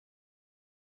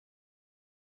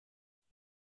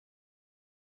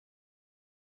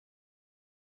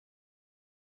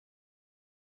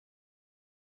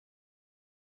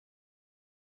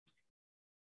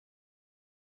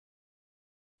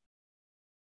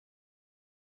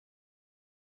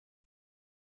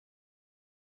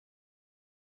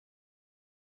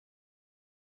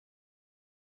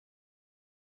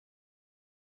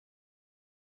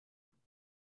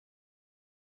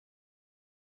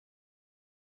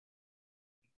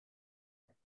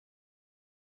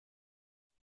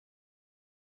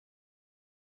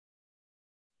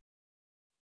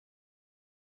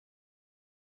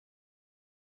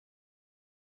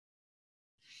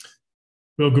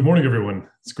Well, good morning, everyone.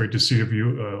 It's great to see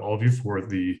all of you for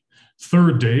the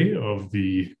third day of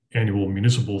the annual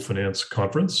Municipal Finance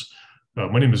Conference.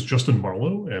 My name is Justin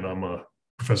Marlowe, and I'm a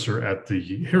professor at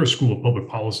the Harris School of Public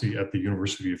Policy at the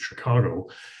University of Chicago.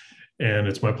 And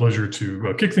it's my pleasure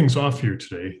to kick things off here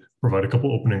today, provide a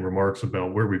couple opening remarks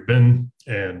about where we've been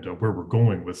and where we're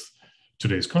going with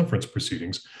today's conference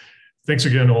proceedings. Thanks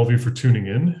again, all of you, for tuning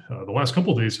in. The last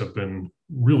couple of days have been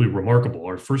really remarkable.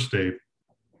 Our first day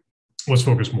was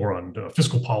focused more on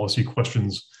fiscal policy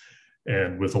questions,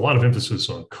 and with a lot of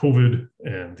emphasis on COVID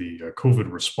and the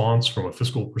COVID response from a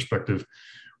fiscal perspective.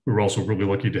 We were also really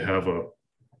lucky to have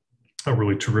a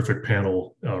really terrific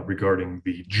panel regarding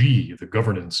the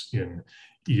governance in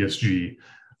ESG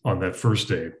on that first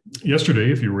day.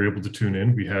 Yesterday, if you were able to tune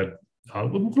in, we had a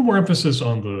little more emphasis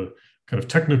on the kind of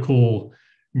technical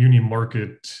muni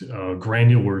market,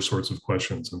 granular sorts of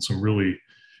questions, and some really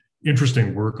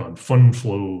interesting work on fund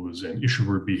flows and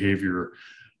issuer behavior.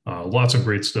 Lots of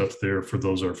great stuff there for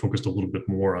those that are focused a little bit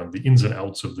more on the ins and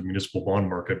outs of the municipal bond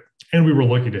market. And we were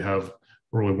lucky to have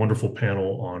a really wonderful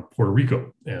panel on Puerto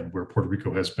Rico and where Puerto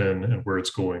Rico has been and where it's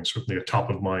going. Certainly a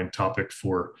top of mind topic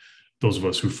for those of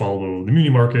us who follow the muni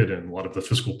market and a lot of the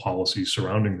fiscal policy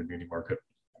surrounding the muni market.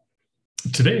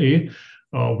 Today,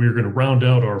 we're going to round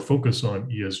out our focus on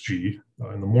ESG.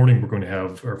 In the morning, we're going to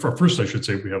have, or first, I should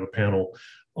say, we have a panel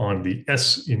on the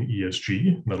S in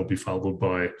ESG. That'll be followed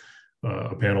by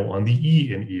a panel on the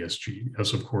E in ESG,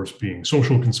 S, of course, being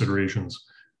social considerations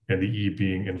and the E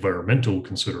being environmental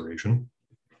consideration.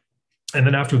 And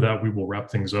then after that, we will wrap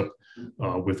things up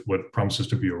with what promises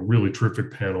to be a really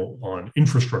terrific panel on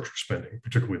infrastructure spending,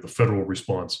 particularly the federal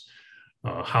response,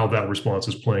 how that response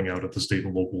is playing out at the state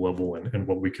and local level, and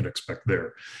what we can expect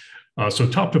there. So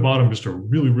top to bottom, just a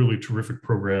really, really terrific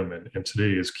program. And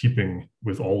today is keeping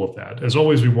with all of that. As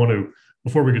always, we want to,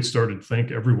 before we get started, thank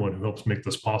everyone who helps make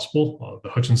this possible, the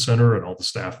Hutchins Center and all the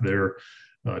staff there,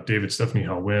 David, Stephanie,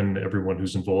 Howen, everyone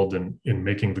who's involved in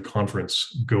making the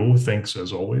conference go. Thanks,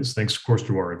 as always. Thanks, of course,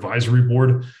 to our advisory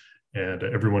board and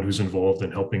everyone who's involved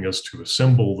in helping us to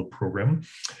assemble the program.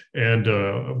 And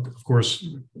of course,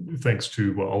 thanks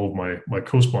to all of my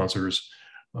co-sponsors,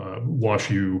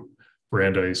 WashU,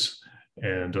 Brandeis,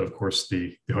 and of course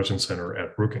the Hutchins Center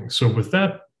at Brookings. So with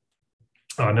that,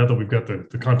 now that we've got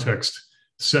the context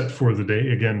set for the day,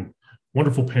 again,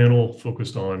 wonderful panel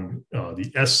focused on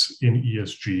the S in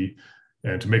ESG.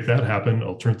 And to make that happen,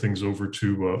 I'll turn things over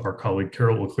to our colleague,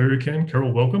 Carol Leclerc.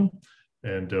 Carol, welcome,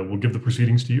 and we'll give the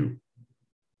proceedings to you.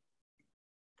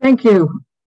 Thank you.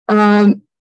 I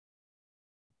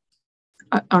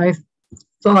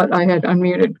thought I had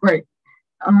unmuted. Great.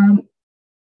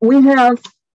 We have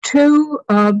two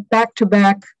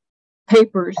back-to-back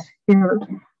papers here.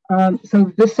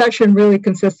 So this session really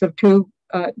consists of two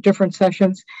different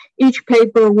sessions. Each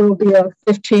paper will be a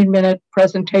 15-minute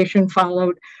presentation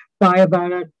followed by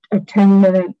about a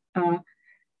 10-minute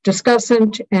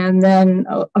discussant, and then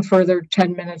a further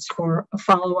 10 minutes for a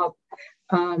follow-up.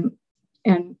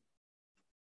 And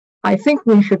I think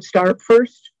we should start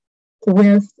first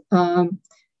with the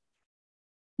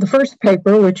first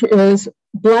paper, which is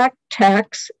Black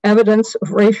Tax, Evidence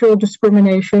of Racial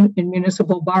Discrimination in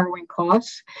Municipal Borrowing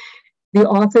Costs. The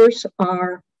authors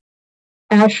are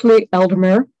Ashley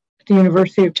Eldemer at the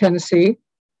University of Tennessee,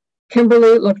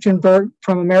 Kimberly Luchtenberg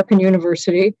from American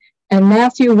University, and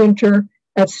Matthew Winter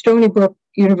at Stony Brook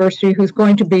University, who's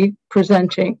going to be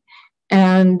presenting.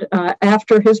 And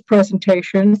after his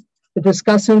presentation, the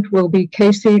discussant will be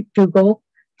Casey Dougal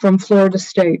from Florida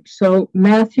State. So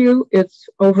Matthew, it's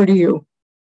over to you.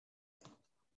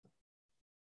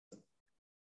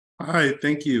 Hi,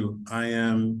 thank you. I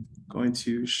am going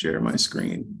to share my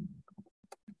screen.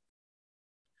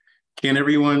 Can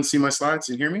everyone see my slides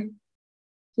and hear me?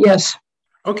 Yes.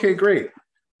 Okay, great.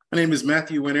 My name is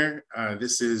Matthew Winter.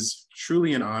 This is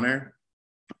truly an honor.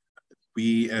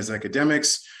 We as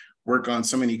academics work on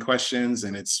so many questions,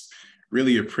 and it's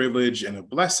really a privilege and a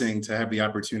blessing to have the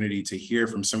opportunity to hear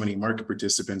from so many market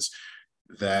participants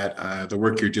that the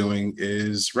work you're doing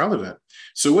is relevant.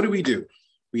 So what do?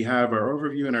 We have our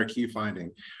overview and our key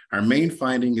finding. Our main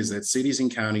finding is that cities and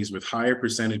counties with higher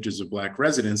percentages of Black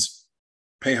residents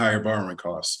pay higher borrowing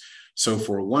costs. So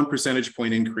for a 1 percentage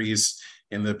point increase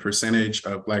in the percentage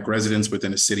of Black residents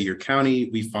within a city or county,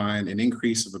 we find an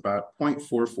increase of about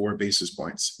 0.44 basis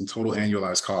points in total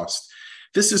annualized cost.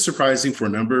 This is surprising for a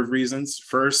number of reasons.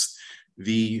 First,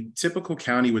 The typical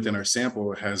county within our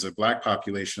sample has a Black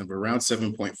population of around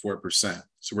 7.4%.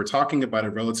 So we're talking about a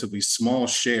relatively small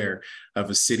share of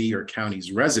a city or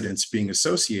county's residents being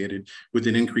associated with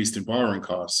an increase in borrowing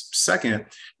costs. Second,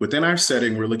 within our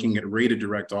setting, we're looking at rated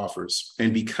direct offers.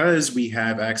 And because we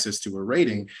have access to a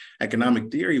rating,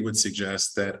 economic theory would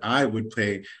suggest that I would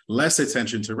pay less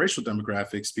attention to racial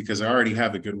demographics because I already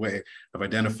have a good way of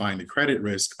identifying the credit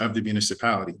risk of the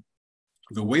municipality.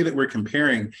 The way that we're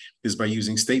comparing is by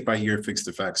using state by year fixed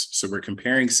effects. So we're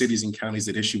comparing cities and counties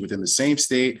that issue within the same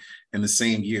state and the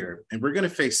same year. And we're going to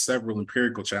face several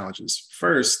empirical challenges.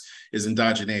 First is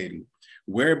endogeneity.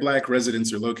 Where Black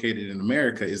residents are located in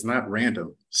America is not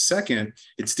random. Second,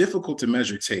 it's difficult to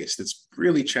measure taste. It's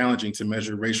really challenging to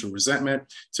measure racial resentment,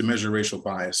 to measure racial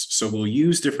bias. So we'll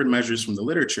use different measures from the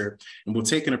literature, and we'll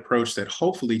take an approach that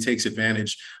hopefully takes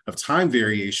advantage of time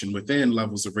variation within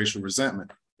levels of racial resentment.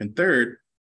 And third,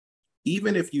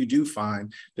 even if you do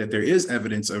find that there is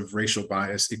evidence of racial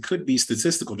bias, it could be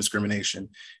statistical discrimination,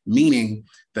 meaning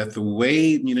that the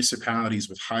way municipalities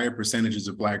with higher percentages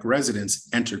of Black residents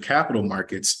enter capital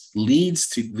markets leads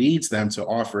them to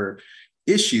offer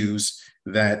issues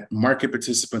that market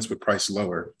participants would price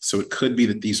lower. So it could be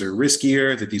that these are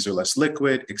riskier, that these are less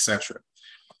liquid, et cetera.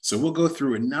 So we'll go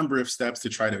through a number of steps to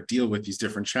try to deal with these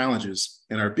different challenges.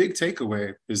 And our big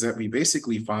takeaway is that we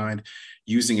basically find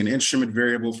using an instrument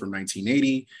variable from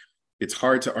 1980, it's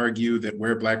hard to argue that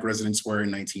where Black residents were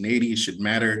in 1980 should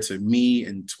matter to me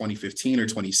in 2015 or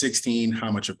 2016,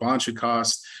 how much a bond should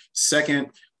cost. Second,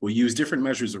 we'll use different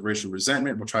measures of racial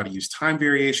resentment. We'll try to use time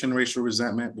variation racial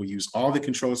resentment. We'll use all the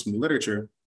controls from the literature.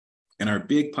 And our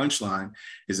big punchline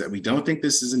is that we don't think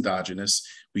this is endogenous.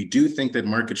 We do think that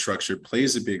market structure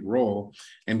plays a big role.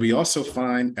 And we also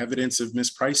find evidence of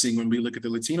mispricing when we look at the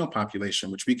Latino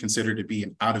population, which we consider to be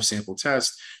an out-of-sample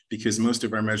test because most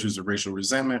of our measures of racial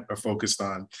resentment are focused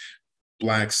on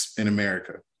Blacks in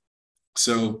America.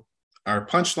 So our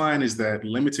punchline is that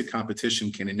limited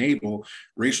competition can enable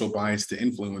racial bias to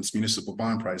influence municipal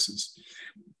bond prices.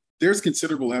 There's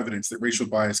considerable evidence that racial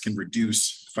bias can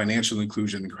reduce financial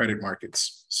inclusion in credit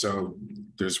markets. So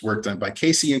there's work done by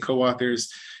Casey and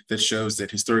co-authors that shows that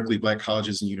historically Black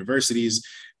colleges and universities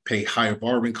pay higher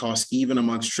borrowing costs even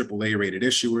amongst AAA rated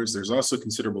issuers. There's also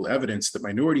considerable evidence that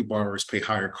minority borrowers pay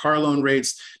higher car loan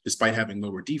rates despite having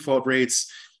lower default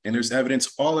rates. And there's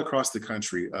evidence all across the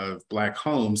country of Black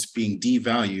homes being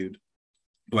devalued,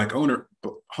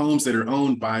 homes that are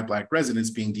owned by Black residents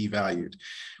being devalued.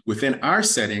 Within our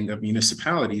setting of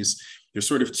municipalities, there's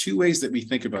sort of two ways that we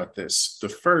think about this. The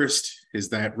first is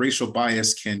that racial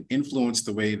bias can influence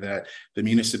the way that the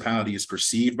municipality is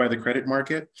perceived by the credit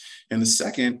market. And the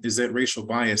second is that racial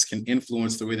bias can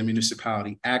influence the way the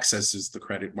municipality accesses the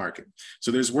credit market.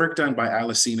 So there's work done by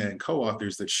Alicina and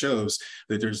co-authors that shows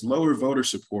that there's lower voter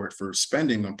support for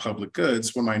spending on public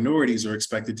goods when minorities are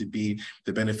expected to be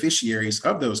the beneficiaries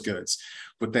of those goods.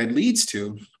 What that leads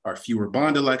to are fewer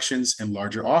bond elections and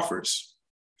larger offers,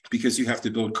 because you have to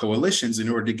build coalitions in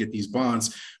order to get these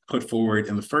bonds put forward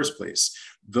in the first place.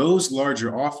 Those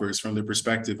larger offers from the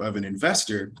perspective of an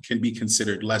investor can be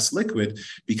considered less liquid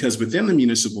because within the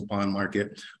municipal bond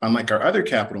market, unlike our other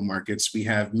capital markets, we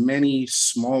have many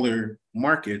smaller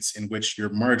markets in which your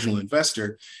marginal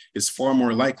investor is far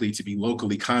more likely to be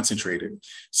locally concentrated.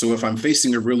 So if I'm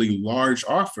facing a really large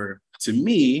offer, to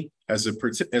me, as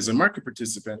a market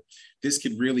participant, this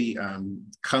could really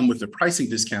come with a pricing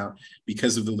discount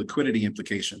because of the liquidity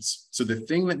implications. So the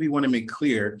thing that we want to make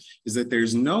clear is that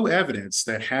there's no evidence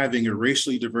that having a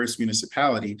racially diverse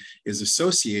municipality is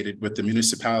associated with the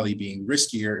municipality being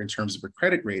riskier in terms of a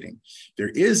credit rating. There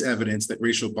is evidence that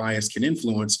racial bias can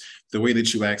influence the way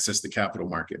that you access the capital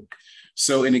market.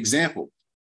 So an example,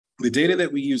 the data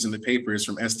that we use in the paper is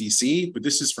from SDC, but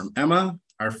this is from Emma,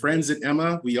 our friends at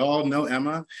Emma. We all know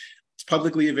Emma. It's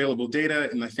publicly available data,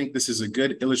 and I think this is a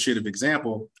good illustrative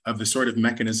example of the sort of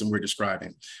mechanism we're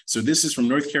describing. So this is from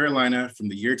North Carolina from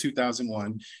the year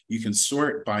 2001. You can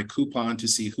sort by coupon to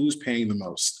see who's paying the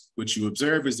most. What you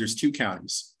observe is there's two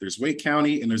counties. There's Wake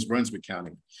County and there's Brunswick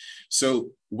County.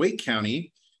 So Wake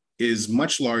County is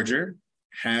much larger,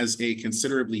 has a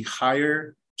considerably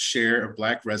higher share of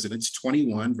Black residents,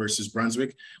 21 versus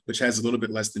Brunswick, which has a little bit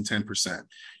less than 10%.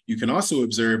 You can also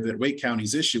observe that Wake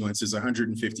County's issuance is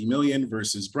 150 million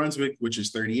versus Brunswick, which is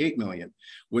 38 million.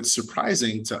 What's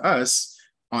surprising to us,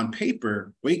 on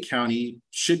paper, Wake County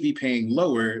should be paying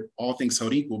lower, all things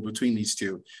held equal, between these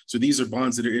two. So these are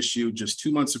bonds that are issued just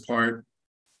 2 months apart,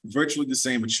 virtually the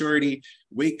same maturity.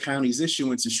 Wake County's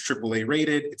issuance is AAA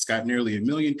rated. It's got nearly 1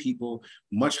 million people,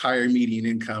 much higher median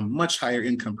income, much higher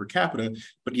income per capita,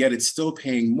 but yet it's still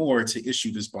paying more to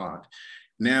issue this bond.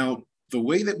 Now, the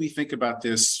way that we think about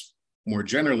this more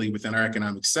generally within our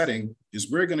economic setting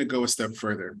is we're going to go a step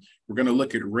further. We're going to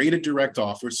look at rated direct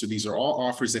offers. So these are all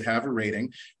offers that have a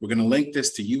rating. We're going to link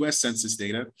this to US Census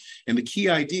data. And the key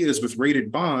idea is with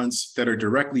rated bonds that are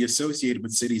directly associated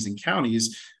with cities and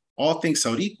counties, all things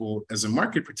held equal, as a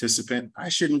market participant, I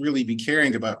shouldn't really be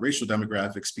caring about racial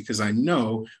demographics because I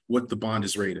know what the bond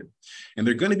is rated. And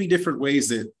there are going to be different ways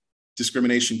that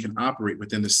discrimination can operate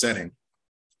within the setting.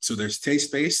 So there's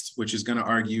taste-based, which is going to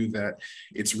argue that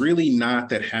it's really not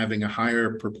that having a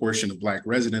higher proportion of Black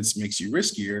residents makes you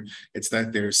riskier. It's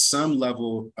that there's some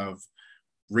level of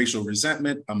racial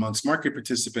resentment amongst market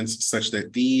participants such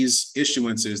that these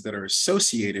issuances that are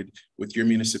associated with your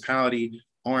municipality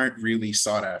aren't really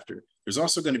sought after. There's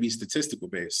also going to be statistical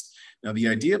based. Now, the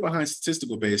idea behind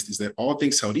statistical based is that all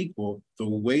things held equal, the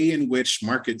way in which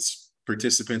markets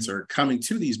participants are coming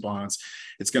to these bonds,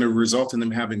 it's going to result in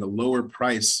them having a lower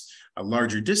price, a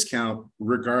larger discount,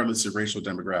 regardless of racial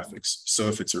demographics. So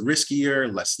if it's a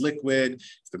riskier, less liquid,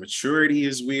 if the maturity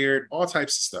is weird, all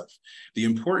types of stuff. The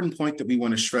important point that we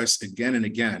want to stress again and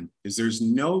again is there's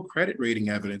no credit rating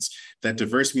evidence that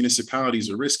diverse municipalities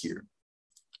are riskier.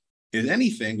 If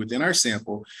anything, within our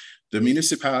sample, the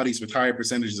municipalities with higher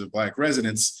percentages of Black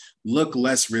residents look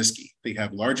less risky. They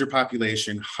have larger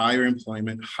population, higher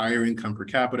employment, higher income per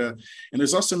capita. And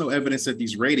there's also no evidence that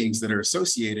these ratings that are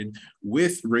associated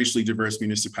with racially diverse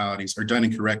municipalities are done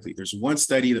incorrectly. There's one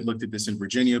study that looked at this in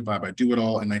Virginia by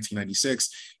Do-It-All in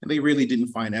 1996, and they really didn't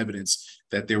find evidence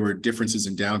that there were differences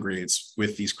in downgrades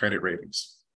with these credit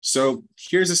ratings. So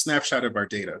here's a snapshot of our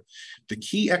data. The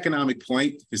key economic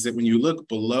point is that when you look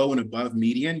below and above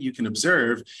median, you can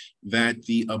observe that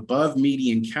the above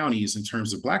median counties in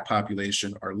terms of Black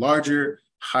population are larger,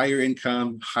 higher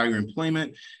income, higher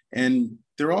employment, and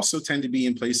they also tend to be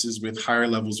in places with higher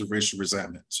levels of racial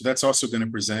resentment. So that's also going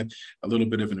to present a little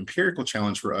bit of an empirical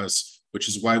challenge for us, which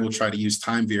is why we'll try to use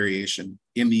time variation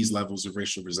in these levels of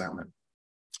racial resentment.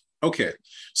 Okay,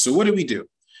 so what do?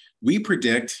 We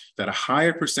predict that a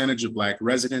higher percentage of Black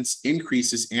residents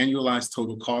increases annualized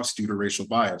total cost due to racial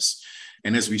bias.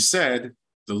 And as we said,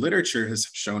 the literature has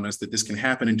shown us that this can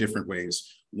happen in different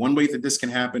ways. One way that this can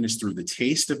happen is through the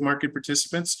taste of market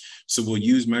participants. So we'll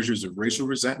use measures of racial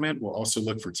resentment. We'll also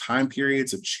look for time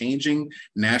periods of changing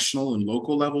national and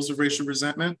local levels of racial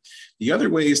resentment. The other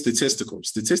way is statistical.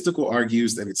 Statistical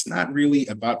argues that it's not really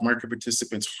about market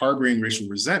participants harboring racial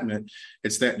resentment.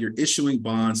 It's that you're issuing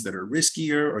bonds that are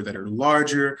riskier or that are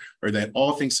larger or that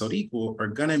all things held equal are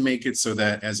going to make it so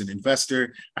that as an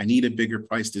investor, I need a bigger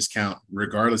price discount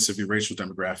regardless of your racial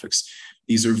demographics.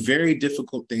 These are very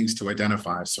difficult things to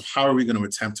identify. So how are we going to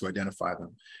attempt to identify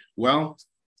them? Well,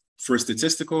 for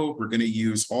statistical, we're going to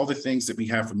use all the things that we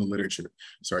have from the literature.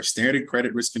 So our standard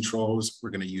credit risk controls,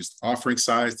 we're going to use offering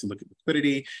size to look at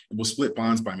liquidity, and we'll split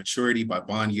bonds by maturity, by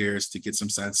bond years to get some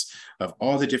sense of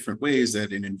all the different ways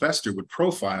that an investor would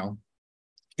profile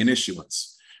an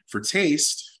issuance. For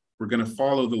taste, we're going to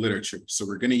follow the literature. So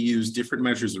we're going to use different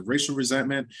measures of racial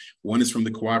resentment. One is from the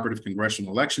Cooperative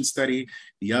Congressional Election Study.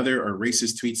 The other are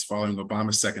racist tweets following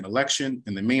Obama's second election.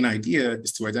 And the main idea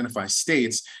is to identify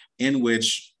states in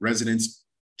which residents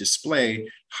display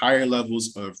higher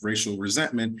levels of racial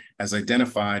resentment as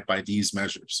identified by these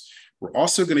measures. We're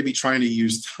also going to be trying to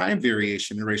use time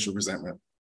variation in racial resentment.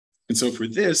 And so for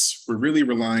this, we're really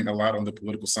relying a lot on the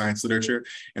political science literature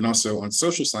and also on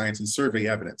social science and survey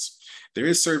evidence. There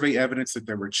is survey evidence that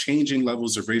there were changing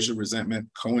levels of racial resentment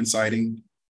coinciding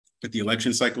with the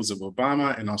election cycles of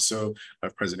Obama and also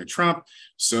of President Trump.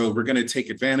 So we're going to take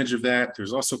advantage of that.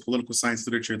 There's also political science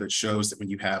literature that shows that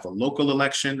when you have a local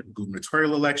election, a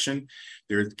gubernatorial election,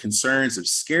 there are concerns of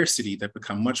scarcity that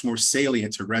become much more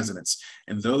salient to residents.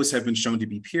 And those have been shown to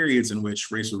be periods in which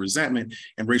racial resentment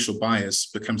and racial bias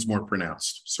becomes more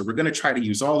pronounced. So we're going to try to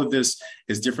use all of this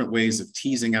as different ways of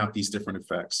teasing out these different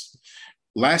effects.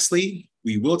 Lastly,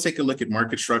 we will take a look at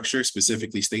market structure,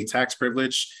 specifically state tax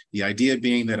privilege. The idea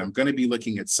being that I'm going to be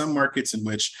looking at some markets in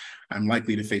which I'm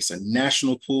likely to face a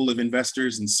national pool of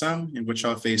investors and some in which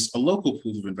I'll face a local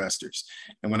pool of investors.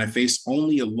 And when I face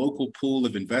only a local pool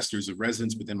of investors of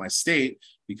residents within my state,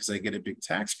 because I get a big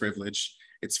tax privilege,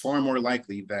 it's far more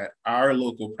likely that our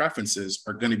local preferences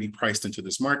are going to be priced into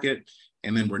this market.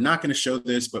 And then we're not going to show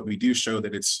this, but we do show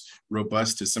that it's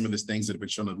robust to some of the things that have been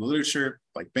shown in the literature,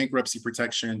 like bankruptcy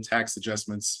protection, tax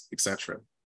adjustments, et cetera.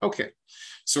 Okay,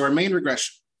 so our main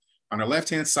regression. On our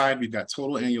left-hand side, we've got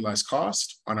total annualized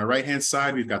cost. On our right-hand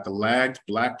side, we've got the lagged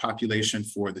Black population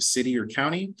for the city or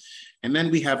county. And then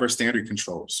we have our standard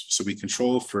controls. So we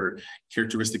control for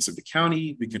characteristics of the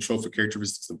county, we control for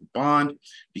characteristics of the bond.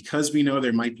 Because we know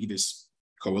there might be this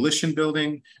coalition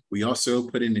building. We also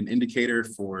put in an indicator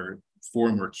for four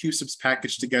more CUSIPs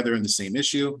packaged together in the same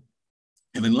issue.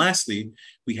 And then lastly,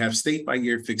 we have state by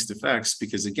year fixed effects,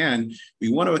 because again,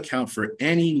 we want to account for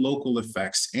any local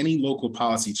effects, any local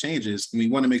policy changes, and we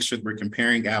want to make sure that we're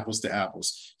comparing apples to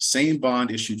apples. Same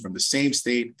bond issued from the same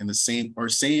state and the same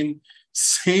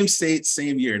state,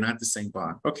 same year, not the same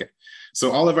bond. Okay,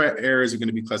 so all of our errors are going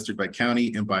to be clustered by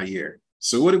county and by year.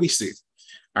 So what do we see?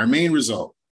 Our main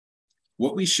result,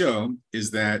 what we show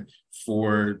is that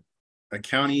for a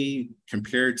county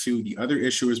compared to the other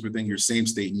issuers within your same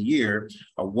state and year,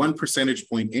 a 1 percentage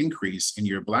point increase in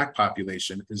your Black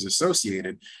population is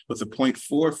associated with a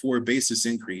 0.44 basis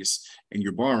increase in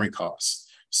your borrowing costs.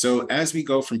 So as we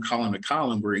go from column to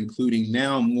column, we're including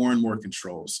now more and more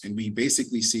controls. And we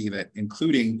basically see that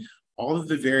including all of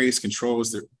the various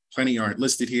controls that plenty aren't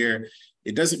listed here,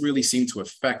 it doesn't really seem to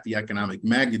affect the economic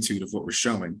magnitude of what we're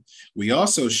showing. We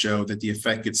also show that the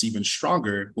effect gets even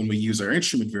stronger when we use our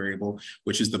instrument variable,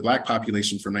 which is the Black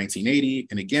population from 1980.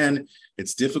 And again,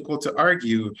 it's difficult to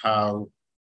argue how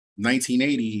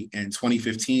 1980 and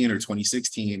 2015 or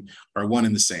 2016 are one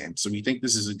and the same. So we think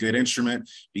this is a good instrument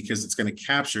because it's going to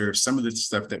capture some of the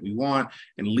stuff that we want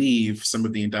and leave some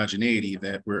of the endogeneity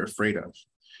that we're afraid of.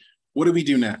 What do we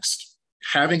do next?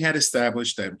 Having had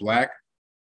established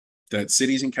that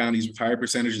cities and counties with higher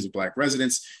percentages of Black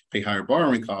residents pay higher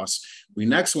borrowing costs, we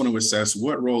next want to assess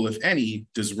what role, if any,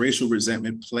 does racial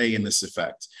resentment play in this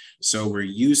effect. So we're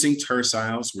using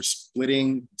terciles, we're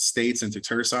splitting states into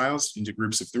terciles, into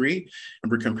groups of 3,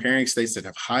 and we're comparing states that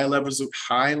have high levels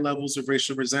of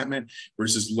racial resentment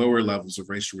versus lower levels of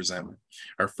racial resentment.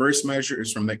 Our first measure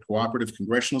is from the Cooperative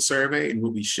Congressional Survey, and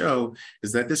what we show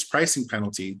is that this pricing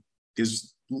penalty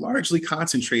is largely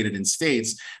concentrated in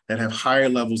states that have higher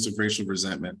levels of racial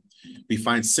resentment. We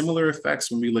find similar effects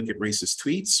when we look at racist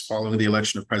tweets following the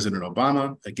election of President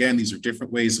Obama. Again, these are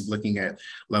different ways of looking at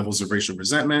levels of racial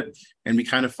resentment, and we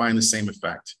kind of find the same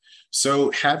effect.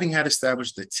 So having had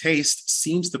established that taste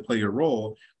seems to play a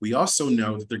role, we also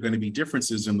know that there are going to be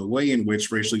differences in the way in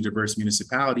which racially diverse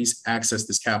municipalities access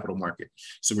this capital market.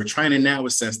 So we're trying to now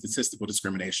assess statistical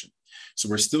discrimination. So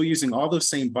we're still using all those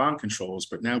same bond controls,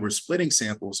 but now we're splitting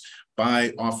samples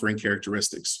by offering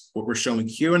characteristics. What we're showing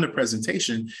here in the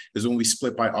presentation is when we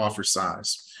split by offer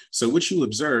size. So what you'll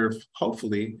observe,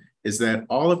 hopefully, is that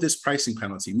all of this pricing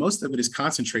penalty, most of it is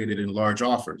concentrated in large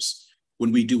offers.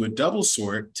 When we do a double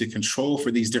sort to control for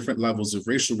these different levels of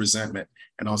racial resentment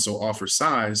and also offer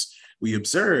size, we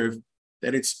observe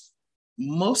that it's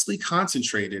mostly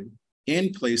concentrated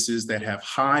in places that have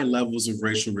high levels of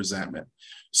racial resentment.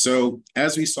 So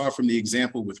as we saw from the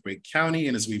example with Wake County,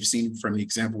 and as we've seen from the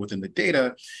example within the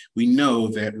data, we know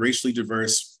that racially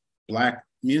diverse Black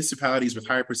municipalities with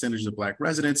higher percentages of Black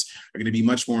residents are going to be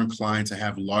much more inclined to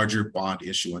have larger bond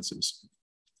issuances.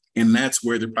 And that's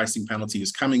where the pricing penalty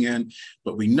is coming in.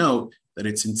 But we note that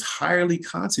it's entirely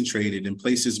concentrated in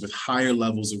places with higher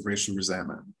levels of racial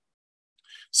resentment.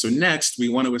 So next, we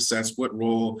want to assess what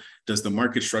role does the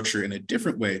market structure in a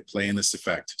different way play in this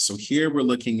effect. So here we're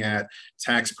looking at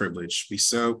tax privilege. We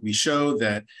show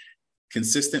that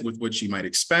consistent with what you might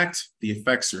expect, the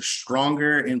effects are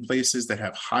stronger in places that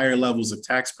have higher levels of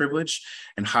tax privilege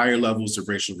and higher levels of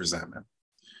racial resentment.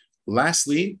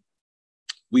 Lastly,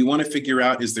 we want to figure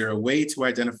out, is there a way to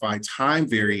identify time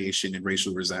variation in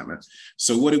racial resentment?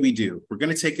 So what do? We're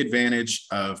going to take advantage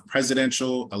of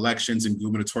presidential elections and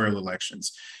gubernatorial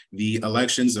elections. The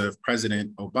elections of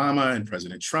President Obama and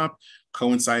President Trump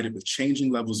coincided with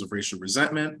changing levels of racial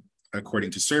resentment,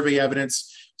 according to survey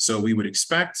evidence. So we would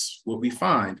expect what we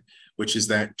find, which is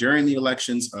that during the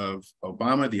elections of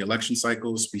Obama, the election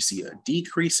cycles, we see a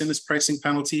decrease in this pricing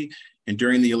penalty. And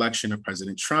during the election of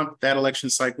President Trump, that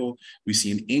election cycle, we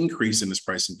see an increase in this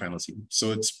pricing penalty.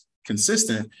 So it's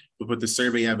consistent with what the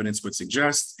survey evidence would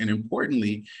suggest. And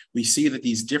importantly, we see that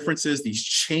these differences, these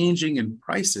changing in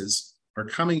prices, are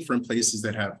coming from places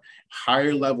that have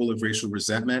higher level of racial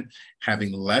resentment,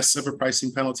 having less of a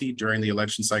pricing penalty during the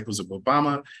election cycles of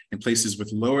Obama, and places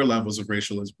with lower levels of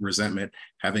racial resentment,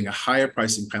 having a higher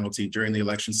pricing penalty during the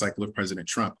election cycle of President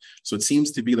Trump. So it seems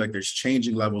to be like there's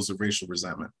changing levels of racial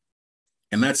resentment.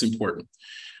 And that's important.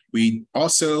 We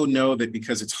also know that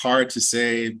because it's hard to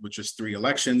say with just 3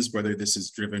 elections, whether this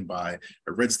is driven by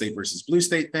a red state versus blue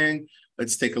state thing,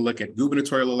 let's take a look at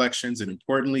gubernatorial elections. And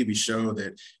importantly, we show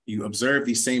that you observe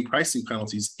these same pricing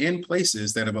penalties in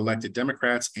places that have elected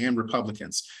Democrats and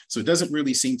Republicans. So it doesn't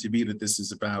really seem to be that this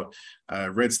is about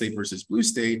red state versus blue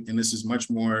state. And this is much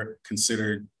more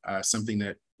considered something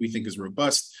that we think is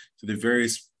robust to the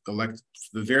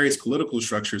various political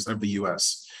structures of the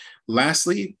US.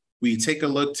 Lastly, We take a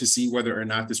look to see whether or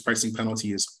not this pricing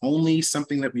penalty is only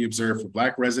something that we observe for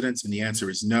Black residents, and the answer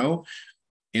is no.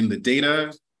 In the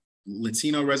data,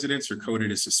 Latino residents are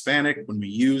coded as Hispanic. When we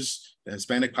use the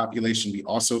Hispanic population, we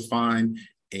also find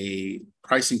a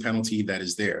pricing penalty that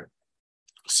is there.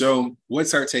 So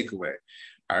what's our takeaway?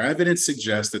 Our evidence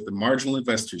suggests that the marginal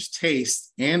investor's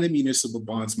taste and the municipal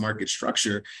bonds market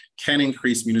structure can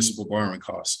increase municipal borrowing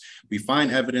costs. We find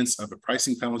evidence of a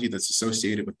pricing penalty that's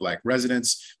associated with Black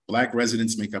residents. Black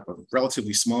residents make up a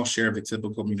relatively small share of a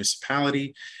typical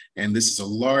municipality, and this is a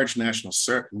large national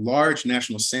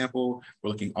sample. We're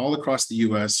looking all across the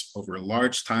US over a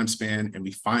large time span, and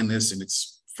we find this, and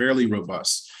it's fairly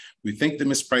robust. We think the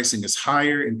mispricing is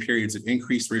higher in periods of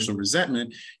increased racial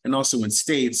resentment and also in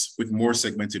states with more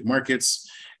segmented markets.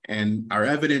 And our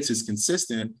evidence is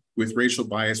consistent with racial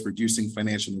bias reducing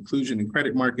financial inclusion in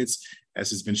credit markets, as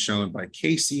has been shown by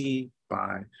Casey,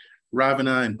 by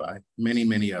Ravana, and by many,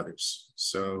 many others.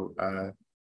 So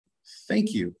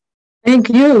thank you. Thank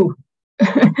you.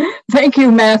 Thank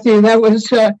you, Matthew. That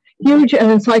was huge and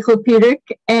encyclopedic.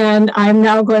 And I'm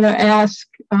now going to ask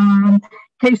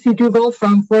Casey Dugal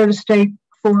from Florida State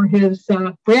for his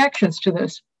reactions to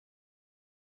this.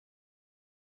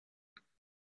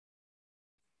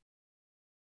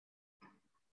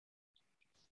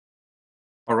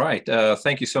 All right,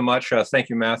 thank you so much. Thank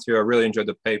you, Matthew. I really enjoyed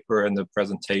the paper and the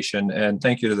presentation, and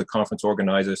thank you to the conference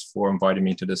organizers for inviting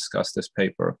me to discuss this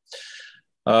paper.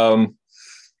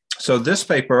 So this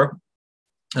paper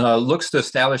looks to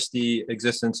establish the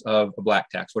existence of a black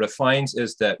tax. What it finds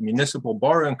is that municipal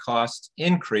borrowing costs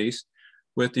increase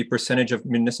with the percentage of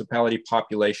municipality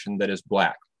population that is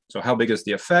Black. So how big is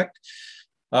the effect?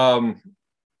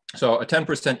 So a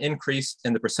 10% increase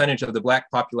in the percentage of the Black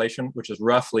population, which is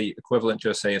roughly equivalent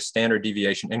to, say, a standard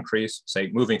deviation increase, say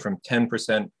moving from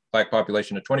 10% Black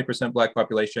population to 20% Black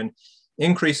population,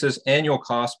 increases annual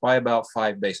costs by about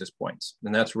 5 basis points.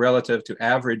 And that's relative to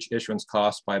average issuance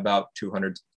costs by about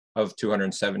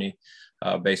 270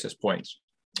 basis points.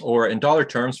 Or in dollar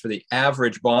terms, for the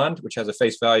average bond, which has a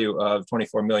face value of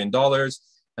 $24 million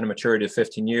and a maturity of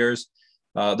 15 years,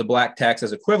 the Black tax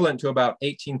is equivalent to about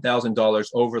 $18,000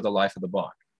 over the life of the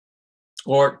bond.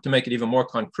 Or to make it even more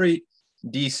concrete,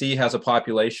 DC has a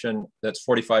population that's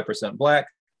 45% Black.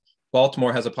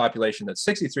 Baltimore has a population that's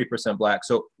 63% Black.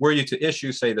 So were you to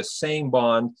issue, say, the same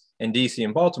bond in DC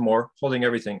and Baltimore, holding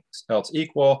everything else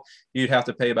equal, you'd have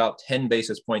to pay about 10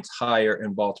 basis points higher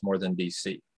in Baltimore than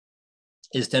DC.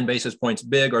 Is 10 basis points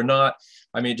big or not?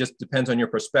 I mean, it just depends on your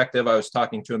perspective. I was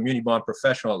talking to a muni bond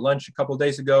professional at lunch a couple of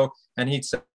days ago, and he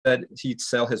said he'd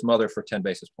sell his mother for 10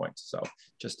 basis points. So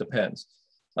just depends.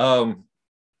 Now,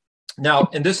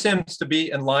 and this seems to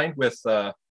be in line with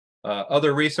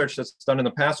other research that's done in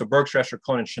the past. So Bergstresser,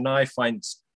 Cohen, and Chennai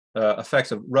finds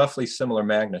effects of roughly similar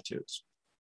magnitudes.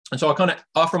 And so I'll kind of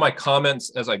offer my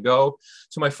comments as I go.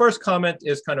 So my first comment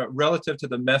is kind of relative to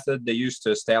the method they used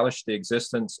to establish the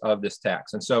existence of this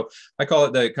tax. And so I call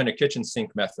it the kind of kitchen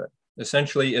sink method.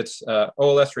 Essentially, it's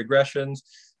OLS regressions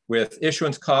with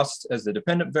issuance costs as the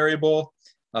dependent variable,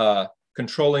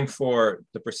 controlling for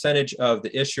the percentage of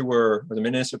the issuer or the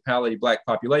municipality Black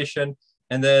population,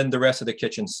 and then the rest of the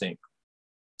kitchen sink.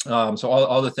 So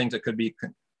all the things that could be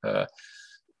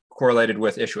correlated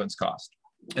with issuance cost.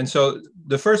 And so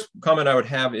the first comment I would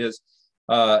have is,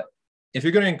 if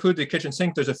you're going to include the kitchen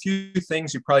sink, there's a few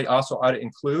things you probably also ought to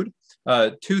include.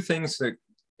 Two things that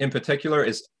in particular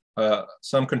is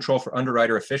some control for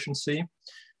underwriter efficiency.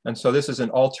 And so this is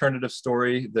an alternative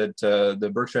story that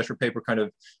the Bergstresser paper kind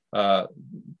of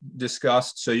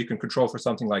discussed. So you can control for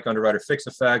something like underwriter fixed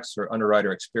effects or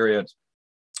underwriter experience.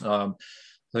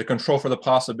 The control for the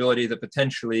possibility that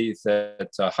potentially that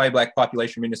high Black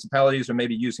population municipalities are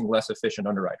maybe using less efficient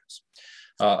underwriters.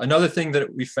 Another thing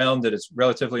that we found that is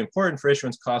relatively important for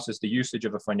issuance costs is the usage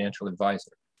of a financial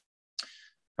advisor.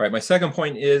 All right, my second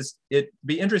point is it'd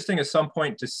be interesting at some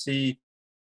point to see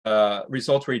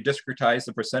results where you discretize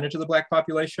the percentage of the Black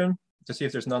population to see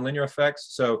if there's nonlinear effects.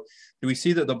 So do we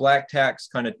see that the Black tax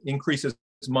kind of increases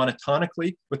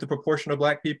monotonically with the proportion of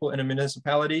Black people in a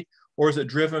municipality, or is it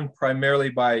driven primarily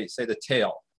by, say, the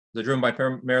tail? Is it driven by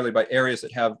primarily by areas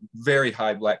that have very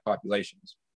high Black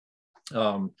populations?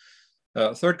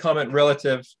 Third comment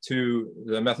relative to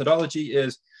the methodology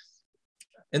is,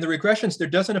 in the regressions, there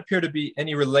doesn't appear to be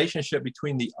any relationship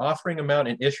between the offering amount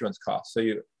and issuance costs. So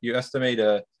you estimate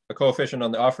a coefficient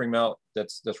on the offering amount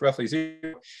that's roughly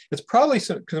 0. It's probably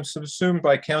subsumed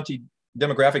by county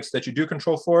demographics that you do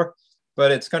control for,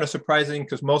 but it's kind of surprising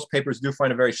because most papers do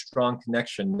find a very strong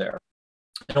connection there.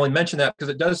 I only mention that because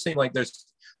it does seem like there's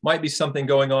might be something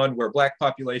going on where Black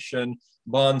population,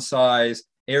 bond size,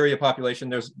 area population,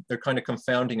 they're kind of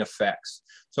confounding effects.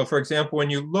 So for example, when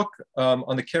you look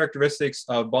on the characteristics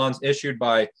of bonds issued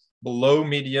by below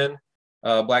median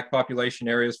Black population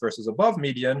areas versus above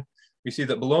median, we see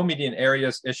that below median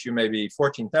areas issue maybe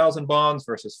 14,000 bonds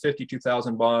versus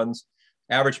 52,000 bonds.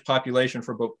 Average population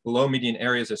for below median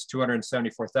areas is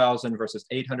 274,000 versus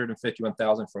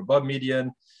 851,000 for above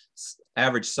median.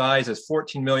 Average size is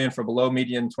 14 million for below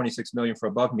median, 26 million for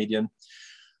above median.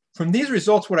 From these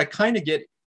results, what I kind of get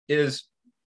is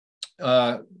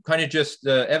kind of just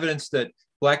evidence that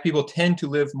Black people tend to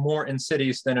live more in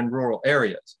cities than in rural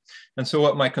areas. And so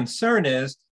what my concern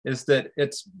is that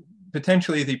it's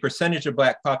potentially the percentage of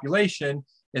Black population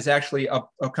is actually a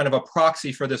kind of a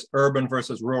proxy for this urban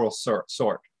versus rural sort.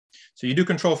 So you do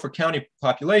control for county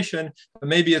population, but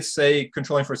maybe it's, say,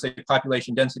 controlling for, say,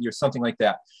 population density or something like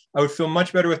that. I would feel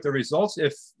much better with the results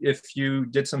if you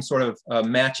did some sort of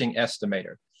matching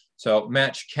estimator. So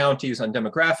match counties on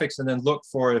demographics and then look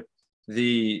for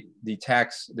the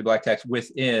Black tax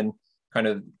within kind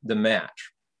of the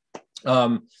match.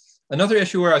 Another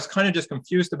issue where I was kind of just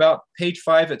confused about, page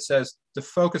 5, it says to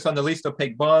focus on the least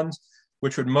opaque bonds,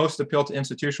 which would most appeal to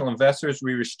institutional investors.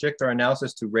 We restrict our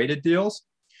analysis to rated deals.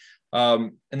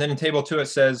 And then in table 2, it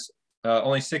says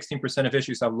only 16% of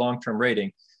issues have long-term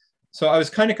rating. So I was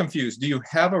kind of confused. Do you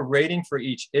have a rating for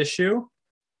each issue?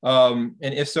 And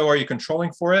if so, are you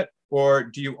controlling for it? Or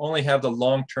do you only have the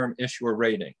long-term issuer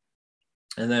rating?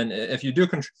 And then if you do,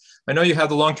 I know you have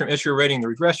the long-term issuer rating, the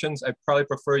regressions. I'd probably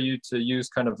prefer you to use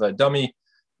kind of a dummy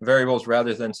variables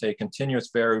rather than, say, continuous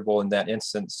variable in that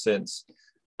instance, since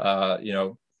you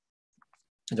know,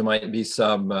 there might be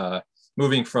some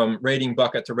moving from rating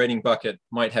bucket to rating bucket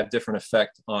might have different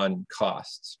effect on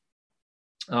costs.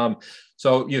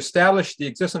 So you establish the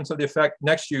existence of the effect.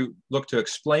 Next, you look to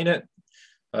explain it,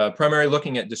 primarily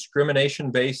looking at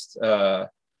discrimination-based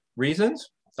reasons.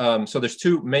 So there's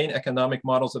two main economic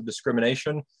models of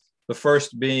discrimination. The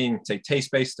first being, say,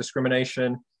 taste-based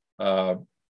discrimination.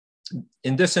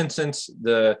 In this instance,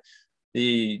 the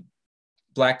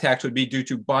Black tax would be due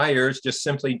to buyers just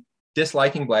simply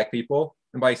disliking Black people,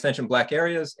 and by extension, Black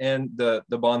areas and the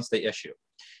bonds they issue.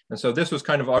 And so this was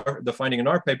kind of the finding in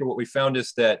our paper. What we found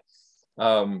is that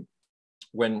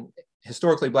when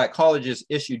historically Black colleges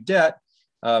issued debt,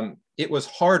 it was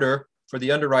harder for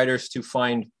the underwriters to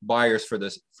find buyers for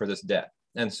this debt.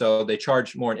 And so they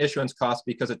charged more in issuance costs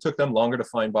because it took them longer to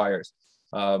find buyers.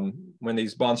 When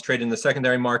these bonds traded in the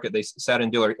secondary market, they sat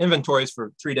in dealer inventories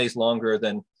for 3 days longer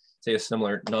than, say, a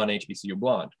similar non-HBCU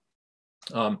bond.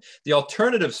 The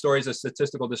alternative story is a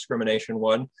statistical discrimination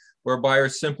one, where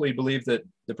buyers simply believe that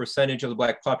the percentage of the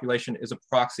Black population is a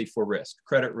proxy for risk,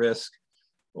 credit risk,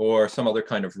 or some other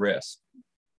kind of risk.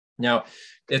 Now,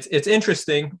 it's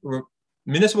interesting.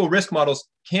 Municipal risk models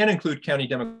can include county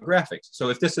demographics. So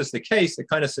if this is the case, it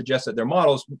kind of suggests that their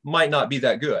models might not be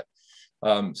that good.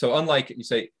 So unlike, you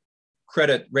say,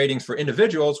 credit ratings for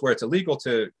individuals where it's illegal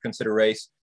to consider race,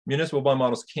 municipal bond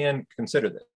models can consider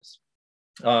this.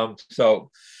 One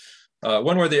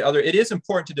way or the other, it is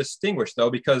important to distinguish,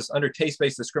 though, because under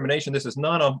taste-based discrimination, this is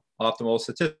non-optimal.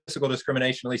 Statistical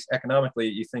discrimination, at least economically,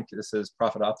 you think this is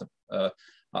profit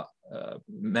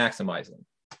maximizing.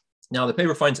 Now, the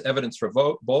paper finds evidence for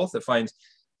both. It finds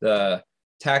the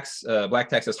Black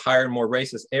tax is higher in more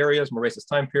racist areas, more racist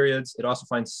time periods. It also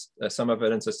finds some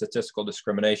evidence of statistical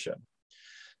discrimination.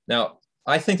 Now,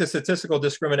 I think the statistical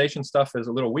discrimination stuff is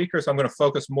a little weaker, so I'm going to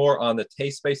focus more on the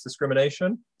taste-based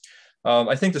discrimination.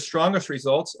 I think the strongest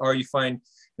results are you find,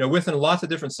 within lots of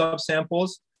different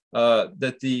subsamples,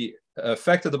 that the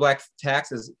effect of the Black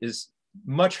tax is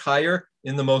much higher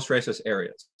in the most racist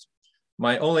areas.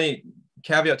 My only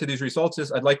caveat to these results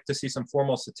is I'd like to see some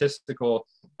formal statistical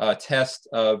test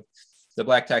of the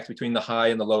Black tax between the high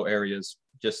and the low areas,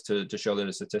 just to show that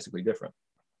it's statistically different.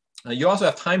 You also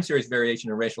have time series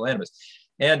variation in racial animus.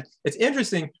 And it's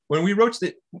interesting, when we wrote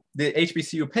the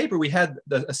HBCU paper, we had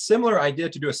a similar idea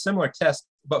to do a similar test,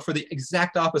 but for the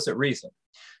exact opposite reason.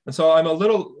 And so I'm a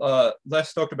little less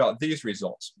stoked about these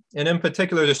results. And in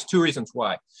particular, there's two reasons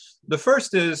why. The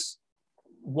first is,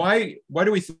 why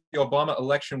do we think the Obama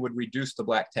election would reduce the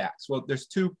Black tax? Well, there's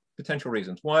two potential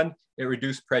reasons. One, it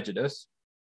reduced prejudice,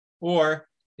 or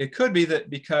it could be that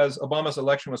because Obama's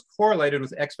election was correlated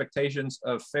with expectations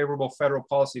of favorable federal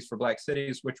policies for Black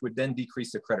cities, which would then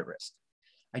decrease the credit risk.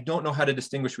 I don't know how to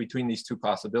distinguish between these two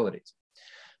possibilities.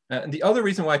 And the other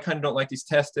reason why I kind of don't like these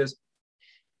tests is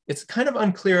it's kind of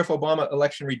unclear if Obama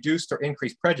election reduced or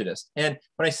increased prejudice. And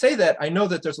when I say that, I know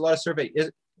that there's a lot of survey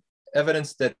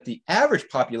evidence that the average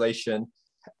population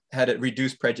had it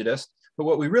reduced prejudice, But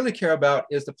what we really care about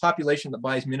is the population that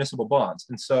buys municipal bonds.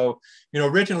 And so,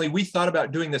 originally we thought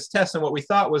about doing this test, and what we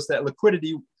thought was that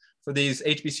liquidity for these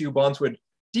HBCU bonds would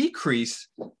decrease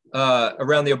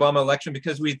around the Obama election,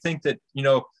 because we think that,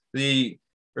 the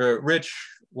rich,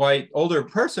 white, older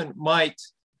person might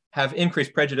have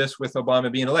increased prejudice with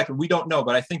Obama being elected. We don't know,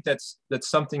 but I think that's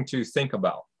something to think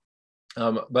about.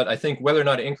 But I think whether or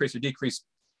not it increase or decrease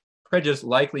prejudice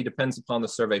likely depends upon the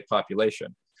survey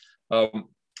population.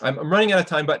 I'm running out of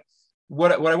time, but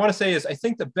what I want to say is I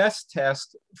think the best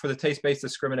test for the taste-based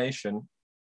discrimination,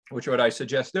 which what I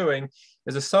suggest doing,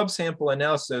 is a subsample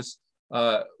analysis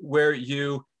where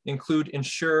you include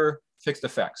insured fixed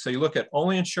effects. So you look at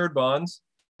only insured bonds,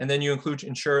 and then you include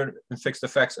insured and fixed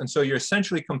effects. And so you're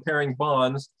essentially comparing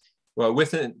bonds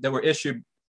that were issued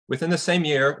within the same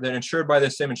year that insured by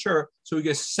the same insurer. So we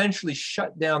essentially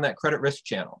shut down that credit risk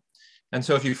channel. And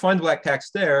so if you find black tax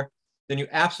there, then you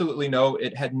absolutely know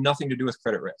it had nothing to do with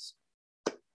credit risk.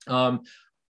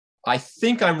 I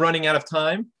think I'm running out of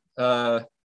time.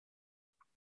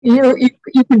 You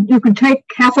can take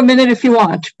half a minute if you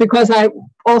want, because I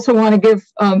also want to give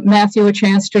Matthew a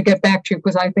chance to get back to you,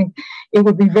 because I think it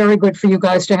would be very good for you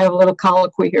guys to have a little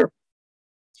colloquy here.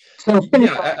 So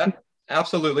yeah,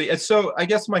 absolutely. And so I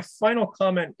guess my final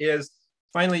comment is,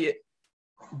 finally,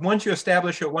 once you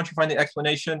establish it, once you find the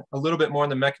explanation, a little bit more on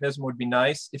the mechanism would be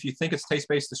nice. If you think it's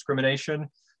taste-based discrimination,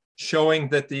 showing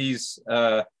that these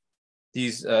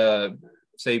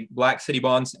say black city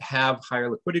bonds have higher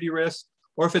liquidity risk,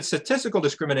 or if it's statistical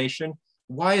discrimination,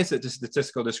 why is it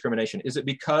statistical discrimination? Is it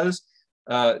because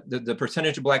the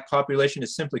percentage of black population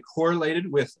is simply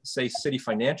correlated with, say, city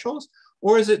financials,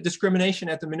 or is it discrimination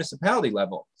at the municipality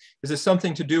level? Is it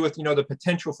something to do with, the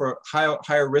potential for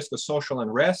higher risk of social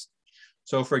unrest?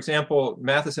 So, for example,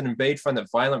 Matheson and Bade find that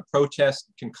violent protests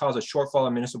can cause a shortfall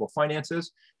in municipal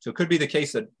finances. So it could be the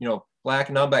case that, black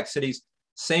and non-black cities,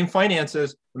 same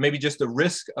finances, but maybe just the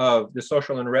risk of the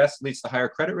social unrest leads to higher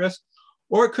credit risk.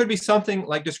 Or it could be something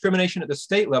like discrimination at the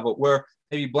state level, where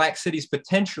maybe black cities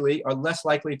potentially are less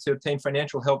likely to obtain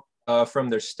financial help from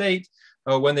their state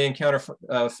when they encounter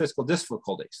fiscal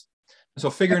difficulties. So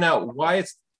figuring out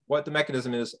what the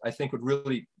mechanism is, I think would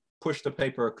really push the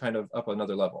paper kind of up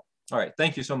another level. All right,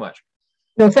 thank you so much.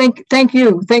 No, thank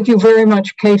you very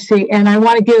much, Casey. And I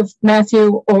want to give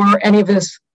Matthew or any of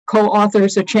his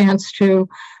co-authors a chance to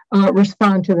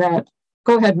respond to that.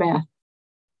 Go ahead, Matt.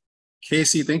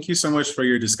 Casey, thank you so much for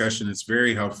your discussion. It's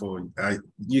very helpful.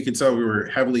 You can tell we were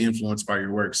heavily influenced by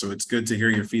your work, so it's good to hear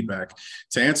your feedback.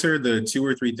 To answer the 2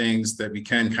 or 3 things that we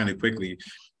can kind of quickly,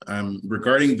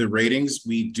 regarding the ratings,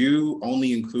 we do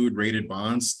only include rated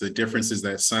bonds. The difference is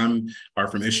that some are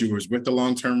from issuers with a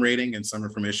long-term rating and some are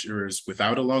from issuers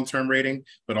without a long-term rating,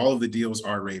 but all of the deals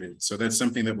are rated. So that's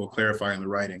something that we'll clarify in the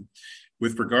writing.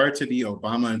 With regard to the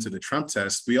Obama and to the Trump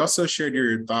test, we also shared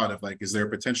your thought of, like, is there a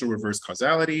potential reverse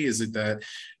causality? Is it that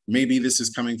maybe this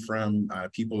is coming from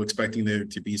people expecting there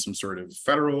to be some sort of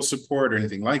federal support or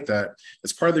anything like that?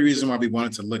 That's part of the reason why we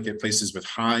wanted to look at places with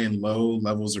high and low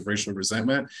levels of racial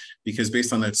resentment, because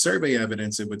based on that survey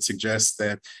evidence, it would suggest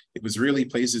that it was really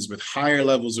places with higher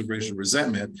levels of racial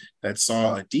resentment that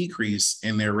saw a decrease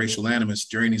in their racial animus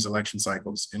during these election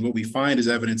cycles. And what we find is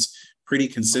evidence pretty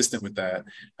consistent with that.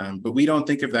 But we don't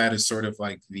think of that as sort of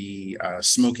like the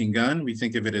smoking gun. We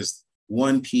think of it as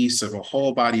one piece of a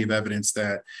whole body of evidence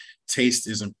that taste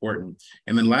is important.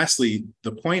 And then lastly,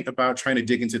 the point about trying to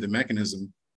dig into the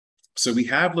mechanism. So we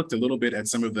have looked a little bit at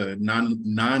some of the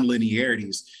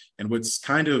non-linearities, and what's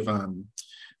kind of,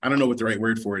 I don't know what the right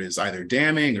word for it is, either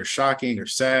damning or shocking or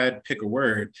sad, pick a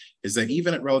word, is that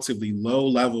even at relatively low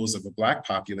levels of the Black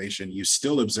population, you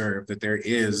still observe that there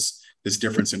is this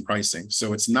difference in pricing.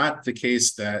 So it's not the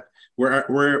case that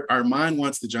where our mind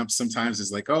wants to jump sometimes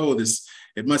is like, oh,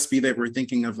 it must be that we're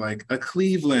thinking of like a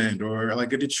Cleveland or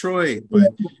like a Detroit,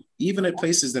 but even at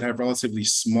places that have relatively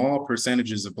small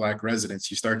percentages of Black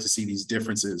residents, you start to see these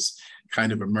differences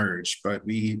kind of emerge. But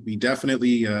we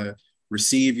definitely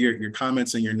receive your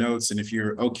comments and your notes. And if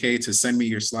you're okay to send me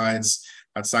your slides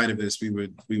outside of this, we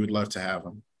would love to have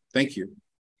them. Thank you.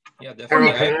 Yeah,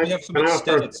 definitely. We have some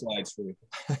extended slides for you.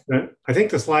 I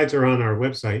think the slides are on our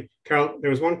website. Carol,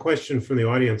 there was one question from the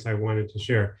audience I wanted to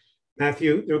share.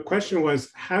 Matthew, the question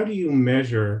was, how do you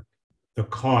measure the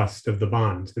cost of the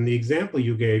bonds? In the example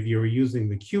you gave, you were using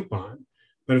the coupon,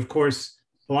 but of course,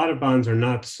 a lot of bonds are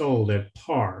not sold at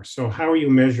par. So how are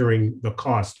you measuring the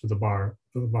cost of the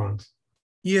bonds?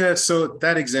 Yeah, so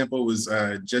that example was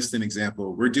just an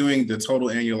example. We're doing the total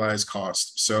annualized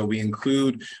cost. So we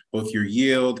include both your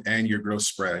yield and your gross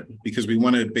spread because we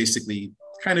want to basically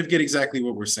kind of get exactly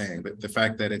what we're saying, but the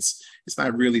fact that it's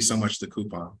not really so much the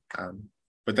coupon.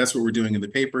 But that's what we're doing in the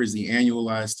paper is the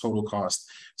annualized total cost.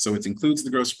 So it includes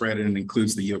the gross spread and it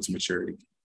includes the yield to maturity.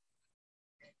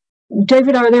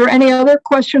 David, are there any other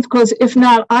questions? Because if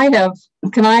not, am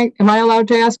I allowed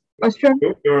to ask a question?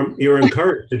 You're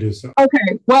encouraged to do so.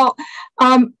 Okay, well,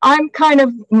 I'm kind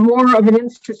of more of an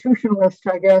institutionalist,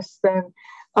 I guess, than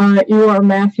you or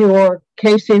Matthew or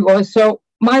Casey was. So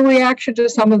my reaction to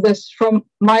some of this from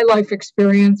my life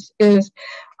experience is,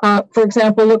 for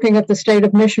example, looking at the state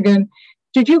of Michigan.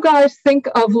 Did you guys think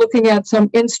of looking at some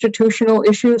institutional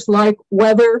issues like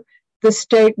whether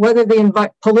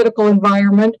the political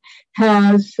environment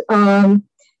has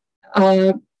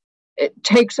it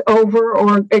takes over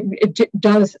or it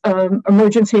does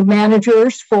emergency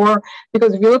managers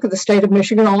because if you look at the state of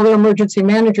Michigan, all the emergency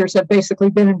managers have basically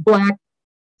been in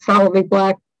solidly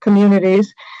black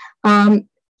communities.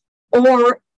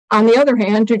 Or on the other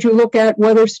hand, did you look at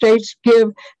whether states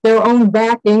give their own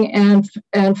backing and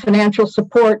financial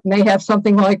support, and they have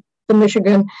something like the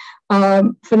Michigan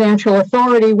Financial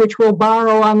Authority, which will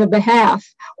borrow on the behalf,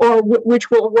 or which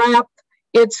will wrap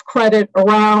its credit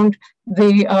around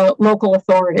the local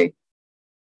authority?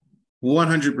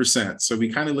 100%. So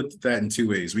we kind of looked at that in two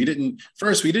ways. We didn't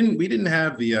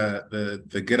have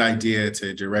the good idea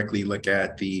to directly look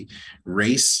at the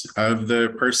race of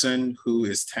the person who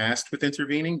is tasked with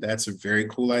intervening. That's a very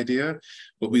cool idea.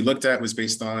 What we looked at was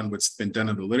based on what's been done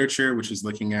in the literature, which is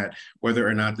looking at whether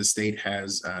or not the state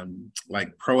has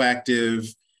like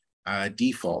proactive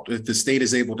default, if the state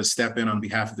is able to step in on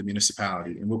behalf of the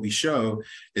municipality. And what we show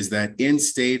is that in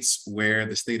states where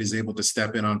the state is able to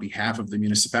step in on behalf of the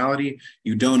municipality,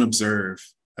 you don't observe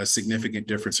a significant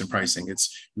difference in pricing.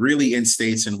 It's really in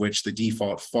states in which the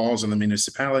default falls on the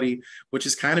municipality, which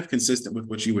is kind of consistent with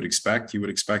what you would expect. You would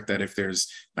expect that if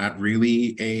there's not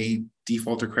really a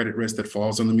default or credit risk that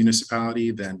falls on the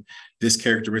municipality, then this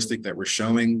characteristic that we're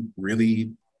showing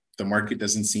really the market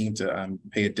doesn't seem to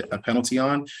pay a penalty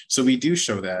on. So we do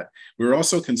show that. We're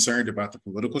also concerned about the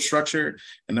political structure.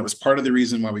 And that was part of the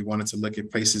reason why we wanted to look at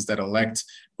places that elect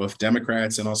both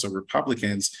Democrats and also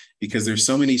Republicans, because there's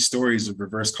so many stories of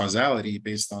reverse causality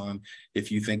based on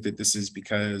if you think that this is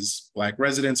because Black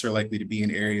residents are likely to be in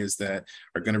areas that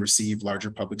are going to receive larger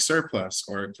public surplus,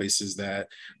 or places that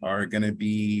are going to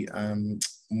be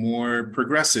more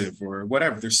progressive or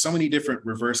whatever. There's so many different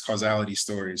reverse causality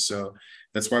stories. So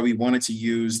that's why we wanted to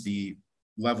use the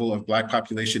level of Black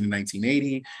population in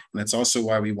 1980. And that's also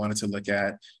why we wanted to look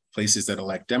at places that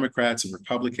elect Democrats and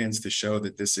Republicans to show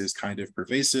that this is kind of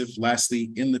pervasive.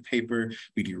 Lastly, in the paper,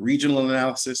 we do regional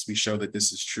analysis. We show that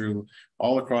this is true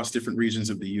all across different regions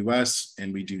of the US,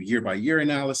 and we do year-by-year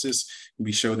analysis. And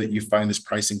we show that you find this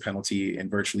pricing penalty in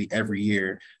virtually every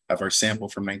year of our sample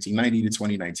from 1990 to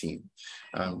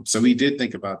 2019. So we did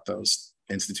think about those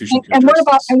institutional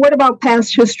characteristics. And what about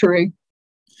past history?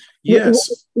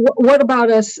 Yes. What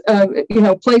about us,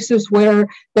 places where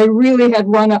they really had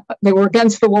they were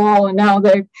against the wall, and now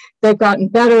they've gotten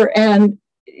better. And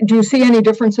do you see any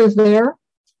differences there?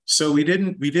 So we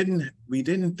didn't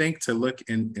think to look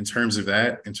in terms of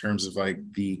that, in terms of like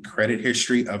the credit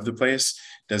history of the place.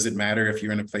 Does it matter if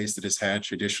you're in a place that has had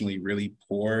traditionally really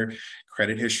poor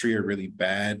credit history or really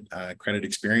bad credit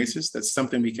experiences? That's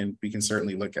something we can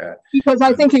certainly look at. Because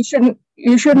I think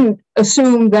you shouldn't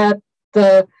assume that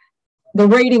the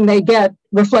rating they get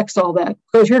reflects all that,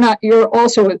 because you're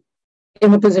also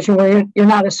in a position where you're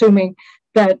not assuming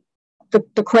that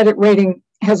the credit rating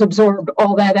has absorbed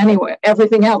all that anyway,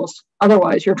 everything else.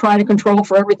 Otherwise, you're trying to control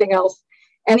for everything else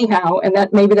anyhow, and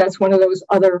that maybe that's one of those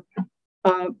other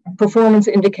performance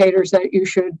indicators that you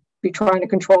should be trying to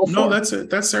control for. No,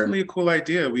 that's certainly a cool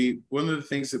idea. One of the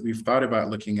things that we've thought about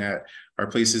looking at are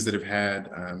places that have had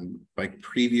like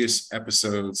previous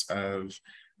episodes of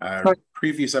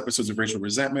racial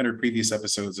resentment, or previous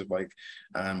episodes of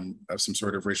of some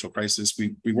sort of racial crisis.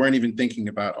 We weren't even thinking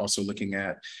about also looking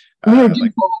at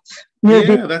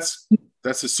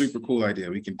that's a super cool idea.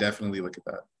 We can definitely look at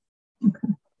that.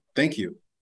 Okay. Thank you.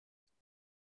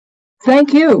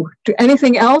 Thank you.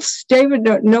 Anything else, David?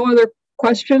 No other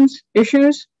questions,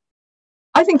 issues?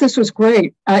 I think this was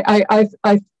great. I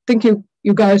think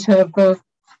you guys have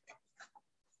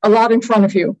a lot in front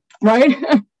of you, right?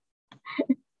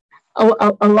 a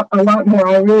lot more.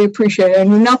 I really appreciate it. I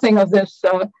knew nothing of this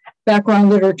background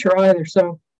literature either.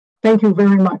 So thank you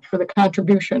very much for the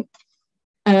contribution.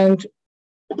 And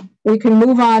we can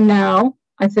move on now,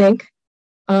 I think.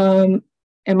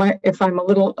 If I'm a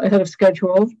little ahead of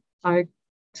schedule, I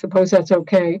suppose that's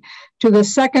okay, to the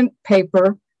second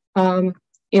paper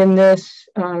in this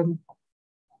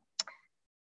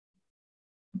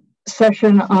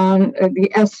session on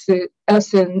the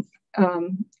S in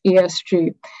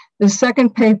ESG. The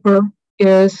second paper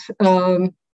is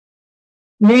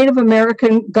Native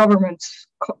American governments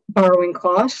borrowing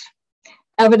costs,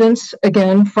 evidence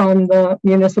again from the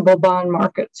municipal bond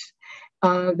markets.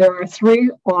 There are three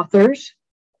authors: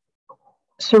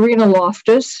 Serena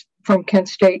Loftus from Kent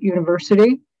State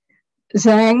University,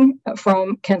 Zhang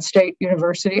from Kent State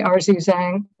University, RZ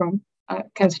Zhang from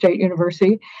Kent State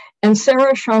University, and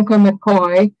Sarah Shonka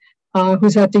McCoy,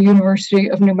 who's at the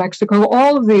University of New Mexico.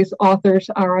 All of these authors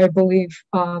are, I believe,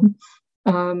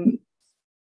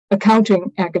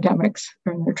 accounting academics,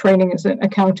 and their training is in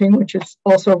accounting, which is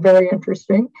also very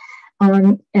interesting.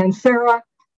 And Sarah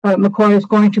McCoy is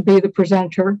going to be the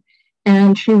presenter,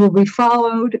 and she will be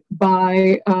followed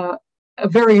by a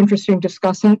very interesting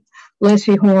discussant,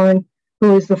 Leslie Horn,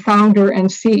 who is the founder and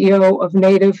CEO of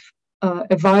Native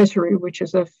Advisory, which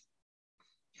is a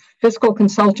fiscal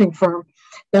consulting firm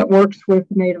that works with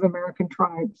Native American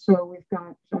tribes. So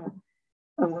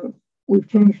we've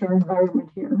changed our environment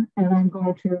here, and I'm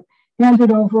going to hand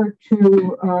it over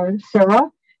to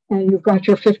Sarah, and you've got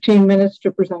your 15 minutes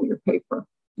to present your paper.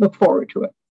 Look forward to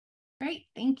it. Great,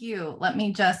 thank you. Let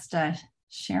me just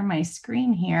share my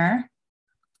screen here.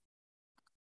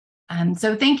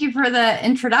 So thank you for the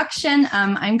introduction.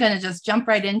 I'm going to just jump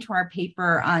right into our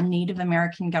paper on Native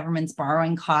American governments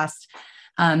borrowing cost,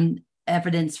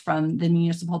 evidence from the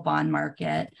municipal bond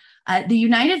market. The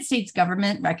United States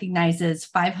government recognizes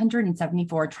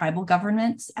 574 tribal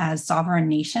governments as sovereign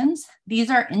nations. These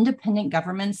are independent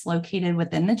governments located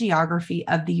within the geography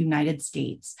of the United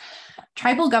States.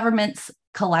 Tribal governments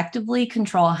collectively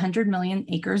control 100 million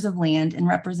acres of land and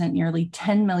represent nearly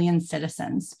 10 million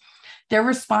citizens. They're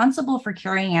responsible for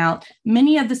carrying out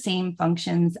many of the same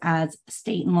functions as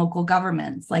state and local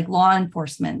governments, like law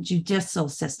enforcement, judicial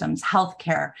systems,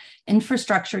 healthcare,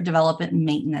 infrastructure development and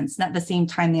maintenance. And at the same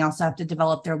time, they also have to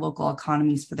develop their local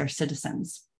economies for their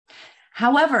citizens.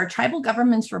 However, tribal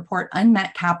governments report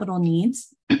unmet capital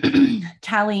needs,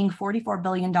 tallying $44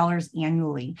 billion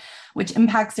annually, which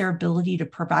impacts their ability to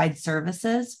provide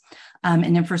services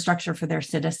and infrastructure for their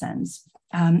citizens.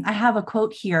 I have a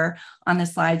quote here on the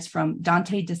slides from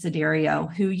Dante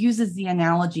Desiderio, who uses the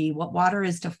analogy, what water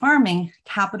is to farming,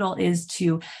 capital is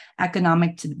to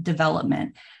economic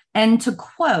development. And to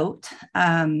quote,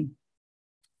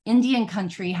 Indian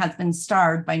country has been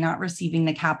starved by not receiving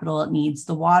the capital it needs,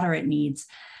 the water it needs,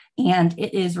 and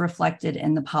it is reflected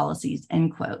in the policies,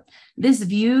 end quote. This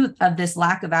view of this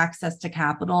lack of access to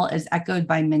capital is echoed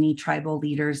by many tribal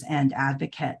leaders and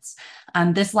advocates.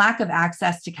 This lack of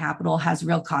access to capital has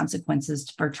real consequences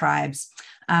for tribes.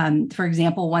 For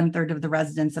example, 1/3 of the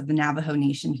residents of the Navajo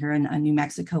Nation here in New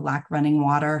Mexico lack running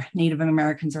water. Native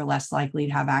Americans are less likely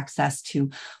to have access to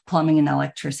plumbing and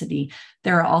electricity.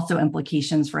 There are also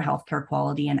implications for healthcare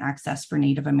quality and access for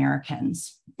Native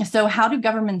Americans. So how do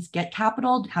governments get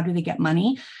capital? How do they get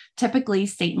money? Typically,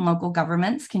 state and local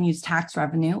governments can use tax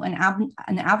revenue, an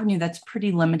avenue that's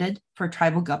pretty limited for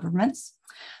tribal governments.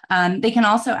 They can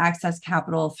also access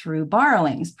capital through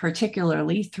borrowings,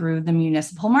 particularly through the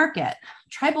municipal market.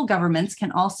 Tribal governments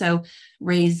can also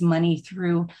raise money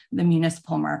through the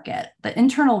municipal market. The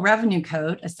Internal Revenue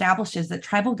Code establishes that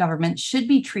tribal governments should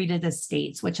be treated as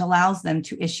states, which allows them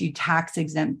to issue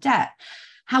tax-exempt debt.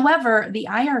 However, the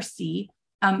IRC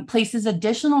places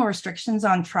additional restrictions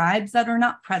on tribes that are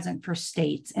not present for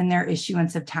states in their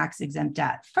issuance of tax-exempt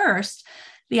debt. First,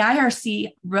 the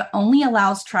IRC only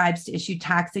allows tribes to issue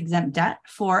tax-exempt debt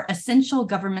for essential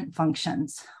government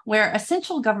functions, where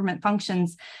essential government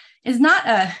functions is not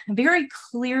a very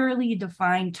clearly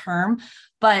defined term,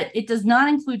 but it does not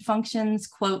include functions,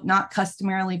 quote, not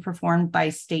customarily performed by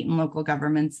state and local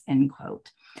governments, end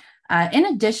quote. In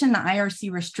addition, the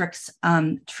IRC restricts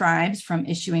tribes from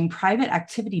issuing private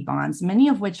activity bonds, many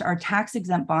of which are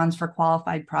tax-exempt bonds for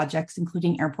qualified projects,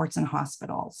 including airports and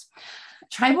hospitals.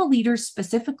 Tribal leaders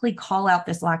specifically call out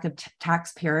this lack of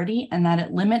tax parity and that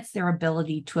it limits their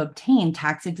ability to obtain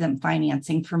tax-exempt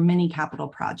financing for many capital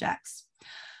projects.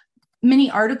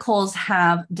 Many articles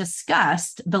have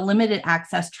discussed the limited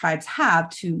access tribes have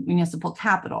to municipal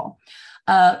capital.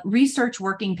 A research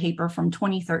working paper from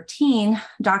 2013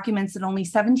 documents that only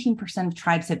 17% of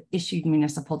tribes have issued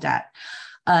municipal debt.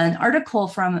 An article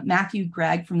from Matthew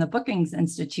Gregg from the Brookings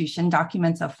Institution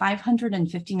documents a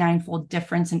 559-fold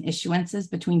difference in issuances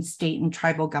between state and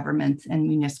tribal governments and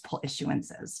municipal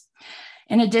issuances.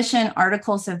 In addition,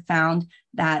 articles have found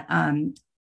that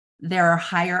there are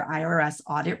higher IRS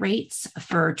audit rates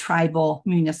for tribal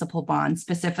municipal bonds,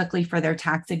 specifically for their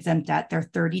tax-exempt debt. They're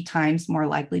 30 times more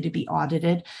likely to be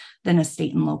audited than a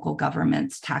state and local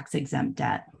government's tax-exempt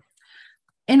debt.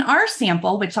 In our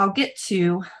sample, which I'll get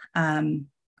to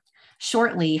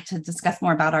shortly to discuss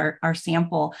more about our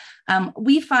sample,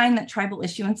 we find that tribal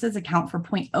issuances account for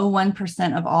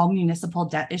 0.01% of all municipal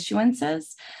debt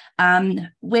issuances,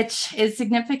 which is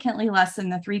significantly less than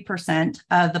the 3%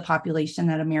 of the population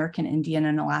that American Indian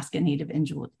and Alaska Native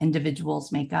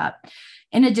individuals make up.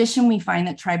 In addition, we find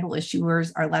that tribal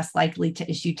issuers are less likely to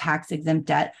issue tax-exempt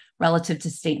debt relative to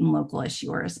state and local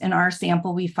issuers. In our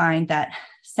sample, we find that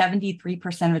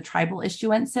 73% of tribal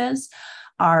issuances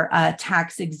are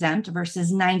tax exempt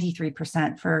versus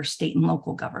 93% for state and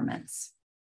local governments.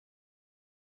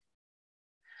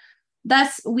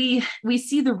 Thus, we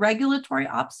see the regulatory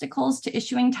obstacles to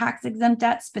issuing tax-exempt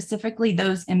debt, specifically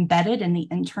those embedded in the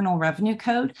Internal Revenue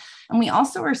Code. And we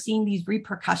also are seeing these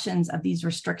repercussions of these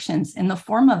restrictions in the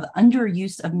form of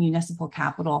underuse of municipal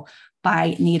capital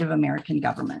by Native American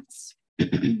governments.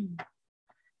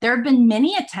 There have been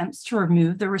many attempts to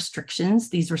remove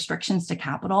these restrictions to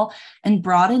capital, and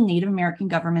broaden Native American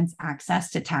governments'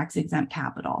 access to tax-exempt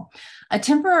capital. A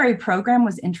temporary program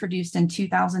was introduced in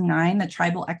 2009, the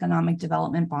Tribal Economic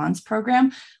Development Bonds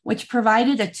Program, which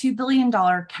provided a $2 billion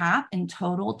cap in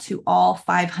total to all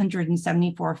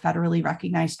 574 federally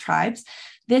recognized tribes.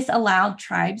 This allowed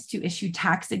tribes to issue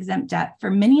tax-exempt debt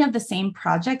for many of the same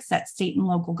projects that state and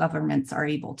local governments are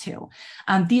able to.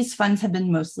 These funds have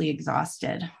been mostly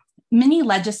exhausted. Many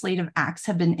legislative acts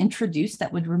have been introduced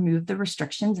that would remove the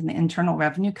restrictions in the Internal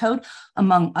Revenue Code,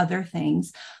 among other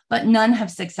things, but none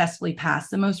have successfully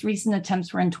passed. The most recent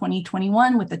attempts were in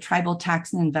 2021 with the Tribal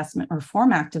Tax and Investment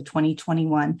Reform Act of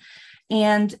 2021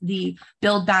 and the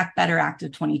Build Back Better Act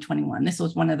of 2021. This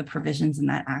was one of the provisions in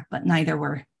that act, but neither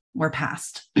were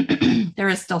passed. There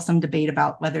is still some debate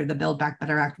about whether the Build Back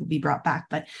Better Act will be brought back,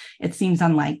 but it seems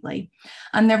unlikely.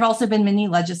 There have also been many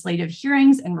legislative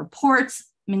hearings and reports,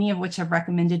 many of which have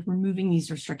recommended removing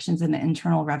these restrictions in the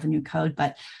Internal Revenue Code,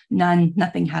 but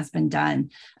nothing has been done.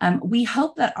 We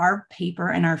hope that our paper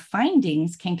and our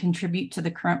findings can contribute to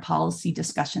the current policy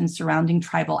discussions surrounding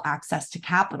tribal access to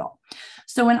capital.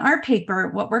 So in our paper,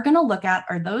 what we're going to look at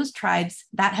are those tribes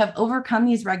that have overcome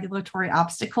these regulatory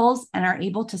obstacles and are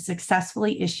able to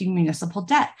successfully issue municipal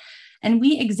debt. And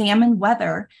we examine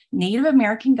whether Native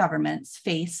American governments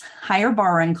face higher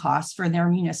borrowing costs for their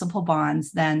municipal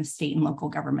bonds than state and local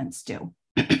governments do.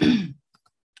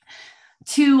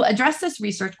 To address this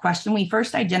research question, we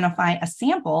first identify a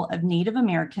sample of Native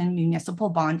American municipal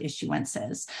bond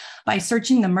issuances by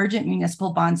searching the Mergent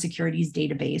Municipal Bond Securities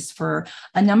database for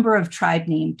a number of tribe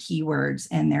name keywords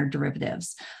and their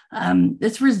derivatives.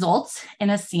 This results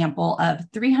in a sample of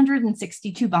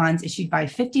 362 bonds issued by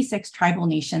 56 tribal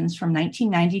nations from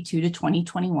 1992 to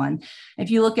 2021. If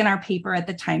you look in our paper at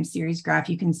the time series graph,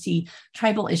 you can see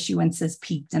tribal issuances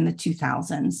peaked in the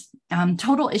 2000s.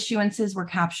 Total issuances we're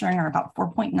capturing are about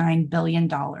 $4.9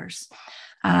 billion.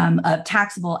 Of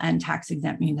taxable and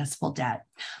tax-exempt municipal debt.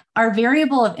 Our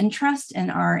variable of interest in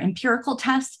our empirical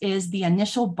test is the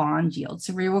initial bond yield.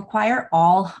 So we require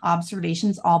all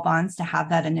observations, all bonds to have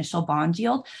that initial bond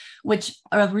yield, which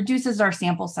reduces our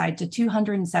sample size to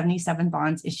 277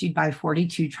 bonds issued by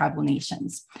 42 tribal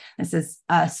nations. This is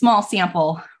a small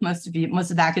sample. Most of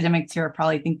the academics here are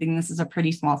probably thinking this is a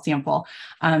pretty small sample,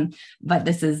 but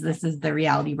this is the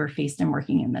reality we're faced in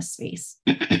working in this space.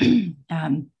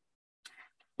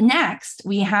 Next,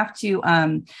 we have to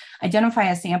identify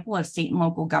a sample of state and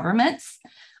local governments.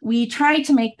 We try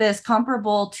to make this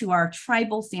comparable to our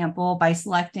tribal sample by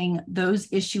selecting those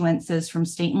issuances from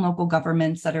state and local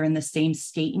governments that are in the same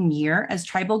state and year as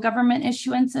tribal government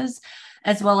issuances,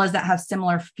 as well as that have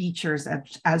similar features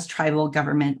as tribal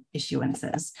government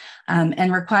issuances.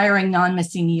 And requiring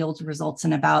non-missing yields results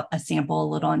in about a sample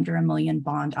a little under 1 million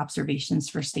bond observations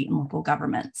for state and local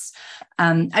governments.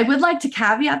 I would like to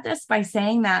caveat this by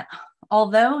saying that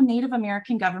although Native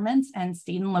American governments and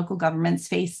state and local governments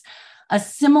face a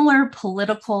similar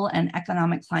political and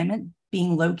economic climate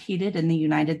being located in the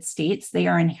United States, they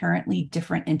are inherently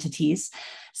different entities.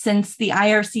 Since the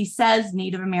IRC says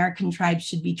Native American tribes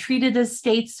should be treated as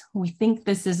states, we think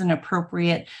this is an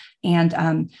appropriate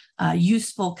and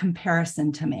useful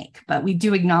comparison to make, but we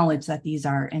do acknowledge that these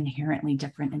are inherently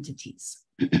different entities.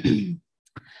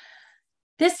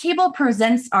 This table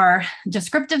presents our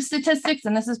descriptive statistics,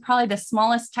 and this is probably the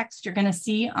smallest text you're going to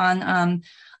see on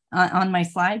my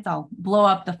slides. I'll blow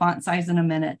up the font size in a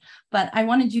minute, but I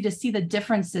wanted you to see the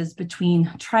differences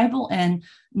between tribal and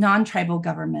non-tribal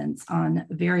governments on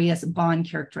various bond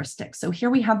characteristics. So here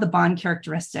we have the bond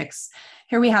characteristics.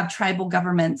 Here we have tribal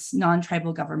governments,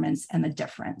 non-tribal governments, and the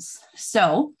difference.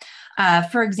 So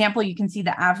for example, you can see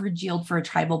the average yield for a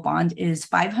tribal bond is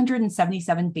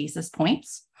 577 basis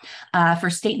points. For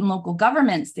state and local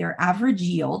governments, their average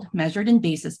yield measured in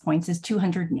basis points is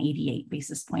 288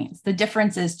 basis points. The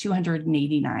difference is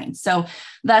 289. So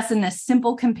thus, in this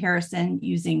simple comparison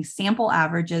using sample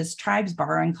averages, tribes'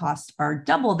 borrowing costs are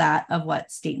double that of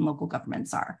what state and local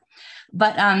governments are.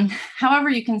 But however,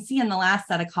 you can see in the last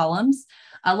set of columns,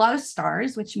 a lot of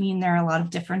stars, which mean there are a lot of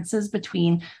differences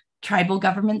between tribal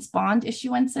governments' bond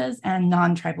issuances and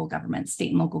non-tribal governments,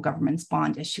 state and local governments'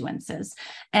 bond issuances.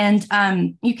 And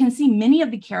you can see many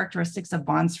of the characteristics of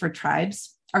bonds for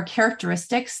tribes are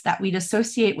characteristics that we'd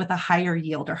associate with a higher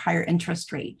yield or higher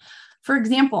interest rate. For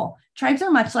example, tribes are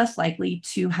much less likely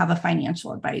to have a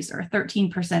financial advisor,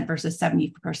 13% versus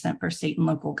 70% for state and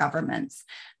local governments.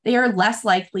 They are less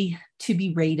likely to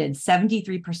be rated.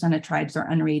 73% of tribes are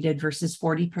unrated versus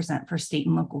 40% for state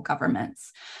and local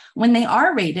governments. When they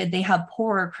are rated, they have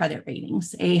poorer credit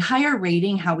ratings. A higher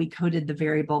rating, how we coded the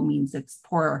variable, means it's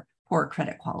poor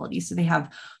credit quality. So they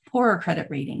have poorer credit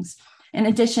ratings. In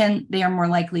addition, they are more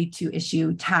likely to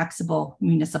issue taxable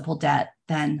municipal debt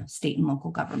than state and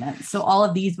local governments. So all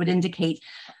of these would indicate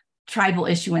tribal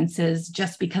issuances,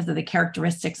 just because of the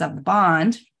characteristics of the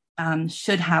bond,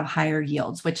 should have higher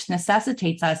yields, which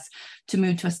necessitates us to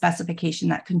move to a specification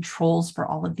that controls for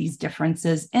all of these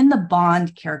differences in the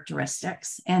bond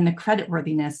characteristics and the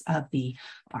creditworthiness of the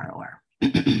borrower.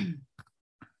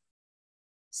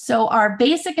 So our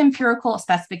basic empirical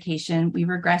specification, we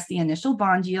regress the initial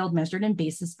bond yield measured in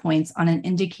basis points on an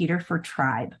indicator for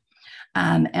tribe.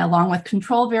 Along with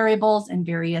control variables and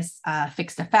various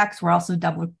fixed effects. We're also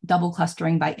double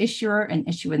clustering by issuer and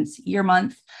issuance year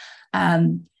month.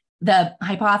 The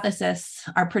hypothesis,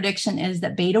 our prediction is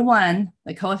that beta 1,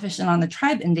 the coefficient on the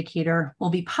tribe indicator,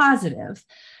 will be positive,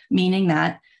 meaning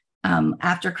that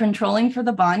after controlling for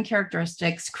the bond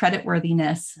characteristics,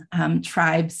 creditworthiness,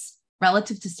 tribes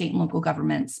relative to state and local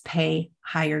governments pay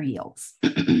higher yields.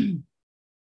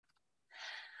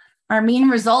 Our main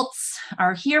results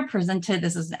are here presented.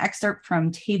 This is an excerpt from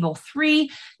table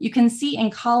 3. You can see in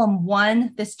column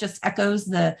 1, this just echoes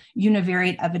the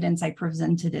univariate evidence I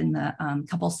presented in the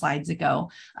couple slides ago,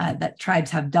 that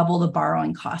tribes have double the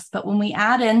borrowing costs. But when we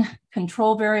add in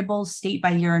control variables, state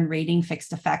by year, and rating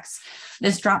fixed effects,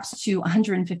 this drops to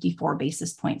 154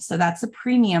 basis points. So that's a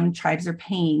premium tribes are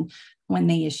paying when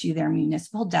they issue their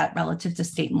municipal debt relative to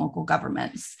state and local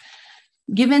governments.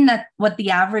 Given that what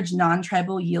the average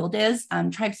non-tribal yield is,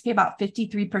 tribes pay about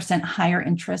 53% higher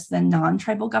interest than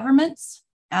non-tribal governments.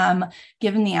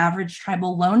 Given the average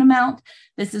tribal loan amount,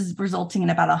 this is resulting in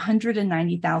about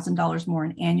 $190,000 more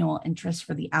in annual interest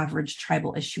for the average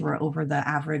tribal issuer over the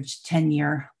average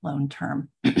 10-year loan term.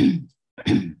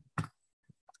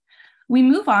 We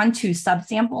move on to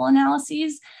subsample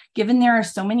analyses. Given there are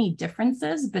so many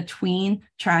differences between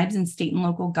tribes and state and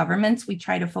local governments, we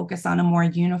try to focus on a more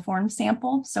uniform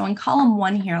sample. So in column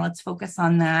 1 here, let's focus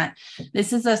on that.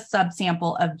 This is a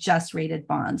subsample of just rated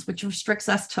bonds, which restricts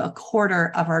us to a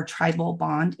quarter of our tribal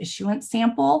bond issuance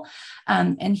sample.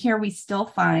 And here we still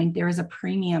find there is a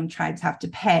premium tribes have to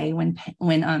pay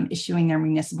when issuing their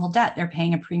municipal debt. They're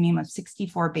paying a premium of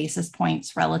 64 basis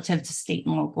points relative to state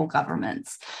and local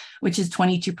governments, which is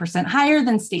 22% higher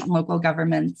than state and local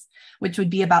governments, which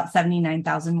would be about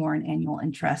 $79,000 more in annual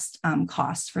interest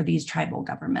costs for these tribal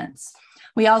governments.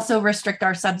 We also restrict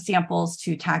our subsamples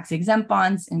to tax-exempt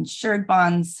bonds, insured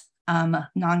bonds,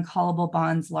 non-callable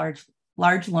bonds,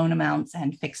 large loan amounts,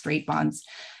 and fixed rate bonds.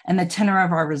 And the tenor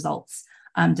of our results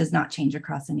does not change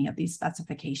across any of these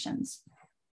specifications.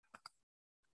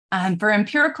 For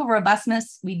empirical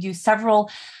robustness, we do several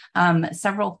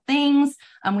things.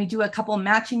 We do a couple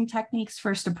matching techniques.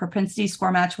 First, a propensity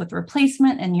score match with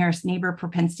replacement and nearest neighbor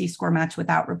propensity score match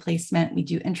without replacement. We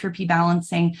do entropy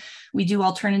balancing. We do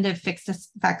alternative fixed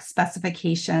effect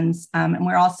specifications. And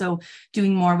we're also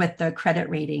doing more with the credit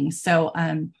rating. So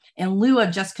in lieu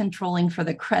of just controlling for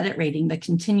the credit rating, the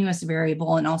continuous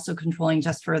variable, and also controlling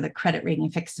just for the credit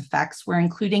rating fixed effects, we're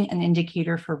including an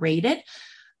indicator for rated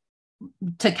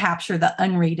to capture the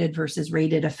unrated versus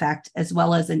rated effect, as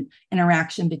well as an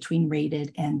interaction between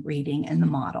rated and rating in the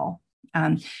model.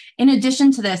 In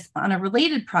addition to this, on a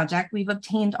related project, we've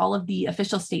obtained all of the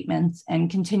official statements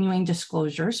and continuing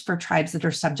disclosures for tribes that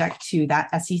are subject to that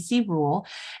SEC rule.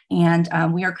 And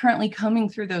we are currently combing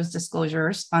through those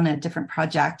disclosures on a different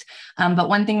project. But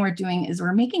one thing we're doing is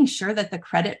we're making sure that the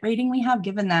credit rating we have,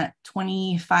 given that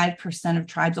 25% of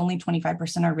tribes, only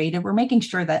 25% are rated, we're making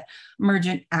sure that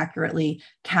Emergent accurately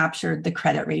captured the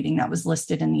credit rating that was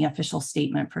listed in the official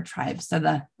statement for tribes. So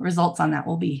the results on that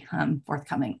will be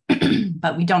forthcoming.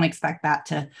 But we don't expect that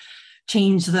to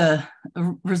change the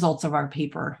results of our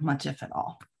paper much, if at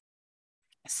all.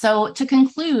 So to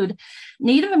conclude,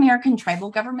 Native American tribal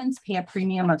governments pay a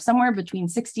premium of somewhere between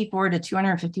 64 to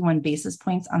 251 basis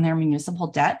points on their municipal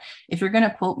debt. If you're going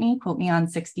to quote me on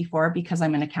 64 because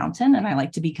I'm an accountant and I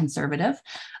like to be conservative.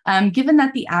 Given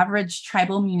that the average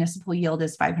tribal municipal yield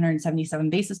is 577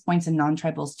 basis points and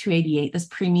non-tribal is 288, this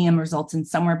premium results in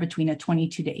somewhere between a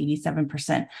 22 to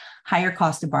 87% higher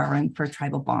cost of borrowing for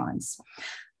tribal bonds.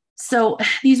 So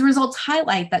these results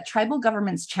highlight that tribal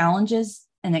governments' challenges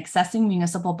in accessing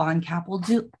municipal bond capital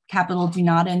do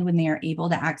not end when they are able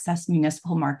to access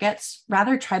municipal markets.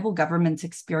 Rather, tribal governments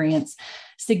experience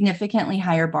significantly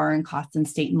higher borrowing costs than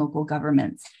state and local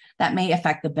governments that may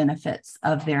affect the benefits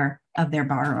of their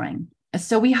borrowing.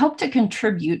 So we hope to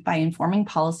contribute by informing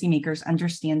policymakers'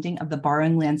 understanding of the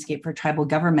borrowing landscape for tribal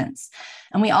governments.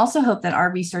 And we also hope that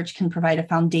our research can provide a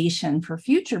foundation for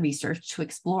future research to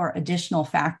explore additional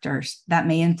factors that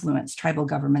may influence tribal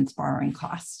governments' borrowing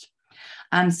costs.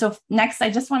 So next, I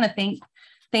just want to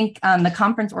thank the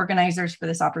conference organizers for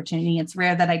this opportunity. It's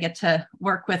rare that I get to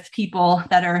work with people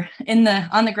that are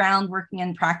on the ground working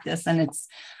in practice, and it's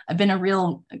been a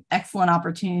real excellent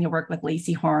opportunity to work with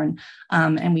Lacey Horn,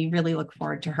 and we really look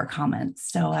forward to her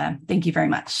comments. So thank you very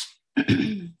much.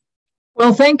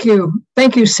 Well, thank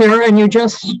you, Sarah, and you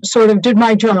just sort of did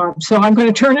my job. So I'm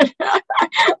going to turn it,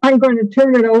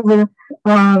 over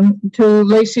to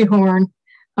Lacey Horn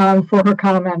for her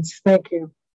comments. Thank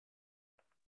you.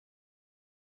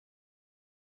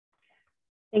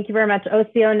 Thank you very much,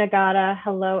 Osio Nagata.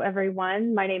 Hello,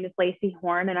 everyone. My name is Lacey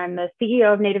Horn, and I'm the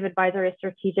CEO of Native Advisory, a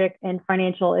strategic and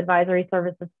financial advisory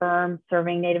services firm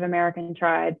serving Native American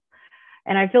tribes.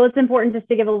 And I feel it's important just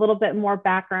to give a little bit more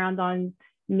background on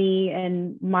me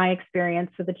and my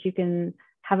experience so that you can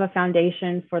have a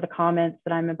foundation for the comments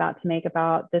that I'm about to make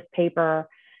about this paper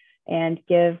and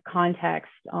give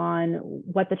context on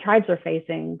what the tribes are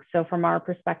facing. So from our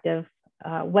perspective,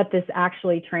 what this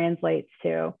actually translates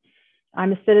to.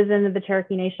 I'm a citizen of the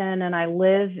Cherokee Nation, and I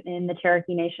live in the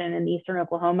Cherokee Nation in eastern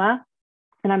Oklahoma.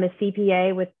 And I'm a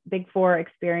CPA with Big Four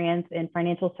experience in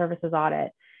financial services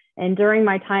audit. And during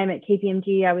my time at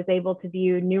KPMG, I was able to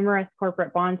view numerous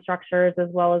corporate bond structures, as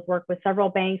well as work with several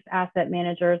banks, asset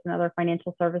managers, and other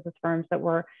financial services firms that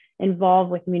were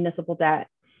involved with municipal debt.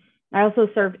 I also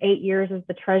served 8 years as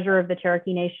the treasurer of the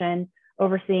Cherokee Nation,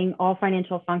 overseeing all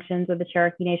financial functions of the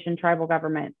Cherokee Nation tribal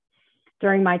government.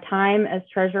 During my time as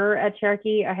treasurer at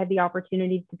Cherokee, I had the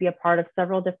opportunity to be a part of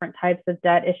several different types of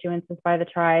debt issuances by the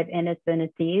tribe and its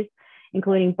entities,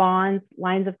 including bonds,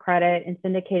 lines of credit, and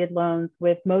syndicated loans,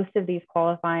 with most of these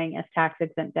qualifying as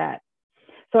tax-exempt debt.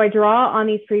 So I draw on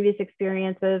these previous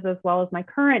experiences, as well as my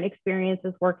current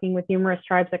experiences working with numerous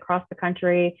tribes across the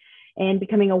country and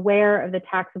becoming aware of the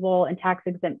taxable and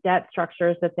tax-exempt debt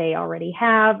structures that they already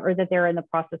have or that they're in the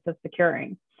process of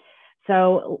securing.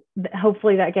 So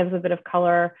hopefully that gives a bit of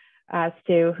color as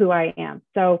to who I am.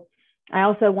 So I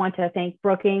also want to thank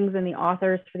Brookings and the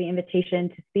authors for the invitation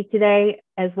to speak today,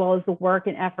 as well as the work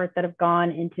and effort that have gone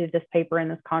into this paper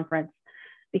and this conference,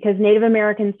 because Native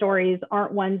American stories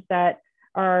aren't ones that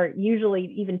are usually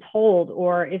even told,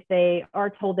 or if they are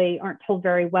told, they aren't told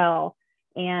very well.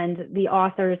 And the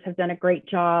authors have done a great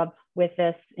job with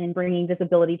this in bringing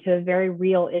visibility to a very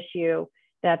real issue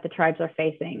that the tribes are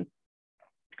facing.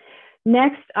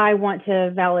 Next, I want to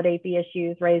validate the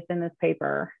issues raised in this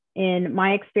paper. In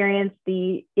my experience,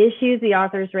 the issues the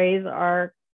authors raise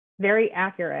are very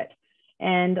accurate.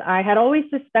 And I had always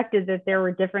suspected that there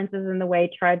were differences in the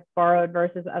way tribes borrowed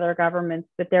versus other governments,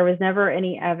 but there was never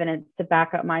any evidence to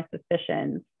back up my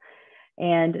suspicions.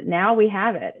 And now we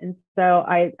have it. And so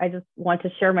I just want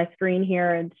to share my screen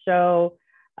here and show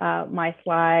my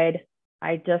slide.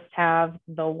 I just have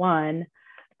the one.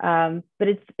 But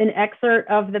it's an excerpt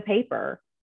of the paper.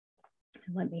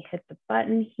 Let me hit the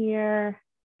button here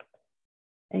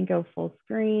and go full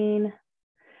screen.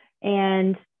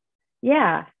 And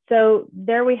yeah, so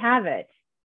there we have it.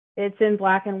 It's in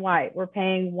black and white. We're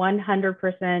paying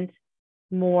 100%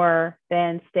 more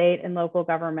than state and local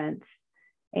governments.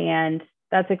 And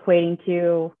that's equating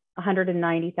to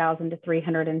 $190,000 to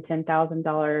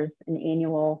 $310,000 in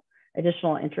annual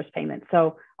additional interest payments.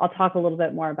 So I'll talk a little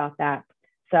bit more about that.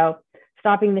 So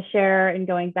stopping the share and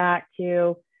going back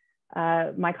to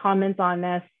my comments on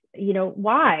this,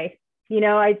 why?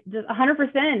 I just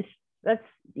 100%, that's,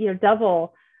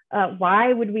 double.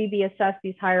 Why would we be assessed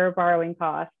these higher borrowing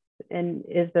costs? And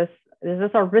is this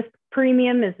our risk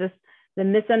premium? Is this the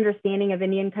misunderstanding of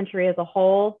Indian country as a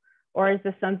whole? Or is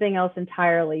this something else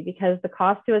entirely? Because the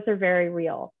costs to us are very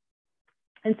real.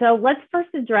 And so let's first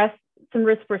address some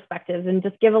risk perspectives and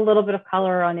just give a little bit of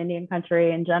color on Indian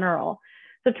country in general.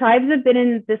 So tribes have been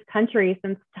in this country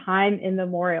since time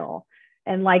immemorial.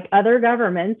 And like other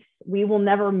governments, we will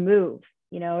never move.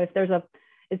 If there's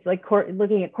it's like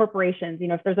looking at corporations,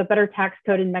 if there's a better tax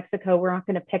code in Mexico, we're not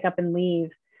going to pick up and leave.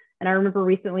 And I remember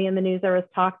recently in the news, there was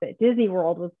talk that Disney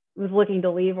World was looking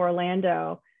to leave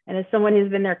Orlando. And as someone who's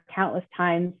been there countless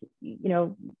times, you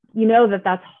know that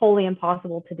that's wholly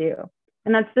impossible to do.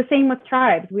 And that's the same with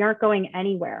tribes. We aren't going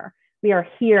anywhere. We are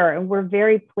here, and we're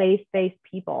very place-based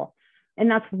people.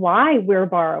 And that's why we're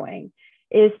borrowing,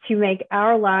 is to make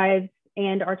our lives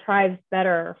and our tribes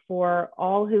better for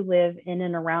all who live in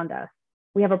and around us.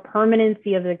 We have a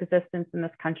permanency of existence in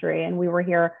this country, and we were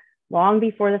here long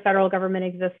before the federal government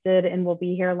existed and will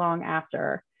be here long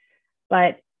after.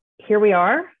 But here we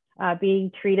are,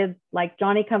 being treated like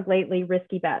Johnny-come-lately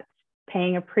risky bets,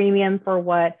 paying a premium for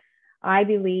what I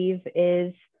believe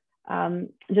is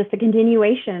just a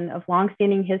continuation of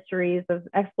longstanding histories of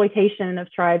exploitation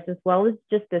of tribes, as well as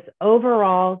just this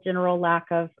overall general lack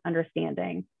of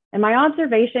understanding. And my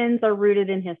observations are rooted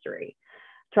in history.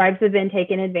 Tribes have been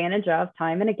taken advantage of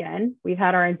time and again. We've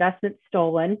had our investments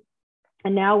stolen.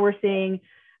 And now we're seeing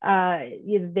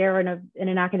there in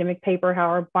an academic paper how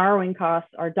our borrowing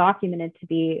costs are documented to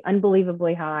be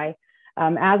unbelievably high.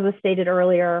 As was stated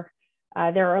earlier,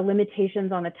 there are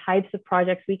limitations on the types of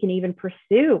projects we can even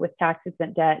pursue with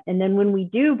tax-exempt debt. And then when we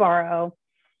do borrow,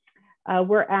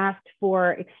 we're asked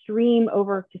for extreme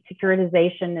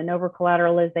over-securitization and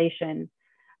over-collateralization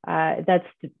that's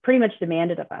pretty much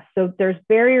demanded of us. So there's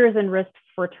barriers and risks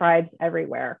for tribes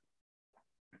everywhere.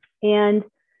 And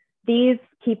these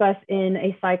keep us in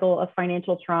a cycle of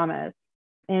financial traumas.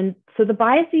 And so the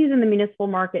biases in the municipal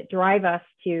market drive us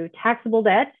to taxable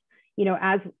debt.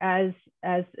 As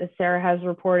Sarah has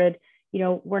reported,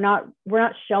 we're not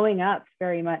showing up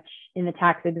very much in the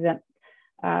tax exempt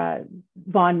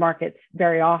bond markets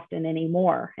very often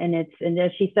anymore. And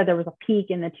as she said, there was a peak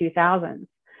in the 2000s.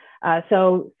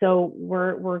 So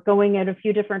we're going in a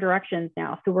few different directions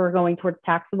now. So we're going towards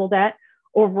taxable debt,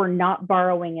 or we're not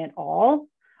borrowing at all,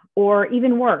 or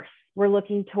even worse, we're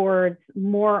looking towards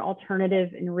more alternative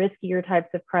and riskier types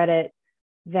of credit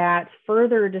that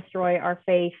further destroy our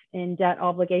faith in debt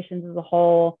obligations as a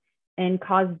whole and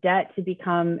cause debt to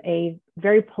become a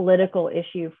very political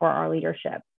issue for our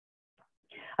leadership.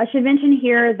 I should mention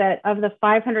here that of the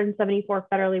 574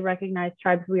 federally recognized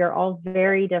tribes, we are all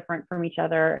very different from each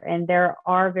other, and there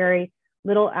are very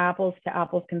little apples to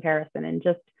apples comparison. And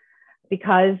just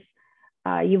because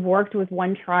you've worked with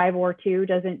one tribe or two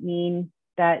doesn't mean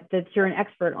that you're an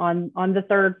expert on the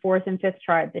third, fourth, and fifth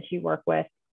tribe that you work with.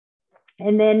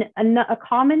 And then a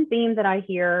common theme that I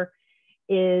hear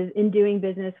is in doing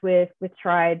business with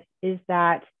tribes is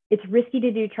that it's risky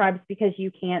to do tribes because you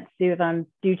can't sue them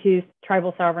due to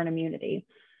tribal sovereign immunity.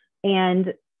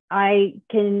 And I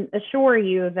can assure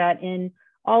you that in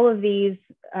all of these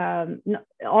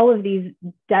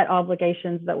debt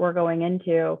obligations that we're going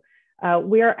into,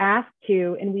 we are asked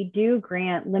to, and we do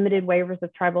grant limited waivers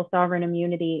of tribal sovereign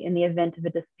immunity in the event of a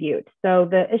dispute. So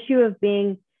the issue of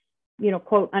being,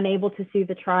 quote, unable to sue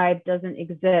the tribe doesn't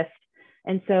exist.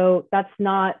 And so that's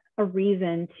not a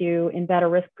reason to embed a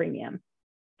risk premium.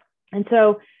 And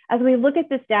so as we look at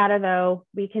this data, though,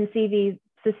 we can see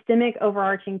the systemic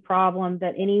overarching problem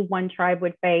that any one tribe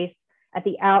would face at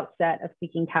the outset of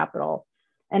seeking capital.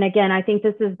 And again, I think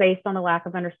this is based on a lack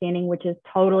of understanding, which is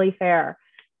totally fair,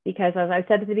 because as I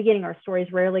said at the beginning, our stories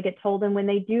rarely get told. And when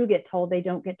they do get told, they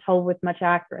don't get told with much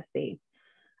accuracy.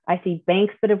 I see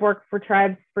banks that have worked for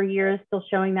tribes for years still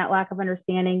showing that lack of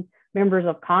understanding. Members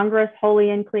of Congress wholly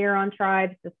unclear on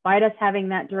tribes, despite us having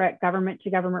that direct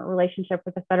government-to-government relationship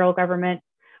with the federal government.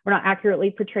 We're not accurately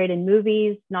portrayed in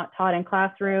movies, not taught in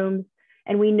classrooms,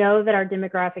 and we know that our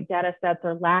demographic data sets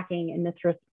are lacking and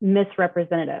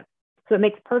misrepresentative. So it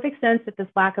makes perfect sense that this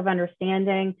lack of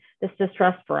understanding, this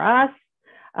distrust for us,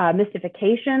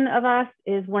 mystification of us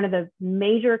is one of the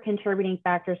major contributing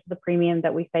factors to the premium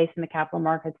that we face in the capital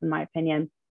markets, in my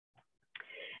opinion.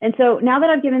 And so now that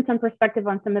I've given some perspective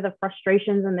on some of the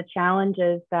frustrations and the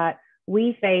challenges that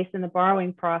we face in the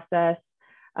borrowing process,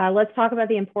 let's talk about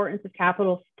the importance of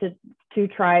capital to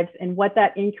tribes and what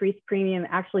that increased premium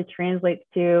actually translates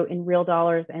to in real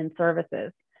dollars and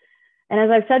services. And as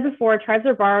I've said before, tribes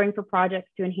are borrowing for projects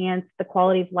to enhance the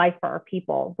quality of life for our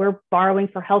people. We're borrowing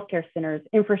for healthcare centers,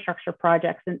 infrastructure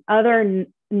projects, and other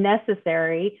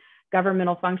necessary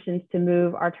governmental functions to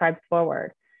move our tribes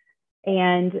forward.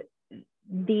 And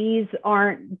these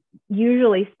aren't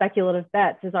usually speculative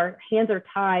bets, as our hands are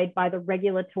tied by the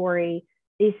regulatory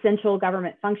essential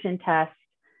government function test.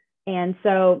 And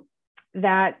so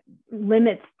that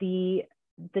limits the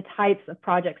types of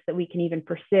projects that we can even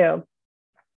pursue.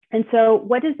 And so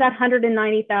what does that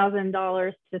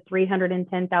 $190,000 to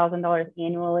 $310,000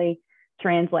 annually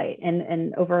translate?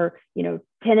 And over, 10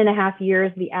 and a half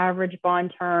years, the average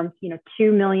bond term,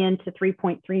 $2 million to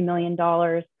 $3.3 million,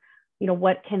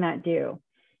 what can that do?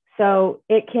 So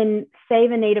it can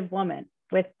save a Native woman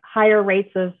with higher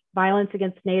rates of violence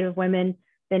against Native women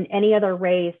than any other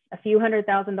race. A few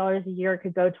 $100,000 a year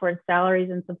could go towards salaries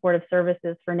and supportive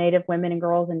services for Native women and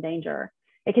girls in danger.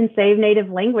 It can save Native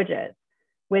languages,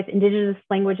 with Indigenous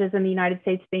languages in the United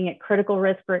States being at critical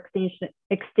risk for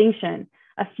extinction.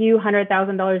 A few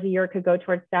 $100,000 a year could go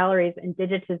towards salaries and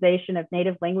digitization of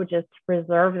Native languages to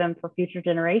preserve them for future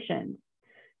generations.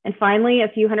 And finally, a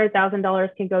few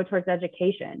 $100,000 can go towards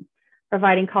education,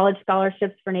 providing college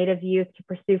scholarships for Native youth to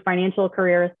pursue financial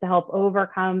careers to help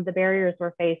overcome the barriers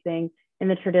we're facing in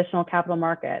the traditional capital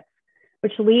markets,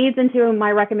 which leads into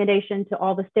my recommendation to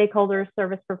all the stakeholders,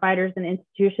 service providers, and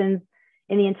institutions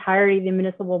in the entirety of the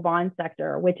municipal bond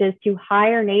sector, which is to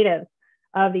hire Natives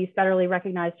of these federally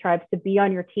recognized tribes to be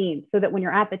on your team so that when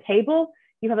you're at the table,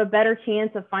 you have a better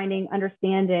chance of finding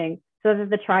understanding so that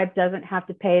the tribe doesn't have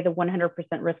to pay the 100%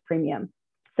 risk premium.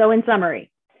 So in summary,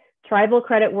 tribal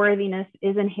credit worthiness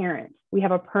is inherent. We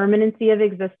have a permanency of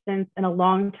existence and a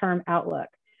long-term outlook.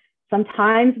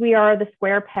 Sometimes we are the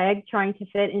square peg trying to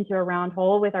fit into a round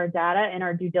hole with our data and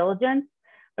our due diligence,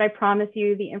 but I promise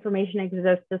you the information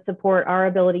exists to support our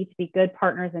ability to be good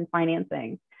partners in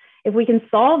financing. If we can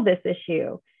solve this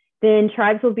issue, then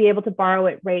tribes will be able to borrow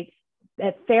at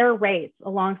fair rates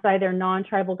alongside their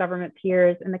non-tribal government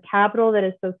peers, and the capital that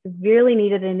is so severely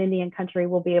needed in Indian country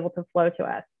will be able to flow to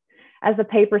us. As the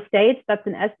paper states, that's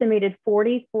an estimated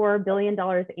 $44 billion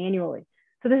annually.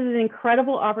 So this is an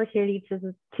incredible opportunity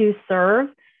to serve.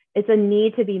 It's a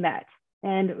need to be met.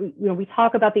 And we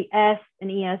talk about the S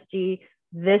and ESG.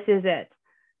 This is it.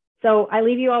 So I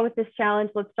leave you all with this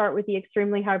challenge. Let's start with the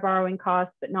extremely high borrowing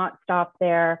costs, but not stop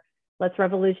there. Let's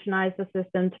revolutionize the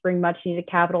system to bring much needed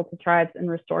capital to tribes and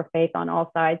restore faith on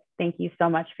all sides. Thank you so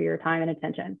much for your time and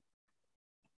attention.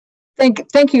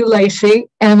 Thank you, Lacey.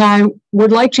 And I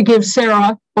would like to give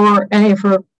Sarah or any of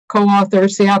her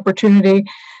co-authors the opportunity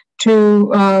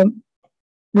to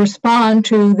respond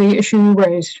to the issue you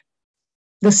raised,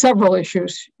 the several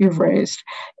issues you've raised.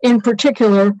 In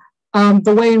particular,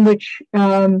 the way in which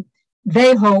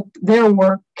they hope their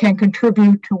work can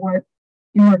contribute to what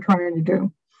you are trying to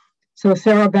do. So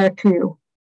Sarah, back to you.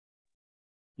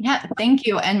 Yeah, thank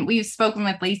you. And we've spoken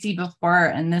with Lacey before,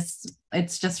 and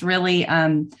it's just really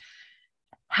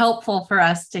helpful for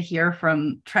us to hear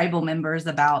from tribal members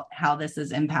about how this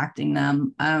is impacting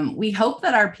them. We hope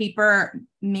that our paper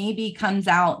maybe comes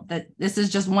out that this is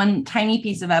just one tiny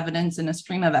piece of evidence in a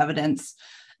stream of evidence,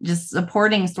 just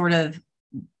supporting sort of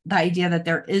the idea that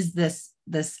there is this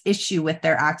issue with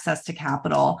their access to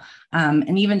capital,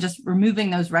 and even just removing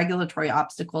those regulatory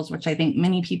obstacles, which I think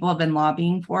many people have been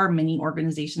lobbying for, many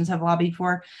organizations have lobbied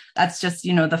for. That's just,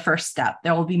 the first step.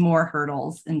 There will be more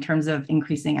hurdles in terms of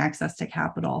increasing access to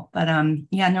capital. But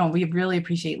we really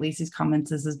appreciate Lacey's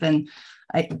comments. This has been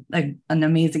an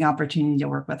amazing opportunity to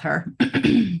work with her.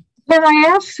 Can I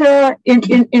ask Sarah,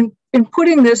 in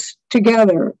putting this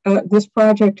together, this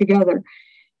project together,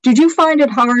 did you find it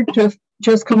hard to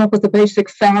just come up with the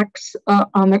basic facts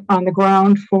on the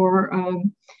ground for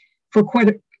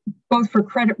credit, both for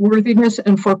credit worthiness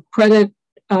and for credit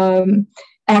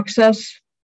access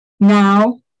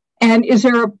now? And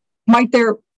might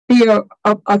there be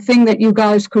a thing that you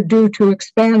guys could do to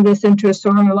expand this into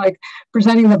sort of like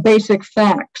presenting the basic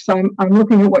facts? I'm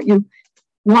looking at what you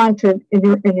wanted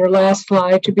in your last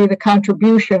slide to be the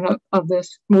contribution of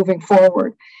this moving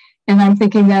forward, and I'm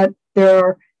thinking that there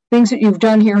are things that you've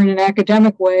done here in an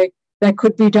academic way that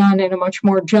could be done in a much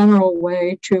more general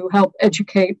way to help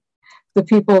educate the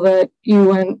people that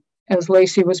you and, as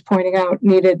Lacey was pointing out,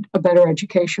 needed a better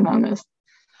education on this.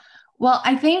 Well,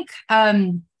 I think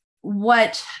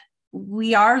what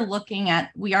we are looking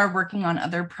at, we are working on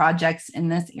other projects in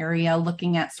this area,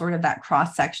 looking at sort of that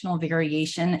cross-sectional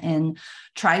variation in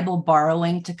tribal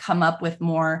borrowing to come up with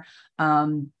more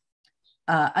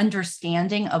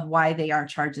understanding of why they are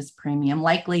charged as premium.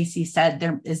 Like Lacey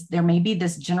said, there may be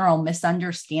this general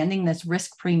misunderstanding, this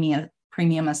risk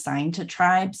premium assigned to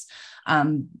tribes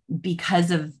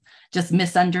because of just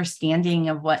misunderstanding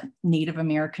of what Native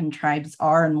American tribes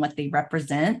are and what they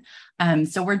represent.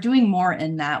 So we're doing more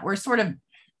in that. We're sort of,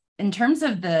 in terms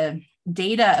of the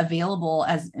data available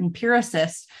as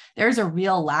empiricists, there's a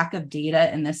real lack of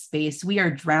data in this space. We are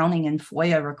drowning in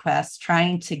FOIA requests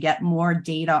trying to get more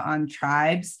data on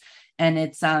tribes. And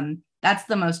it's that's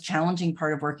the most challenging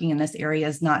part of working in this area,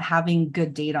 is not having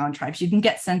good data on tribes. You can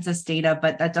get census data,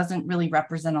 but that doesn't really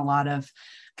represent a lot of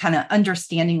kind of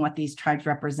understanding what these tribes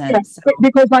represent. Yeah, so.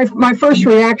 Because my first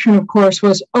reaction, of course,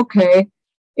 was, okay,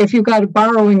 if you've got a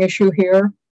borrowing issue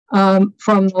here, from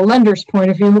the lender's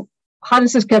point of view, how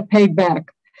does this get paid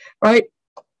back, right?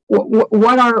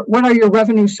 What are your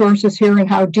revenue sources here, and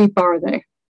how deep are they?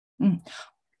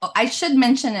 I should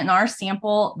mention, in our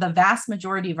sample, the vast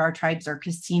majority of our tribes are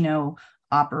casino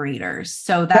operators.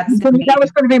 So that was going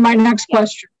to be my next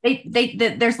question.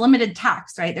 There's limited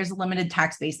tax, right? There's a limited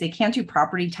tax base. They can't do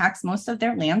property tax. Most of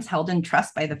their land's held in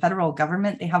trust by the federal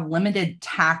government. They have limited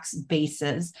tax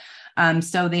bases.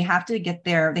 So they have to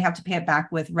pay it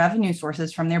back with revenue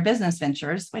sources from their business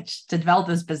ventures, which to develop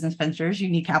those business ventures, you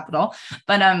need capital.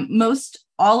 But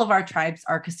all of our tribes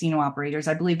are casino operators.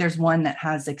 I believe there's one that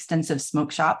has extensive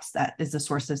smoke shops that is a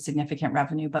source of significant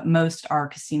revenue, but most are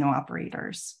casino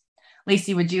operators.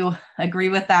 Lacey, would you agree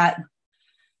with that?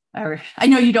 Or I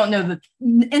know you don't know the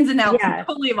ins and outs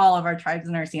totally of all of our tribes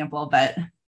in our sample, but.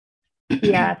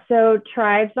 Yeah, so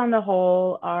tribes on the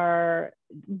whole are,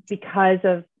 because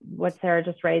of what Sarah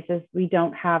just raised, is we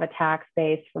don't have a tax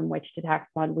base from which to tax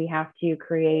fund. We have to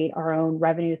create our own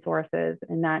revenue sources,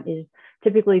 and that is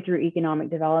typically through economic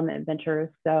development ventures.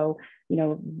 So,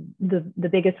 the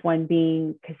biggest one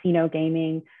being casino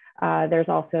gaming. There's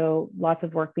also lots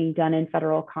of work being done in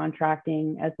federal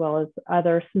contracting, as well as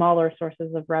other smaller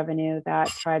sources of revenue that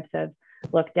tribes have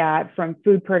looked at, from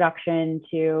food production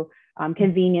to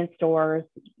convenience stores.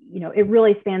 It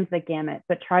really spans the gamut,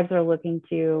 but tribes are looking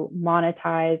to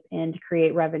monetize and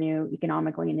create revenue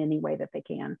economically in any way that they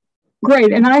can.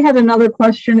 Great. And I had another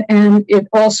question, and it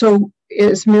also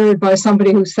is mirrored by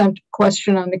somebody who sent a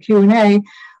question on the Q&A,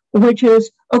 which is,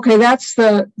 okay, that's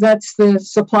the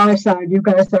supply side. You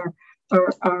guys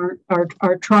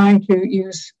are trying to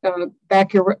use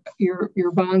back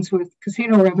your bonds with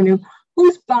casino revenue.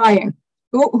 Who's buying?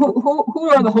 Who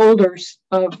are the holders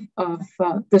of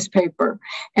this paper?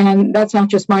 And that's not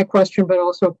just my question, but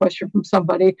also a question from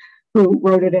somebody who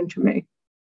wrote it into me.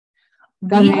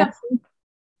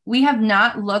 We have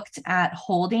not looked at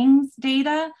holdings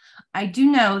data. I do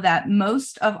know that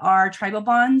most of our tribal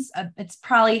bonds, it's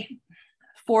probably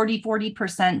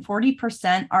 40%.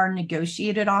 40% are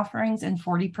negotiated offerings and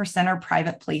 40% are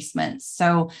private placements.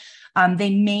 So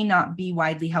they may not be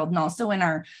widely held. And also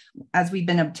as we've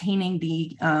been obtaining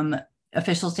the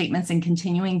official statements and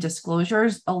continuing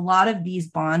disclosures, a lot of these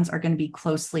bonds are going to be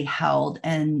closely held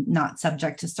and not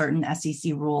subject to certain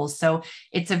SEC rules. So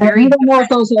it's a very— You don't know if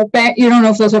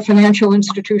those are financial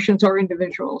institutions or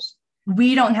individuals.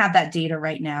 We don't have that data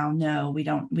right now. No, we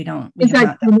don't. Is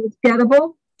that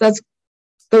gettable?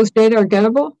 Those data are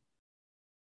gettable?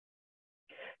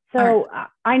 So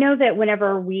I know that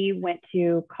whenever we went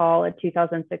to call a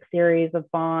 2006 series of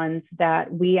bonds,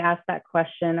 that we asked that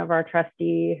question of our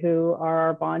trustee, who are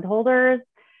our bondholders,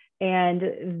 and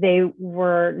they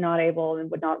were not able and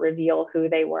would not reveal who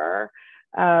they were.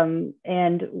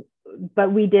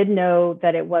 But we did know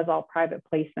that it was all private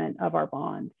placement of our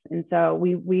bonds. And so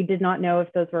we did not know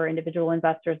if those were individual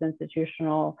investors,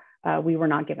 institutional. We were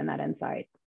not given that insight.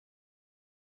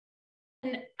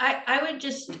 And I would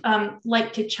just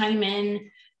like to chime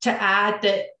in to add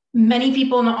that many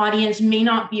people in the audience may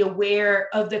not be aware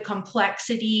of the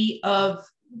complexity of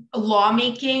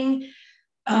lawmaking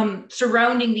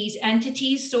surrounding these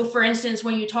entities. So for instance,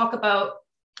 when you talk about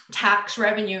tax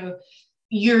revenue,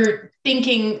 you're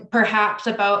thinking perhaps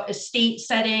about a state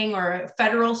setting or a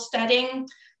federal setting,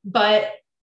 but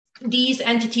these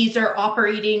entities are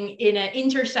operating in an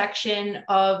intersection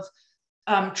of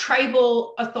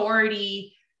tribal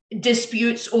authority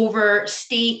disputes over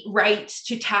state rights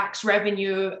to tax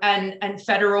revenue and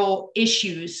federal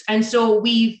issues. And so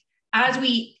as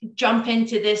we jump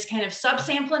into this kind of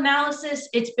subsample analysis,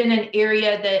 it's been an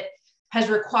area that has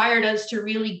required us to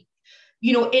really,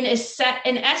 in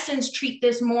essence, treat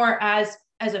this more as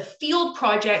a field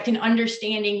project and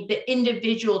understanding the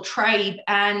individual tribe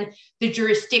and the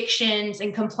jurisdictions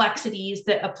and complexities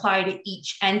that apply to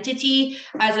each entity,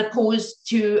 as opposed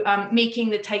to making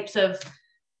the types of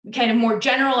kind of more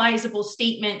generalizable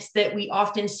statements that we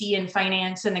often see in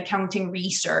finance and accounting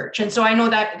research. And so I know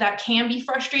that can be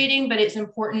frustrating, but it's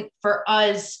important for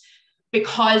us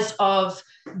because of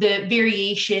the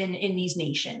variation in these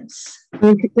nations.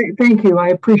 Thank you. I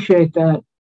appreciate that.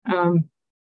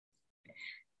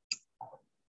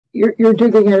 You're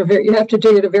digging you have to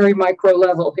dig at a very micro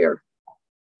level here,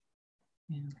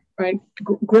 right?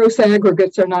 Gross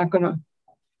aggregates are not going to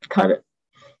cut it.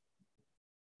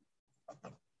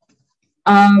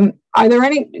 Are there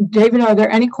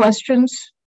any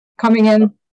questions coming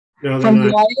in from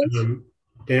the audience?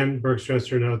 Dan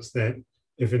Bergstresser notes that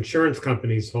if insurance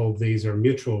companies hold these or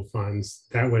mutual funds,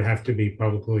 that would have to be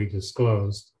publicly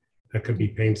disclosed. That could be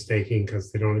painstaking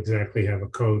because they don't exactly have a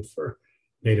code for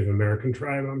Native American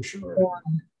tribe, I'm sure.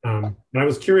 But I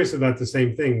was curious about the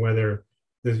same thing, whether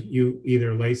you,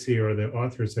 either Lacey or the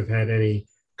authors, have had any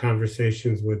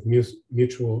conversations with the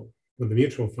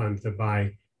mutual funds that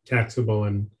buy taxable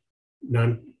and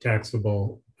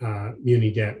non-taxable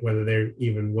muni debt, whether they're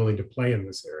even willing to play in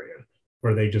this area,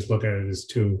 or they just look at it as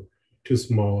too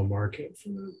small a market for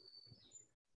them.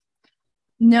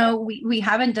 No, we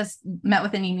haven't just met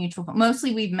with any mutual fund.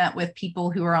 Mostly we've met with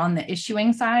people who are on the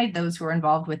issuing side, those who are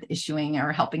involved with issuing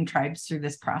or helping tribes through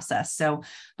this process. So,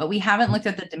 but we haven't looked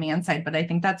at the demand side, but I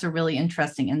think that's a really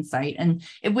interesting insight. And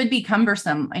it would be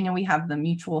cumbersome. I know we have the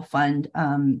mutual fund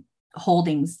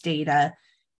holdings data,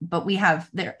 but we have,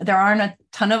 there aren't a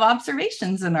ton of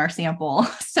observations in our sample.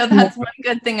 So that's one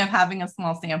good thing of having a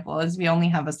small sample is we only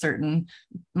have a certain,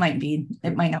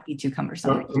 it might not be too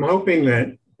cumbersome. Well, I'm hoping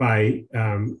that by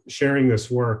sharing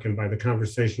this work and by the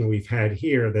conversation we've had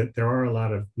here, that there are a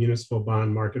lot of municipal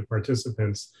bond market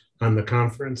participants on the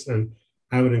conference. And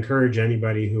I would encourage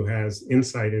anybody who has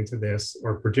insight into this,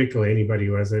 or particularly anybody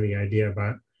who has any idea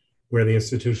about where the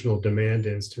institutional demand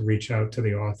is, to reach out to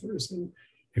the authors. And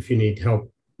if you need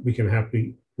help, we can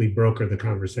happily broker the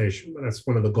conversation. But that's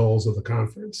one of the goals of the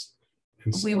conference.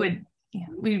 And so, we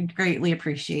would greatly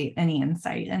appreciate any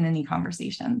insight and any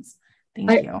conversations.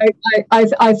 Thank you.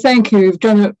 I thank you. You've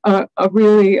done a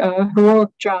really heroic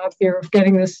job here of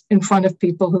getting this in front of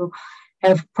people who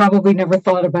have probably never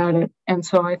thought about it. And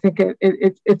so I think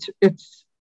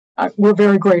we're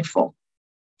very grateful.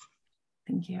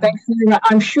 Thank you. Thanks.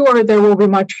 I'm sure there will be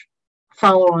much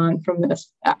follow on from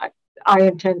this. I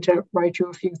intend to write you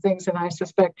a few things, and I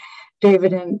suspect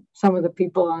David and some of the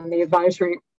people on the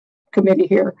advisory committee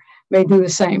here may do the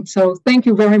same. So thank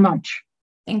you very much.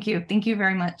 Thank you. Thank you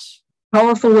very much.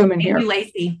 Powerful women here. Thank you,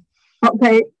 Lacey.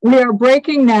 Okay, we are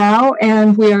breaking now,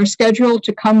 and we are scheduled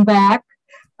to come back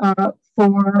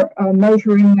for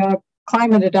measuring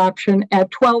climate adoption at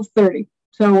 12:30.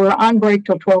 So we're on break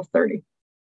till 12:30.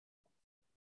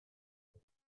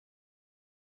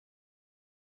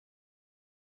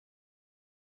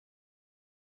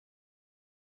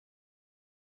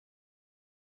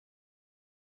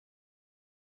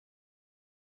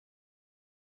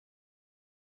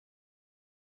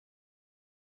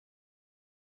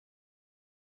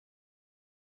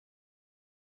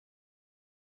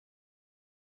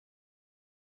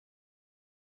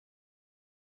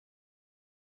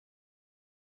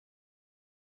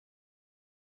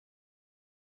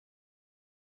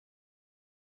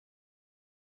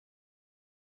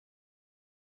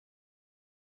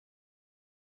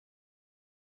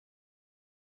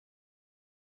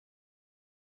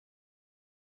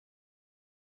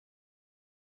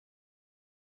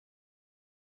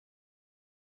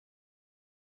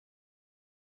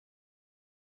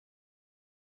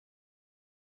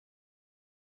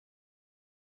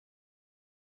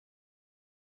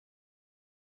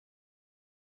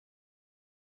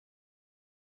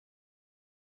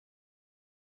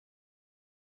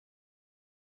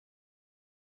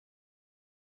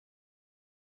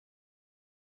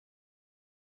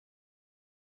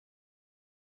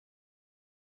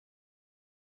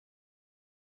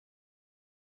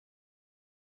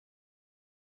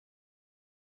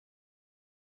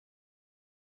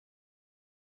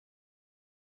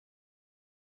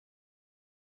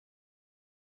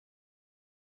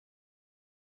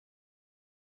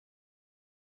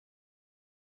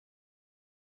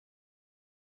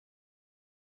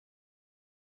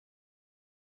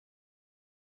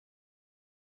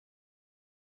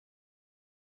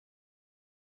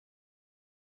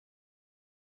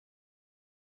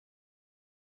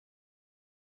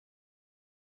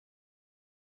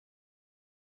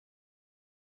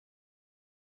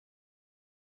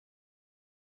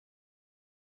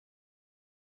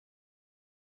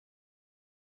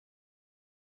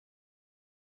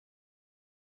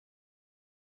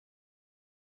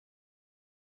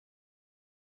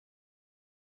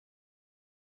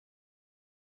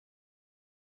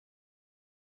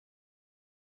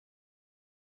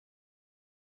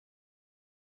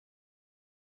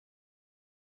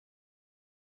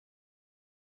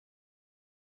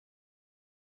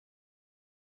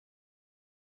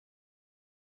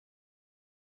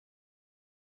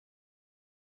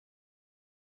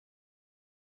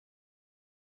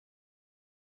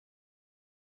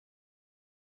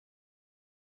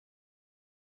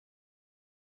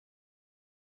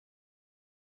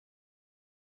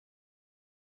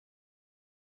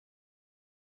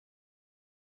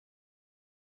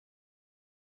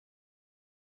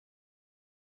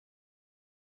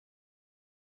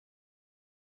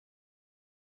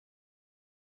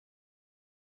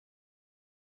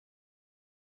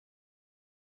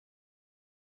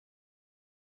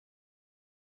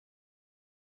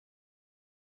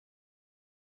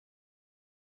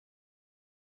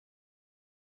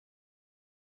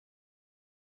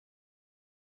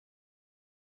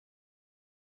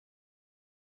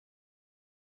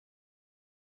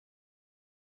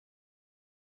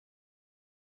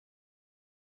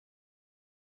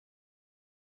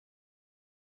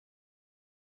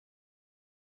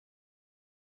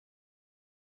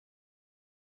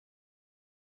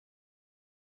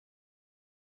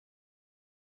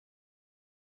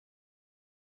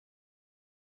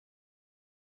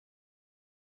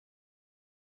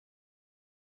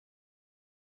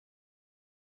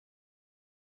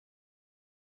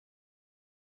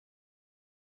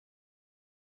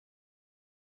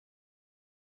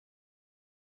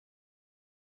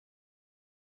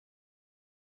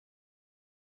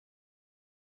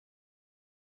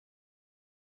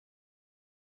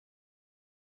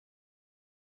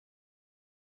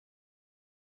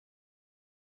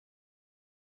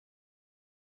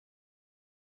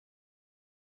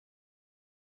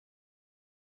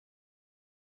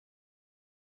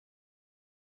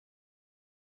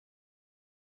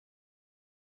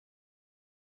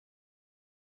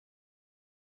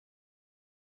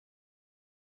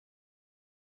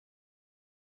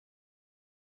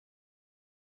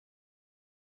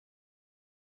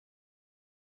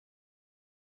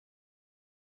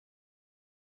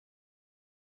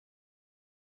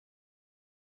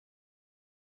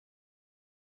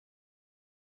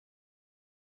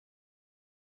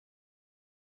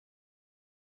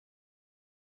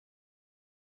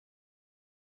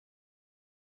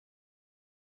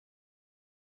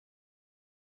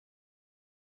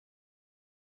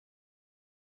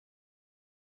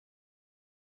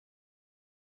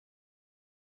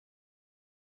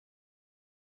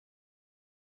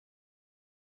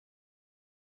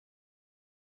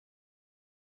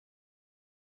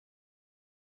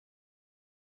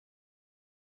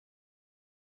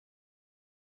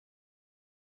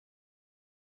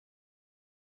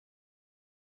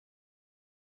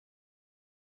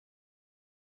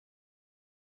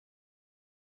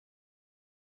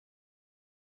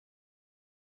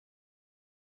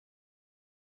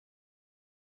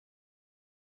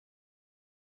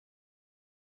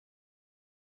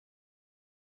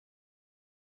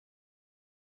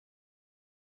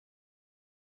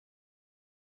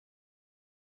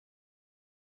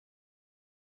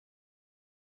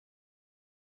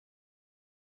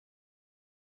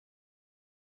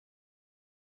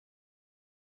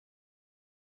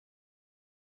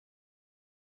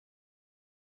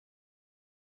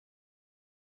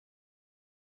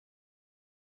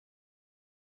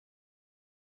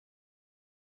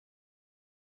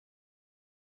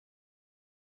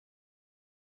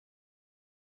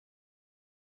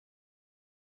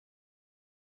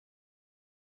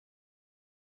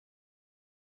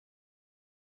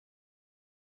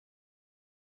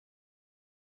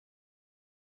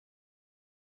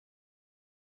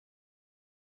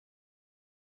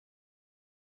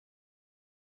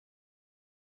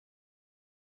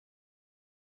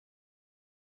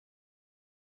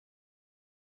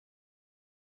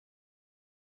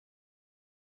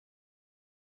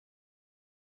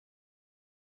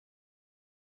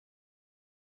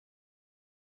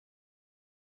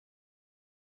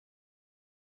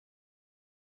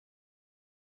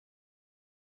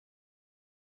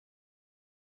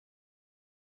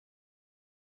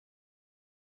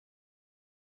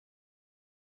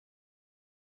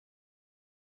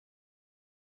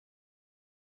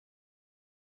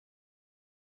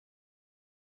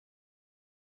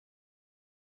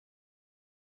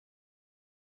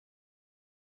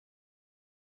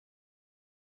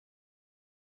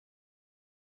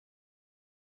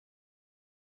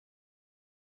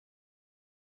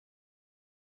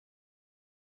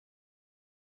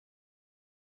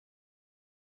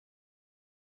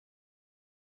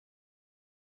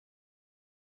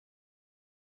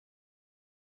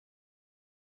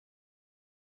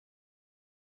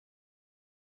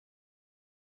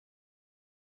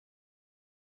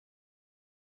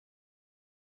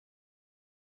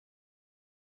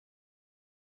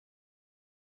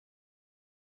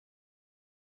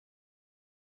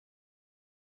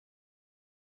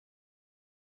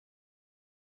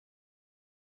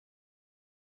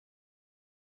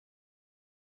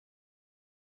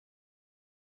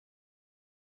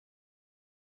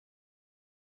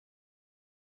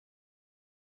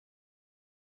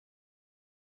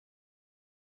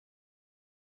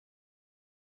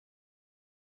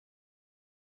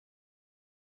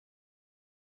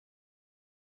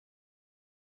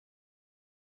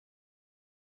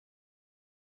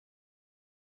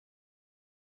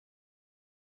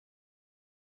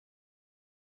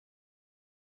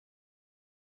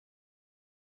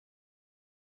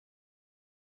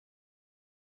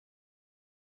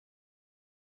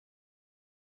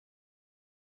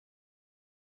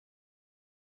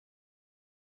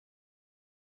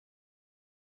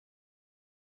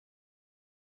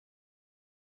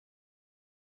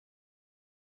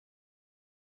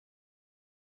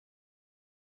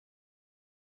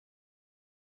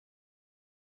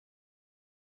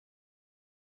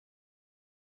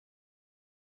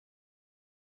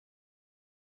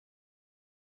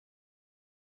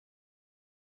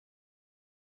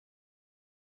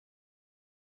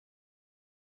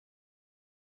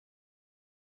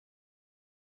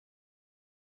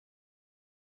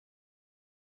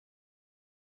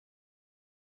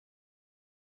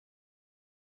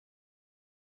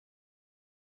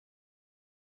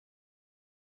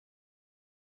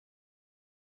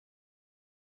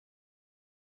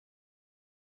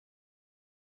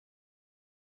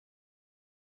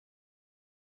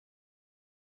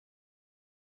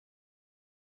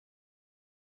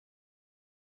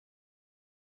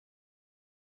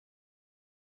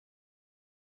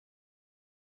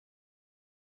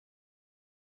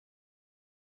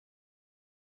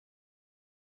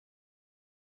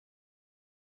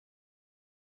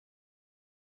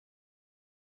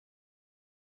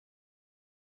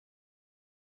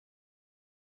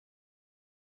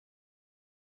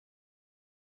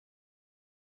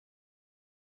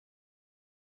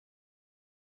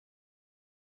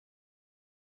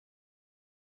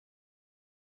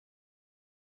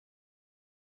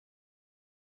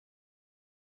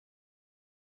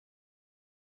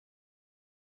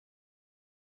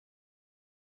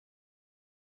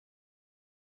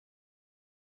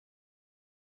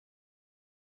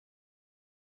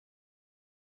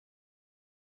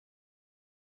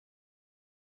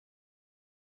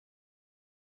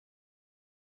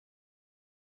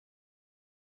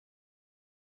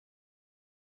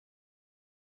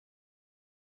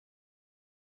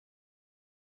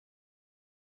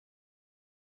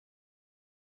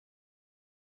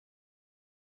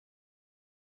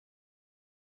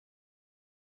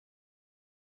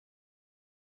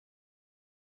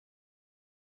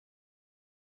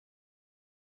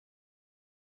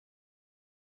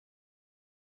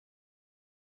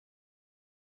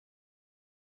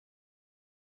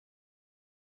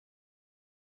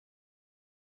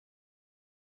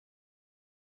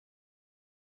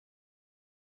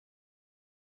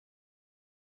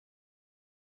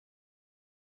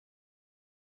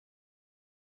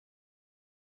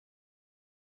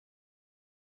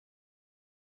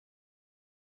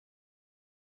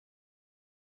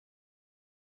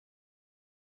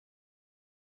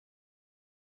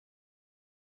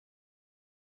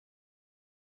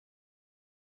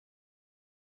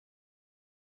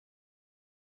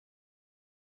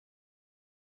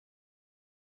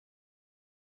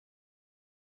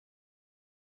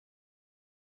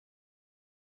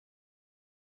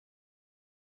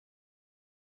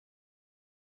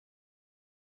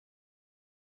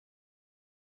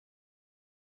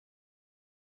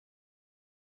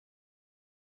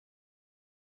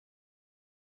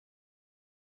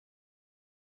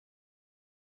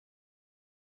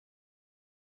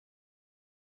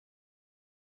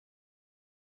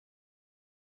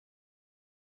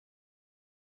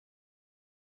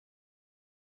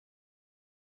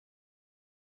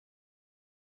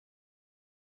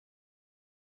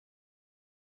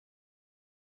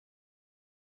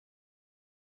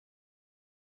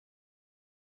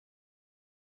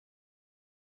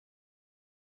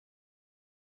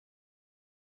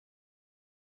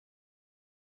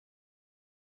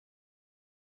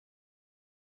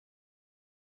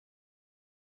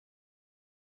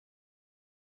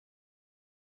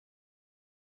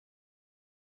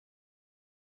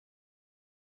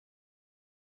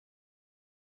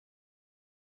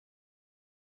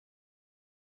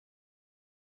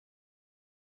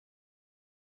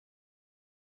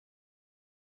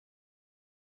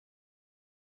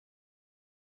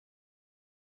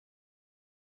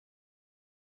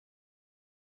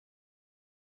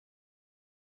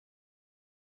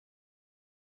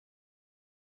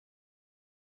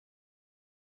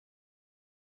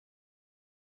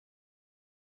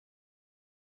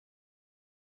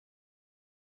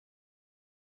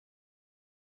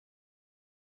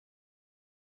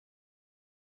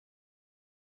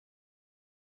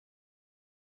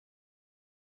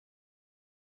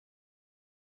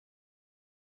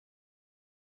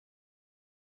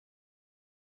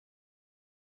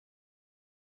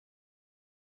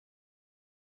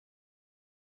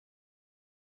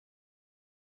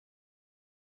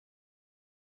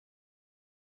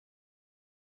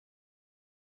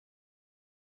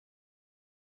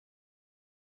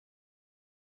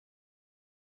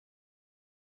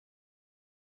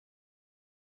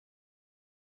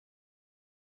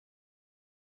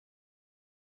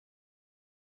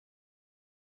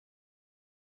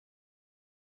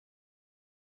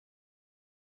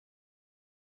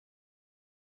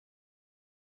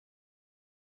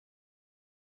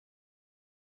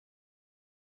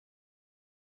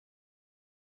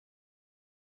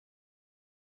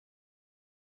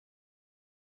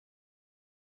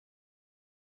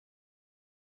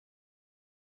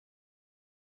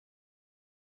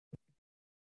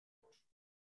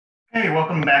 Hey,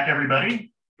 welcome back,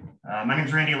 everybody. My name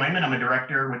is Randy Lehman. I'm a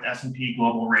director with S&P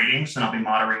Global Ratings, and I'll be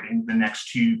moderating the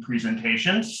next two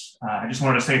presentations. I just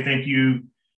wanted to say thank you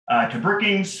to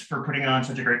Brookings for putting on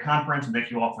such a great conference, and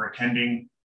thank you all for attending.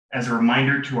 As a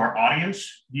reminder to our audience,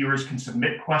 viewers can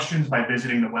submit questions by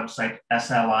visiting the website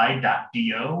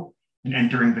sli.do and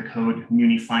entering the code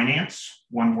MuniFinance,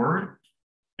 one word.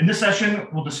 In this session,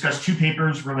 we'll discuss two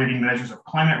papers relating measures of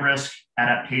climate risk,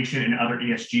 adaptation, and other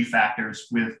ESG factors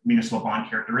with municipal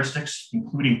bond characteristics,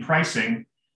 including pricing,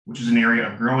 which is an area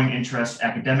of growing interest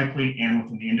academically and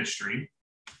within the industry.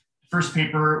 The first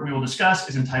paper we will discuss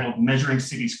is entitled Measuring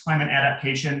Cities' Climate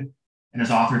Adaptation and is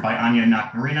authored by Anya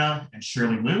Nakmarina and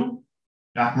Shirley Liu.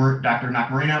 Dr.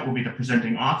 Nakmarina will be the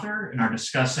presenting author, and our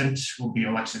discussant will be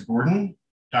Alexa Gordon.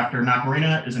 Dr.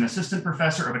 Nakmarina is an assistant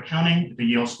professor of accounting at the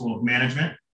Yale School of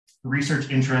Management. Her research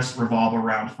interests revolve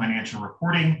around financial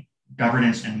reporting,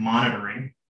 governance, and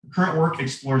monitoring. Her current work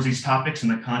explores these topics in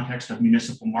the context of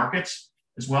municipal markets,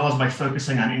 as well as by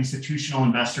focusing on institutional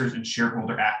investors and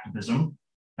shareholder activism.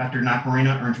 Dr.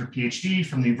 Nakmarina earned her PhD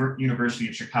from the University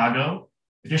of Chicago.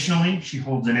 Additionally, she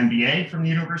holds an MBA from the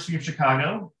University of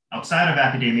Chicago. Outside of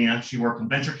academia, she worked in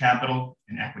venture capital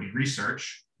and equity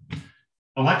research.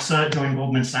 Alexa joined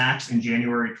Goldman Sachs in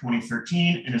January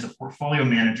 2013 and is a portfolio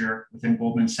manager within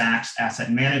Goldman Sachs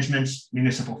Asset Management's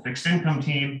municipal fixed income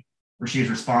team, where she is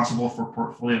responsible for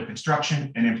portfolio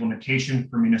construction and implementation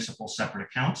for municipal separate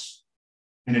accounts.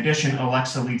 In addition,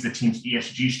 Alexa leads the team's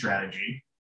ESG strategy.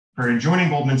 Prior to joining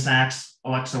Goldman Sachs,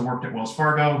 Alexa worked at Wells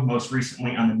Fargo, most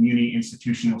recently on the Muni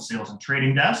Institutional Sales and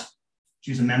Trading Desk.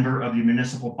 She's a member of the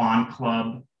Municipal Bond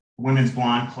Club, Women's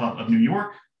Bond Club of New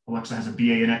York. Alexa has a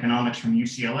BA in economics from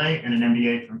UCLA and an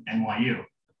MBA from NYU.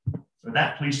 So with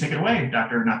that, please take it away,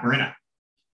 Dr. Nakmarina.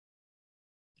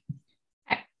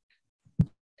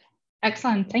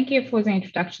 Excellent. Thank you for the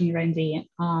introduction, Randy.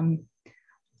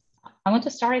 I want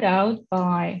to start out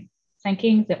by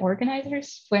thanking the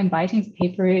organizers for inviting the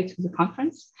paper to the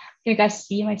conference. Can you guys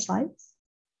see my slides?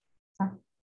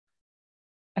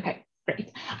 Okay.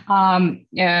 Great.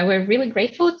 Yeah, we're really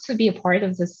grateful to be a part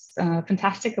of this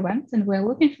fantastic event, and we're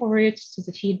looking forward to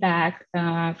the feedback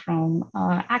from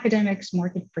academics,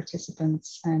 market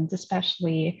participants, and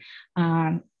especially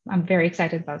I'm very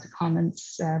excited about the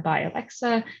comments by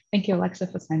Alexa. Thank you, Alexa,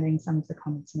 for sending some of the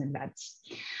comments in advance.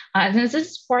 In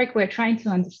this work, we're trying to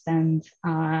understand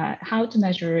how to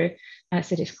measure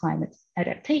cities' climate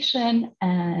adaptation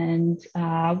and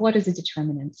what are the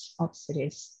determinants of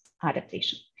cities'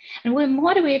 adaptation. And we're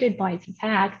motivated by the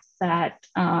fact that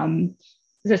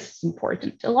this is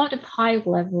important. A lot of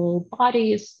high-level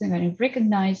bodies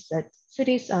recognize that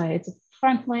cities are at the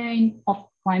front line of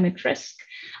climate risk.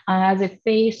 They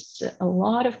face a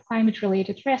lot of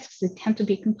climate-related risks that tend to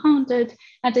be compounded,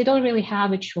 and they don't really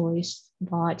have a choice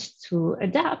but to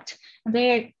adapt. And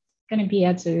they're going to be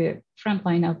at the front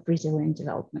line of resilient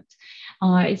development.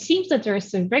 It seems that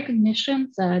there's a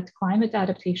recognition that climate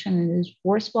adaptation is a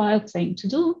worthwhile thing to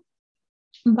do,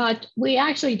 but we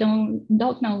actually don't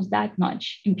know that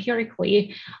much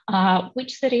empirically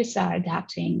which cities are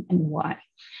adapting and why.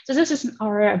 So this is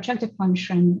our objective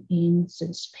function in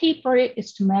this paper,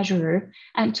 is to measure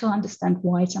and to understand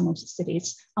why some of the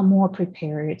cities are more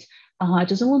prepared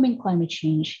to the looming climate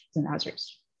change than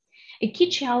others. A key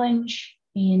challenge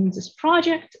in this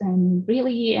project, and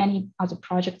really any other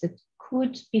project that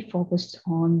could be focused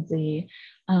on the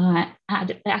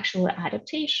actual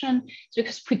adaptation,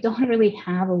 because we don't really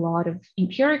have a lot of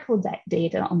empirical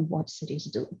data on what cities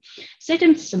do.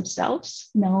 Cities themselves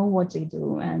know what they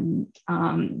do, and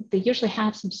they usually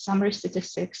have some summary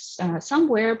statistics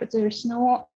somewhere, but there's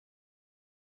no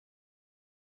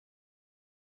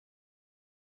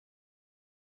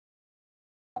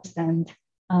understand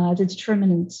the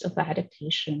determinants of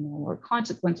adaptation or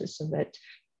consequences of it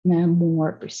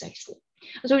more precisely.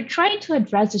 So we're trying to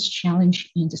address this challenge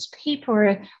in this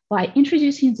paper by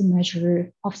introducing the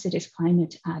measure of cities'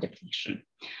 climate adaptation.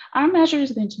 Our measure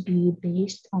is going to be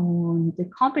based on the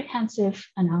comprehensive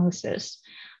analysis,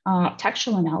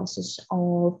 textual analysis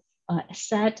of a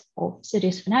set of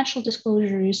cities' financial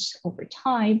disclosures over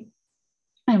time.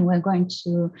 And we're going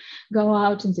to go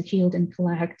out in the field and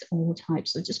collect all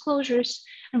types of disclosures.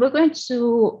 And we're going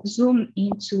to zoom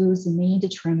into the main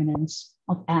determinants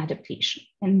of adaptation.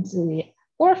 And the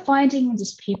core finding in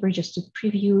this paper, just to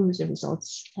preview the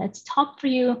results at the top for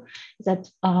you, is that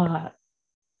a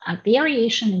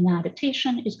variation in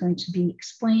adaptation is going to be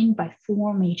explained by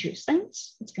four major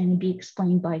things. It's going to be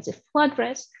explained by the flood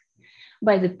risk,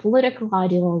 by the political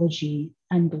ideology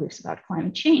and beliefs about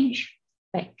climate change,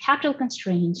 by capital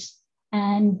constraints,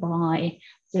 and by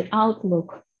the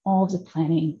outlook of the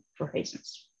planning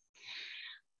horizons.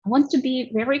 I want to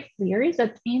be very clear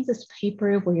that in this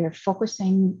paper, we are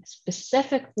focusing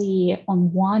specifically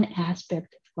on one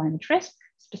aspect of climate risk,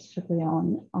 specifically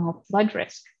on flood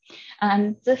risk.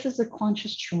 And this is a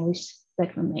conscious choice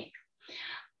that we make.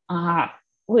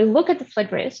 We look at the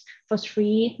flood risk for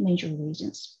three major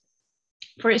reasons.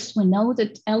 First, we know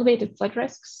that elevated flood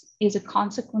risks is a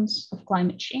consequence of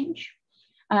climate change.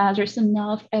 There's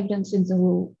enough evidence in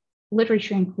the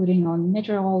literature, including on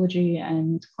meteorology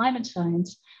and climate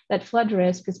science, that flood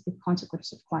risk is the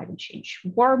consequence of climate change.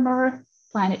 Warmer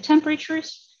planet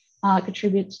temperatures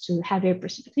contribute to heavier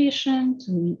precipitation,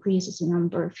 to increases in the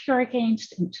number of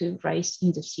hurricanes, and to rise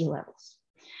in the sea levels.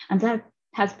 And that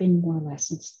has been more or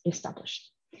less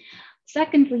established.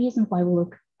 Second reason why we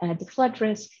look at the flood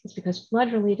risk is because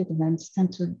flood-related events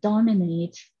tend to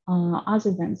dominate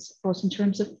other events, both in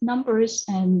terms of numbers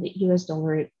and US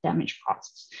dollar damage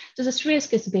costs. So this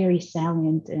risk is very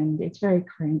salient and it's very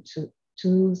current to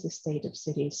the state of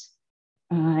cities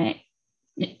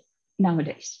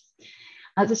nowadays.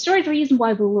 The third reason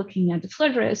why we're looking at the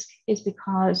flood risk is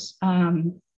because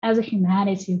as a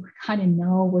humanity, we kind of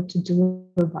know what to do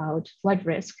about flood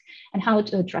risk and how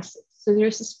to address it. So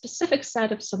there's a specific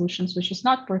set of solutions, which is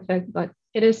not perfect, but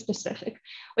it is specific,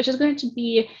 which is going to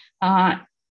be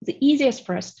the easiest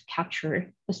for us to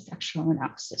capture this textual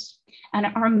analysis. And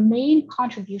our main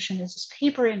contribution is this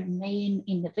paper, and the main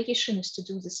innovation is to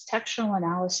do this textual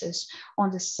analysis on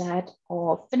the set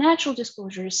of financial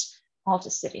disclosures of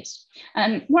the cities.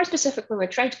 And more specifically, we're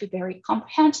trying to be very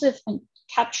comprehensive and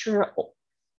capture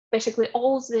basically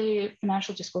all the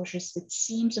financial disclosures that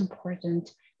seems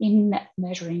important in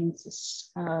measuring this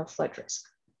flood risk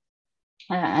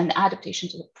and adaptation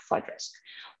to the flood risk.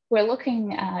 We're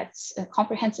looking at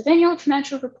comprehensive annual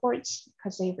financial reports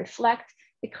because they reflect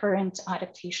the current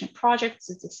adaptation projects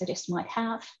that the cities might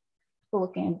have. We're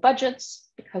looking at budgets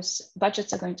because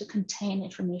budgets are going to contain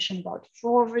information about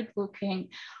forward-looking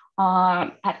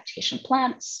adaptation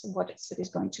plans, what the city is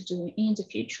going to do in the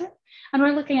future. And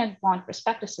we're looking at bond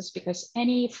prospectuses because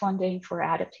any funding for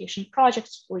adaptation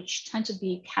projects, which tend to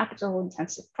be capital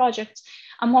intensive projects,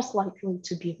 are most likely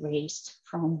to be raised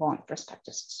from bond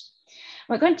prospectuses.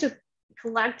 We're going to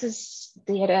collect this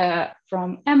data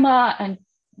from Emma, and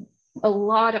a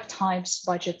lot of times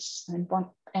budgets and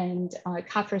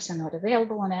CAFRs are not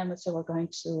available on Emma, so we're going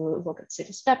to look at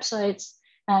cities' websites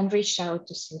and reach out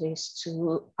to cities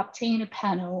to obtain a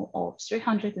panel of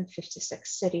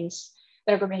 356 cities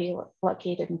that are going to be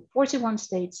located in 41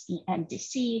 states and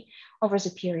DC over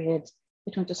the period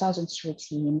between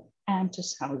 2013 and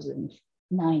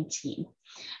 2019.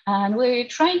 And we're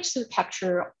trying to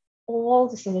capture all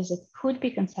the cities that could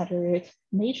be considered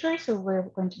major. So we're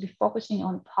going to be focusing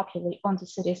on the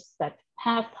cities that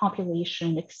have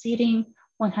population exceeding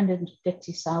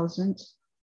 150,000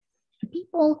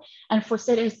 people. And for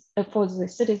the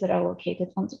cities that are located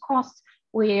on the coast,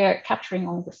 we're capturing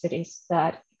all the cities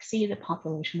that exceed a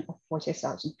population of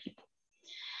 40,000 people.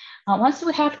 Once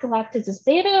we have collected this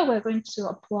data, we're going to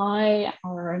apply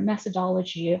our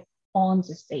methodology on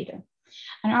this data.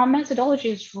 And our methodology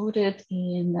is rooted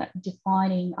in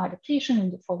defining adaptation in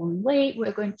the following way.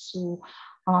 We're going to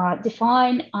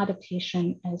define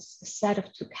adaptation as a set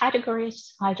of two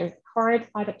categories, either hard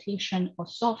adaptation or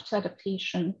soft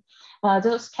adaptation.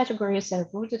 Those categories are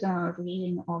rooted in our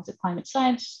reading of the climate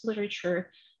science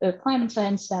literature. The climate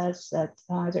science says that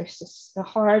there's a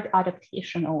hard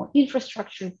adaptation or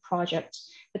infrastructure projects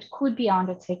that could be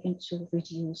undertaken to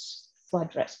reduce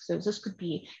flood risk. So this could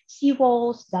be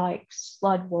seawalls, dikes,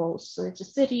 flood walls. So if the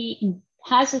city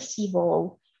has a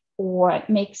seawall or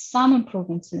makes some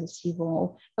improvements in the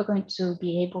seawall, we're going to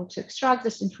be able to extract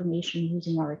this information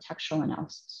using our textual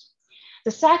analysis.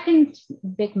 The second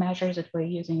big measure that we're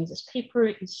using in this paper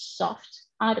is soft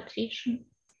adaptation.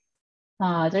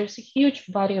 There's a huge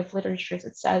body of literature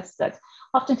that says that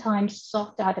oftentimes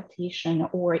soft adaptation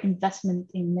or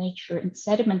investment in nature and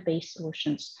sediment-based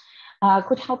solutions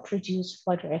could help reduce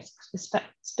flood risk,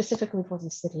 specifically for the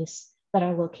cities that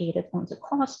are located on the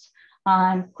coast,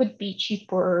 and could be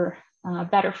cheaper,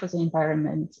 better for the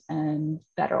environment, and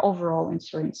better overall in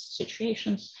certain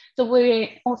situations. So we're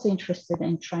also interested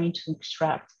in trying to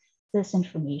extract this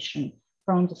information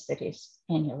from the city's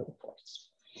annual reports.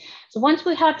 So once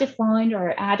we have defined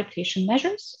our adaptation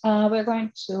measures, we're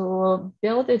going to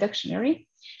build a dictionary,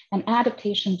 an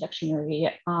adaptation dictionary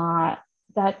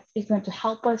that is going to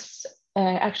help us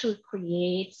actually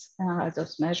create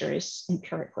those measures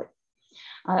empirically.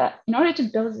 In order to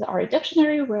build our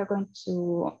dictionary, we're going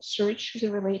to search the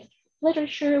related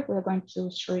literature. We're going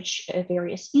to search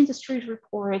various industry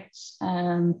reports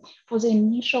for the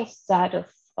initial set of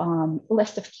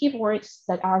list of keywords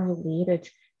that are related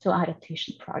to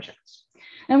adaptation projects.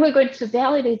 And we're going to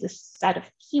validate this set of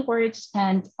keywords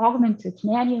and augment it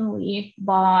manually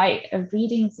by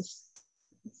reading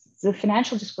the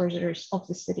financial disclosures of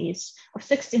the cities, of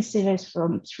 16 cities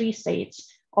from 3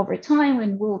 states over time,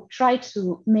 and we'll try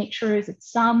to make sure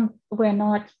that we're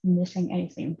not missing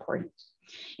anything important.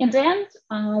 In the end,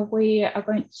 we are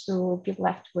going to be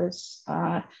left with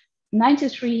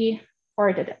 93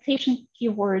 hard adaptation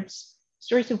keywords,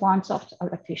 31 soft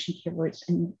adaptation keywords,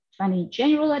 and 20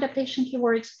 general adaptation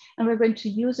keywords, and we're going to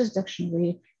use this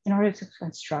dictionary in order to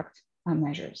construct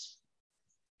measures.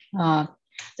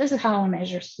 This is how our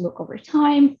measures look over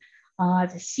time.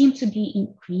 They seem to be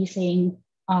increasing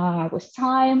with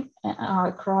time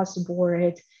across the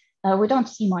board. We don't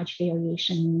see much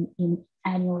variation in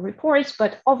annual reports,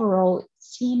 but overall, it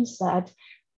seems that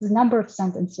the number of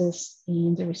sentences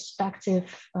in the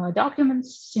respective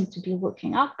documents seem to be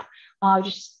looking up,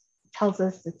 which tells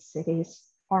us that cities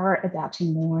are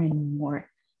adapting more and more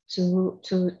to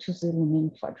the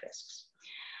looming flood risks.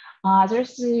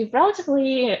 There's a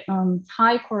relatively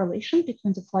high correlation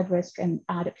between the flood risk and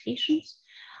adaptations.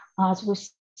 So we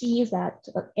see that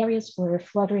areas where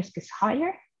flood risk is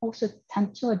higher also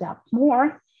tend to adapt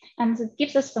more. And it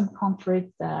gives us some comfort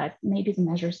that maybe the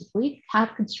measures that we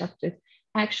have constructed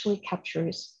actually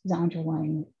captures the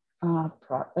underlying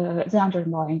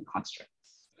constructs.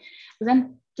 We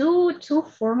then do 2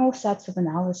 formal sets of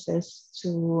analysis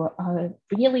to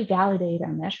really validate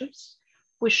our measures.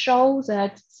 We show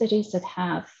that cities that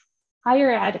have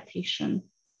higher adaptation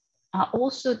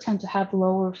also tend to have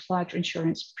lower flood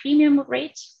insurance premium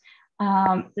rates.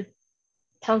 That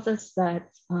tells us that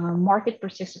market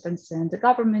participants and the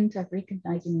government are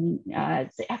recognizing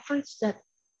the efforts that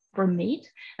were made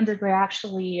and that we're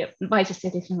actually, by the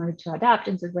cities in order to adapt,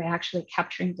 and that we're actually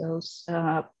capturing those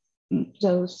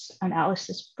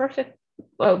analysis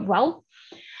well.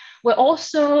 We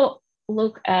also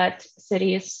look at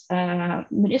cities'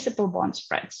 municipal bond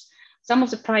spreads. Some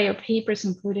of the prior papers,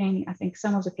 including I think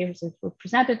some of the papers that were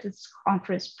presented at this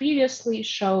conference previously,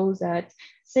 show that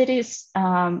cities'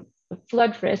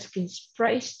 flood risk is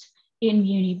priced in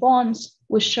muni bonds,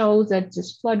 which show that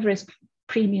this flood risk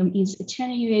premium is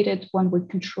attenuated when we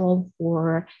control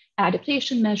for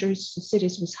adaptation measures. So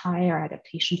cities with higher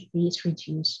adaptation fees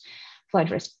reduce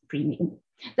flood risk premium.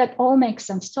 That all makes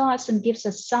sense to us and gives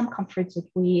us some comfort that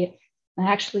we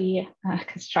actually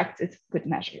constructed good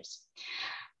measures.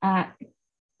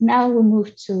 Now we'll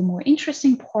move to a more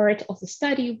interesting part of the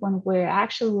study when we're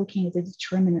actually looking at the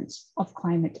determinants of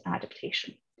climate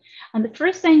adaptation. And the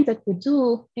first thing that we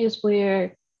do is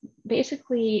we're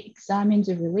basically examine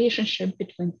the relationship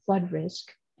between flood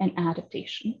risk and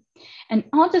adaptation. And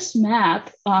on this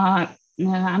map,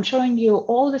 I'm showing you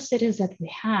all the cities that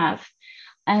we have,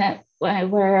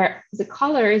 where the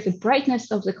color, the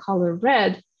brightness of the color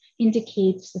red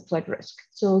indicates the flood risk.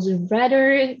 So the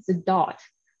redder the dot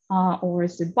or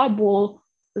the bubble,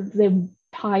 the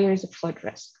higher the flood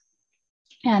risk.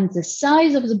 And the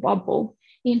size of the bubble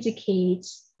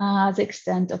indicates the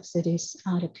extent of cities'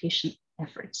 adaptation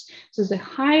efforts. So the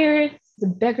higher, the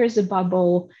bigger the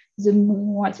bubble, the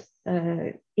more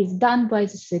is done by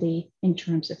the city in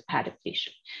terms of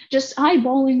adaptation. Just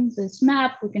eyeballing this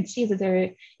map, we can see that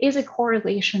there is a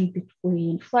correlation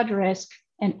between flood risk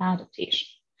and adaptation.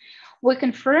 We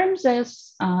confirm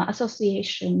this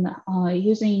association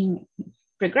using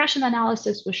regression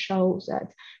analysis, which shows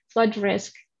that flood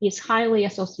risk is highly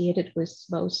associated with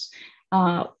both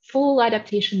full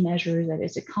adaptation measures, that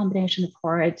is a combination of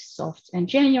hard, soft, and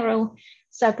general,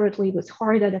 separately with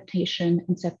hard adaptation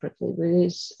and separately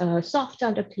with soft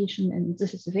adaptation. And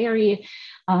this is a very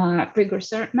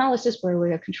rigorous analysis where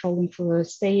we are controlling for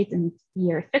state and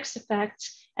year fixed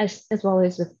effects, as well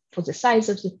as for the size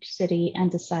of the city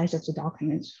and the size of the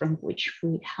documents from which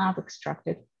we have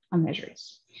extracted our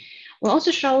measures. We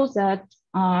also show that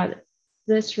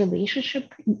this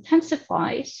relationship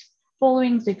intensifies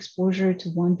following the exposure to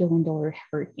 $1 billion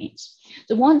hurricanes.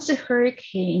 So once a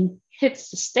hurricane hits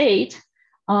the state,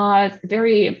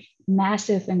 very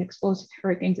massive and explosive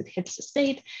hurricanes that hits the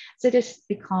state, cities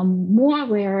become more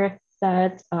aware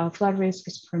that flood risk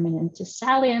is permanent to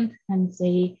salient, and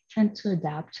they tend to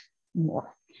adapt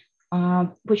more,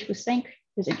 which we think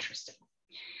is interesting.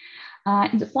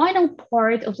 In the final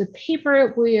part of the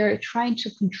paper, we are trying to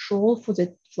control for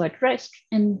the flood risk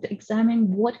and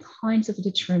examine what kinds of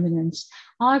determinants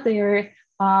are there,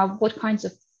 what kinds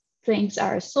of things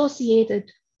are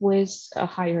associated with a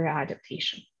higher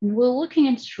adaptation. And we're looking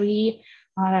at 3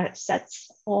 sets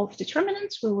of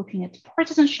determinants. We're looking at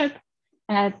partisanship,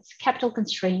 at capital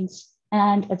constraints,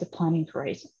 and at the planning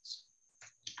horizons.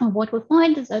 And what we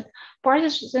find is that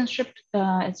partisanship,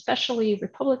 especially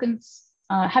Republicans,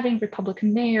 having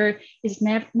Republican mayor, is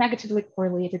negatively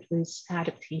correlated with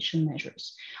adaptation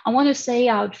measures. I want to say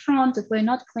out front that we're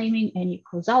not claiming any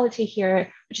causality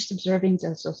here, we're just observing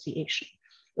the association.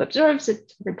 We observe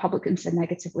that Republicans are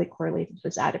negatively correlated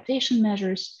with adaptation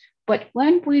measures, but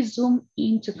when we zoom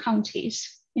into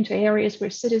counties, into areas where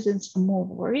citizens are more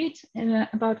worried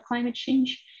about climate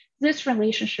change, this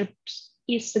relationship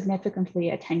is significantly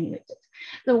attenuated.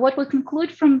 So what we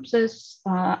conclude from this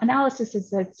analysis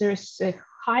is that there's a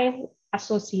high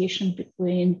association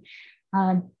between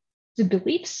the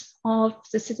beliefs of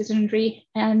the citizenry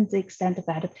and the extent of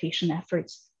adaptation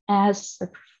efforts as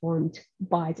performed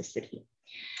by the city.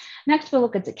 Next, we'll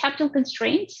look at the capital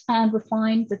constraints, and we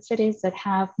find that cities that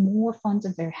have more funds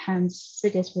in their hands,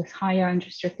 cities with higher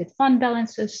unrestricted fund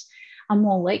balances, are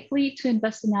more likely to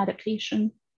invest in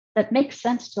adaptation. That makes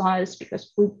sense to us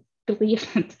because we believe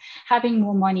that having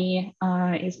more money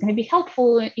is going to be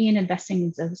helpful in investing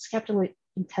in those capital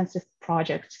intensive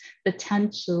projects that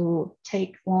tend to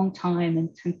take a long time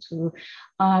and tend to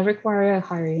require a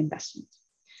higher investment.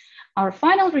 Our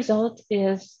final result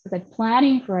is that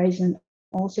planning horizon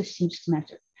also seems to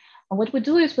matter. And what we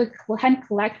do is we hand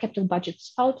collect capital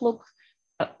budgets outlook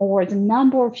or the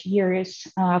number of years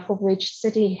for which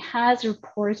city has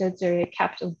reported their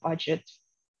capital budget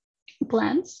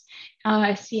plans,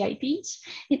 CIPs.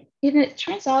 It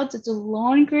turns out that the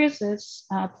longer this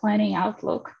planning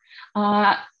outlook,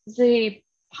 the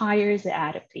higher the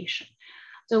adaptation.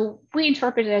 So we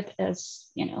interpret it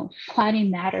as, planning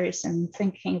matters and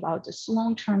thinking about this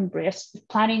long-term risk.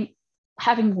 Planning,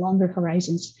 having longer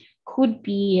horizons could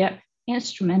be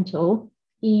instrumental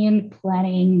in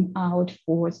planning out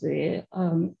for the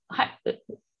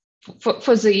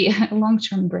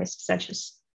long-term risks such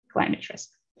as climate risk.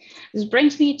 This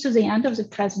brings me to the end of the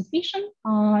presentation.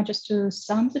 Just to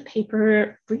sum the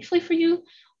paper briefly for you,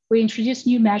 we introduced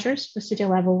new measures for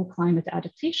city-level climate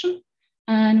adaptation,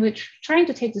 and we're trying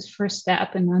to take this first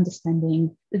step in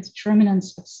understanding the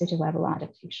determinants of city-level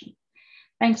adaptation.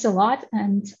 Thanks a lot,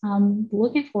 and I'm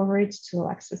looking forward to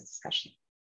Alexa's discussion.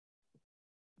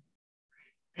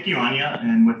 Thank you, Anya.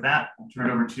 And with that, I'll turn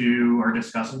it over to our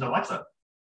discussant, Alexa.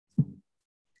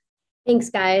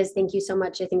 Thanks, guys. Thank you so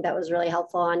much. I think that was really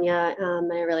helpful, Anya.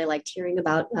 I really liked hearing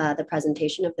about the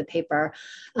presentation of the paper.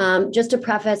 Just to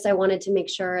preface, I wanted to make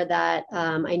sure that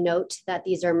I note that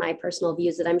these are my personal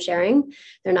views that I'm sharing.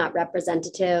 They're not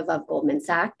representative of Goldman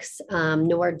Sachs,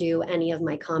 nor do any of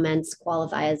my comments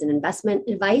qualify as an investment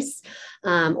advice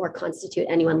or constitute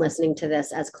anyone listening to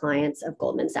this as clients of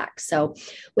Goldman Sachs. So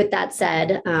with that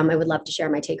said, I would love to share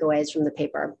my takeaways from the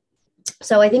paper.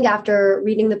 So I think after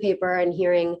reading the paper and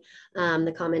hearing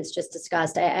the comments just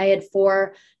discussed, I had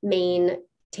four main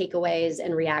takeaways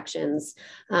and reactions.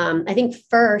 I think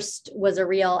first was a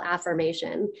real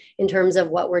affirmation in terms of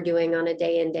what we're doing on a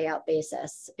day in, day out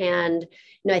basis. And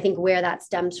I think where that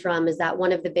stems from is that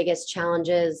one of the biggest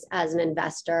challenges as an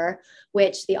investor,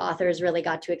 which the authors really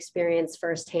got to experience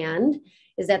firsthand,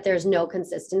 is that there's no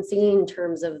consistency in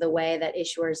terms of the way that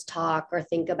issuers talk or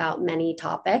think about many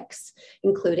topics,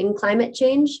 including climate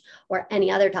change or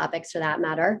any other topics for that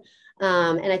matter.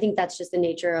 And I think that's just the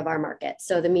nature of our market.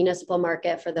 So the municipal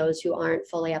market, for those who aren't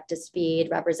fully up to speed,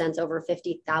 represents over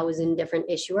 50,000 different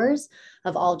issuers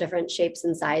of all different shapes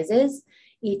and sizes,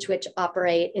 each which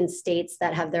operate in states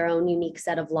that have their own unique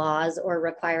set of laws or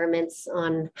requirements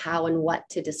on how and what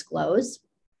to disclose.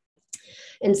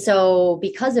 And so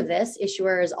because of this,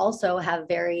 issuers also have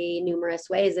very numerous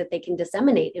ways that they can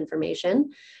disseminate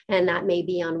information. And that may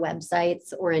be on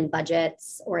websites or in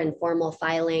budgets or in formal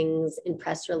filings, in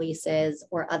press releases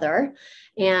or other.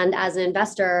 And as an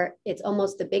investor, it's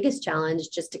almost the biggest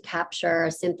challenge just to capture,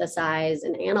 synthesize,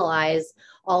 and analyze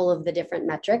all of the different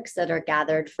metrics that are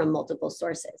gathered from multiple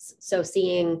sources. So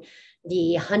seeing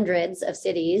the hundreds of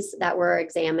cities that were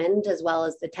examined, as well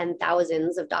as the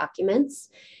 10,000s of documents,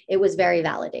 it was very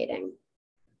validating.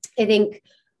 I think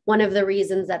one of the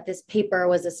reasons that this paper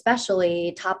was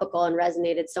especially topical and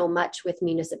resonated so much with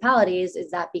municipalities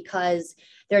is that because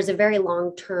there's a very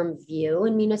long-term view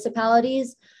in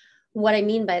municipalities. What I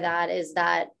mean by that is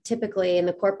that typically in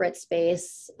the corporate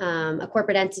space, a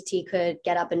corporate entity could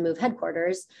get up and move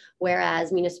headquarters,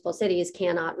 whereas municipal cities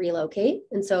cannot relocate.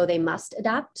 And so they must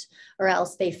adapt or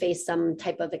else they face some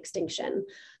type of extinction.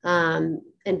 And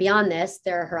beyond this,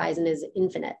 their horizon is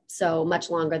infinite, so much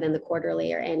longer than the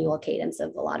quarterly or annual cadence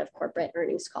of a lot of corporate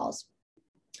earnings calls.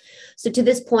 So to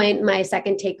this point, my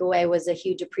second takeaway was a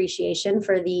huge appreciation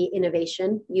for the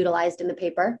innovation utilized in the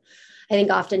paper. I think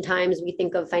oftentimes we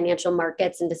think of financial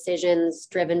markets and decisions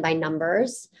driven by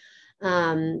numbers.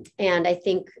 And I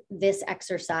think this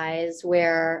exercise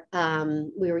where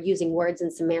we were using words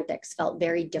and semantics felt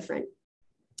very different.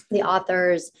 The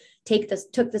authors took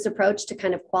this approach to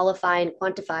kind of qualify and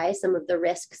quantify some of the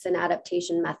risks and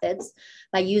adaptation methods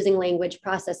by using language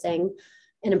processing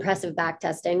and impressive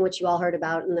backtesting, which you all heard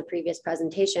about in the previous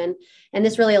presentation. And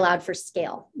this really allowed for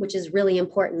scale, which is really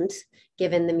important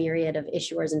given the myriad of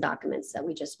issuers and documents that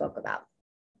we just spoke about.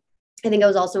 I think I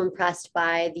was also impressed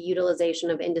by the utilization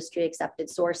of industry accepted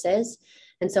sources.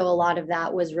 And so a lot of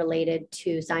that was related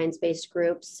to science-based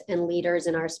groups and leaders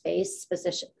in our space,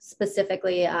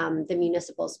 specifically the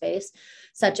municipal space,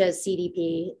 such as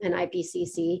CDP and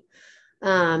IPCC.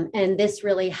 And this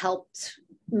really helped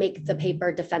make the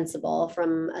paper defensible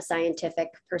from a scientific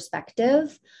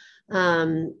perspective,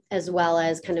 as well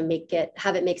as kind of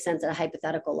have it make sense at a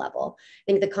hypothetical level.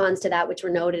 I think the cons to that, which were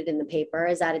noted in the paper,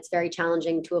 is that it's very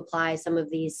challenging to apply some of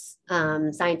these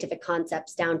scientific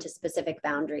concepts down to specific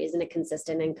boundaries in a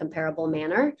consistent and comparable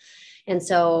manner. And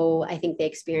so I think they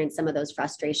experienced some of those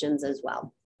frustrations as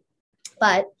well.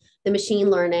 But the machine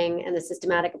learning and the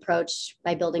systematic approach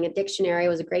by building a dictionary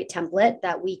was a great template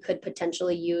that we could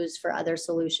potentially use for other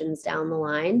solutions down the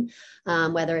line,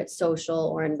 whether it's social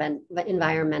or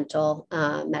environmental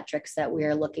metrics that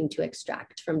we're looking to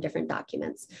extract from different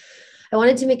documents. I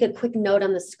wanted to make a quick note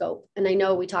on the scope. And I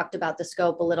know we talked about the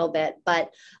scope a little bit,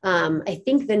 but I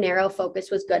think the narrow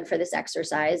focus was good for this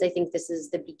exercise. I think this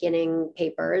is the beginning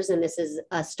papers, and this is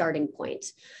a starting point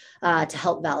to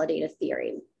help validate a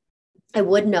theory. I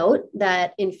would note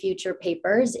that in future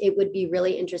papers, it would be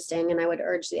really interesting, and I would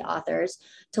urge the authors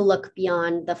to look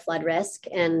beyond the flood risk,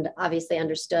 and obviously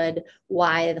understood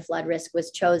why the flood risk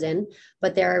was chosen.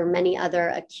 But there are many other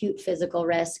acute physical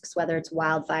risks, whether it's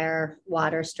wildfire,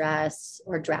 water stress,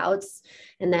 or droughts.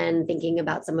 And then thinking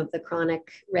about some of the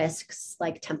chronic risks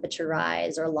like temperature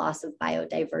rise or loss of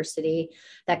biodiversity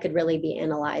that could really be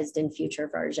analyzed in future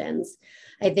versions.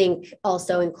 I think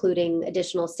also including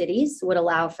additional cities would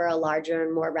allow for a larger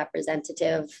and more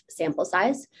representative sample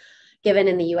size. Given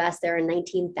in the US, there are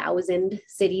 19,000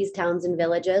 cities, towns, and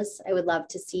villages. I would love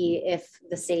to see if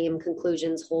the same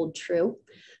conclusions hold true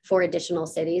for additional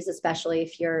cities, especially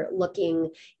if you're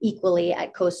looking equally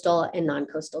at coastal and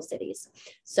non-coastal cities.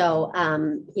 So,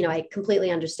 I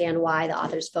completely understand why the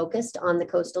authors focused on the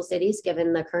coastal cities,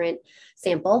 given the current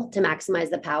sample to maximize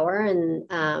the power.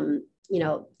 And,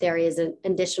 there is an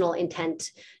additional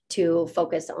intent to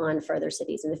focus on further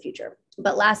cities in the future.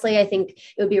 But lastly, I think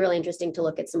it would be really interesting to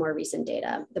look at some more recent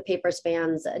data. The paper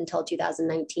spans until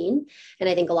 2019, and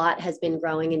I think a lot has been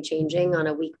growing and changing on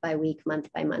a week by week,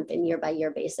 month by month, and year by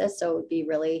year basis. So it would be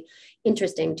really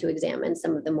interesting to examine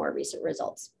some of the more recent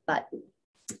results. But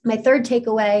my third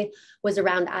takeaway was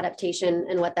around adaptation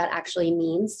and what that actually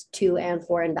means to and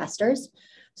for investors.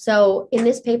 So in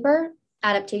this paper,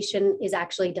 adaptation is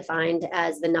actually defined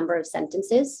as the number of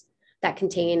sentences that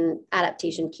contain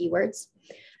adaptation keywords.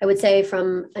 I would say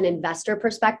from an investor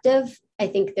perspective, I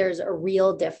think there's a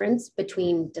real difference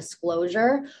between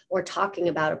disclosure or talking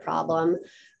about a problem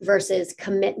versus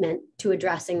commitment to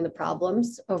addressing the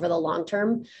problems over the long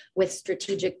term with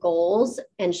strategic goals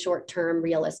and short-term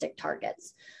realistic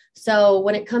targets. So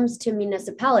when it comes to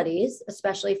municipalities,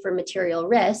 especially for material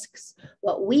risks,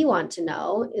 what we want to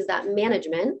know is that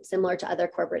management, similar to other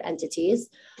corporate entities,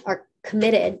 are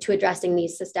committed to addressing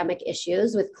these systemic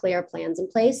issues with clear plans in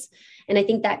place. And I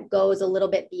think that goes a little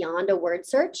bit beyond a word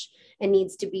search and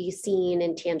needs to be seen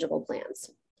in tangible plans.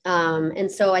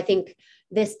 And so I think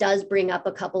this does bring up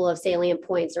a couple of salient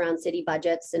points around city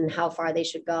budgets and how far they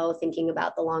should go, thinking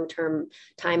about the long-term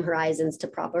time horizons to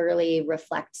properly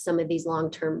reflect some of these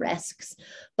long-term risks.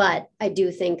 But I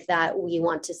do think that we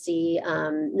want to see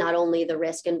not only the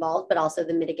risk involved, but also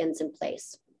the mitigants in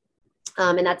place.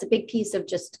 And that's a big piece of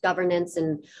just governance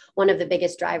and one of the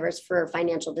biggest drivers for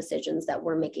financial decisions that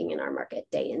we're making in our market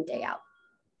day in, day out.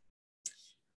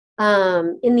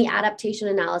 In the adaptation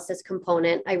analysis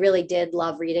component, I really did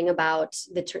love reading about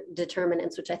the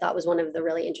determinants, which I thought was one of the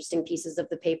really interesting pieces of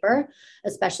the paper,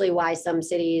 especially why some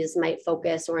cities might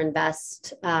focus or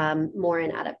invest more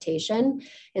in adaptation.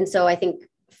 And so I think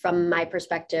from my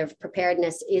perspective,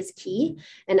 preparedness is key,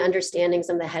 and understanding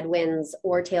some of the headwinds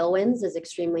or tailwinds is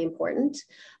extremely important,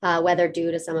 whether due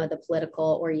to some of the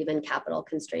political or even capital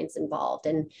constraints involved.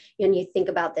 And you think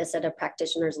about this at a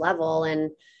practitioner's level, and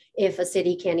if a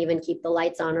city can't even keep the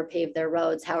lights on or pave their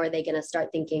roads, how are they going to start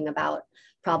thinking about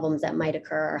problems that might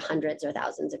occur hundreds or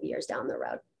thousands of years down the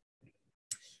road?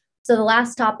 So the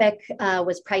last topic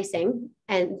was pricing,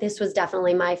 and this was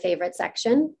definitely my favorite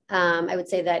section. I would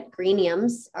say that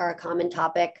greeniums are a common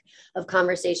topic of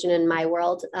conversation in my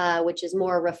world, which is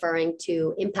more referring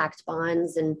to impact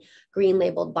bonds and green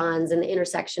labeled bonds and the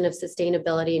intersection of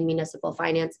sustainability and municipal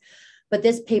finance. But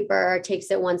this paper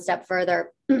takes it one step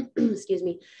further, excuse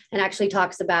me, and actually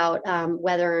talks about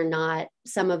whether or not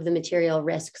some of the material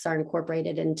risks are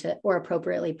incorporated into or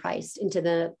appropriately priced into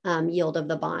the yield of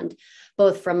the bond,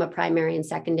 both from a primary and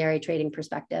secondary trading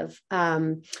perspective,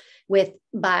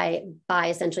 by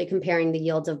essentially comparing the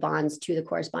yields of bonds to the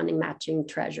corresponding matching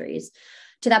treasuries.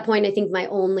 To that point, I think my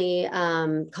only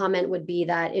comment would be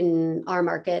that in our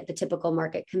market, the typical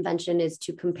market convention is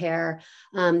to compare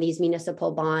these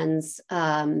municipal bonds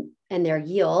and their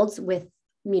yields with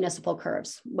municipal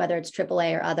curves, whether it's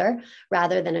AAA or other,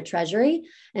 rather than a treasury.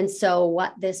 And so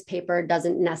what this paper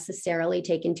doesn't necessarily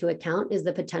take into account is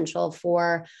the potential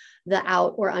for the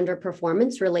out or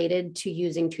underperformance related to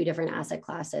using two different asset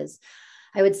classes.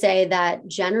 I would say that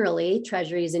generally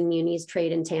treasuries and munis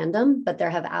trade in tandem, but there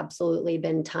have absolutely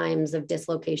been times of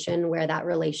dislocation where that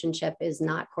relationship is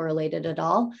not correlated at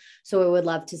all. So I would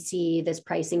love to see this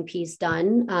pricing piece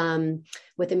done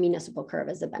with a municipal curve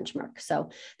as a benchmark.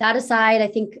 So that aside, I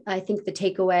think the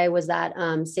takeaway was that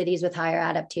cities with higher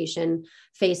adaptation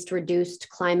faced reduced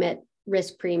climate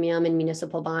risk premium in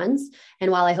municipal bonds.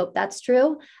 And while I hope that's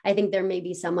true, I think there may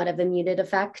be somewhat of a muted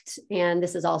effect. And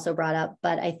this is also brought up,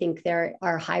 but I think there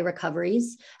are high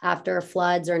recoveries after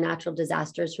floods or natural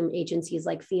disasters from agencies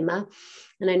like FEMA.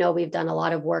 And I know we've done a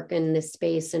lot of work in this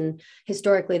space, and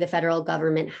historically the federal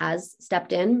government has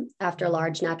stepped in after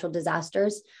large natural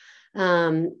disasters.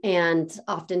 And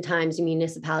oftentimes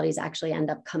municipalities actually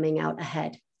end up coming out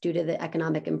ahead due to the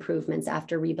economic improvements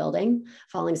after rebuilding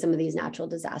following some of these natural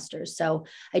disasters. So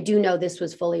I do know this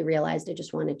was fully realized. I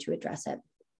just wanted to address it.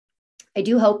 I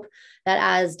do hope that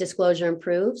as disclosure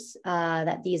improves,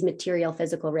 that these material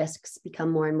physical risks become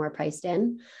more and more priced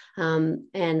in.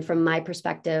 And from my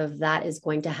perspective, that is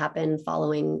going to happen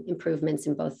following improvements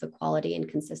in both the quality and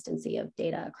consistency of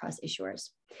data across issuers.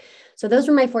 So those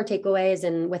were my 4 takeaways.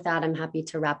 And with that, I'm happy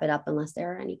to wrap it up unless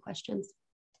there are any questions.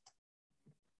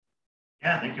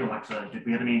 Yeah, thank you, Alexa. Did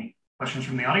we have any questions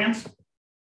from the audience?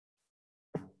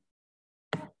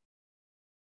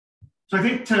 So I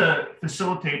think to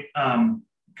facilitate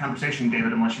conversation,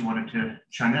 David, unless you wanted to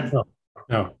chime in.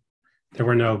 No, there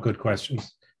were no good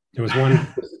questions. There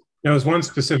was one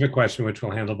specific question which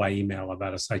we'll handle by email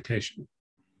about a citation.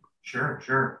 Sure.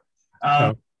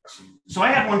 So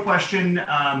I have one question.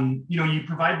 You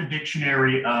provide the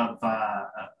dictionary of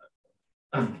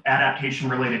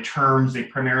adaptation-related terms. They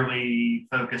primarily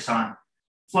focus on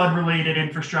flood-related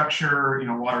infrastructure,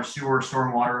 water, sewer,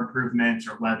 stormwater improvements,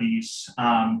 or levees.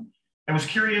 I was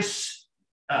curious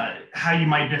how you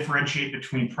might differentiate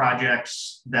between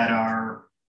projects that are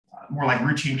more like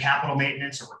routine capital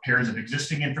maintenance or repairs of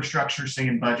existing infrastructure, say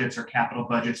in budgets or capital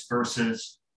budgets,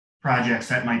 versus projects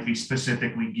that might be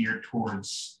specifically geared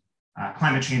towards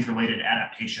climate change-related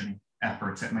adaptation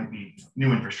efforts that might be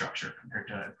new infrastructure compared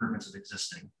to improvements of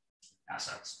existing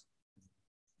assets.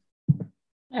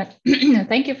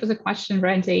 Thank you for the question,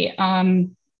 Randy.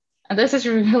 This is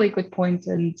a really good point,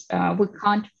 and we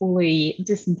can't fully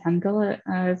disentangle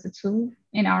the two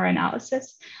in our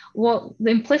analysis. Well, the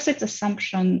implicit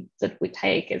assumption that we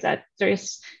take is that there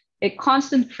is a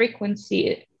constant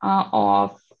frequency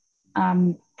of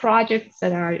projects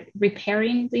that are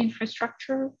repairing the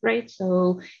infrastructure, right?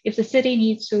 So if the city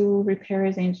needs to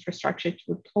repair the infrastructure, it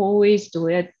would always do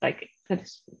it like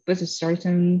with a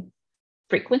certain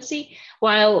frequency,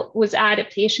 while with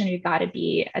adaptation, you got to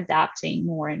be adapting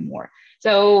more and more.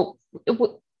 So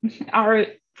our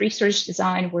research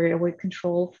design, where we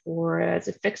control for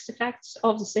the fixed effects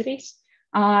of the cities,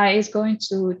 is going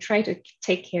to try to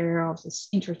take care of this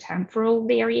intertemporal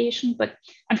variation. But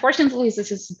unfortunately,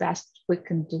 this is the best we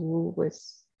can do with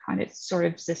kind of sort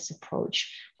of this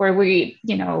approach, where we,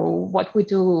 what we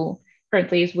do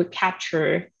currently is we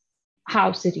capture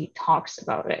how city talks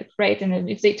about it, right? And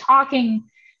if they're talking,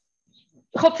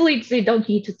 hopefully they don't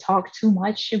need to talk too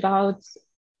much about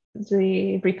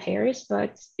the repairs,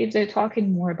 but if they're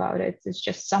talking more about it, it's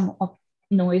just some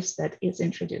noise that is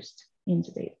introduced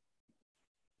into data.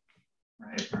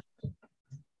 Right.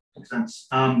 Makes sense.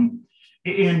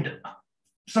 And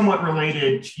somewhat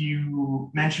related,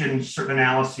 you mentioned certain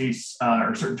analyses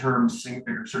or certain terms,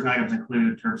 or certain items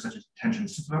include terms such as detention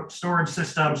storage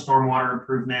system, stormwater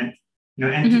improvement,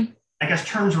 and I guess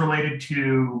terms related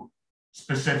to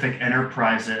specific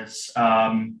enterprises.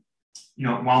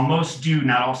 While most do,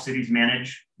 not all cities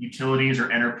manage utilities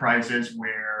or enterprises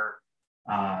where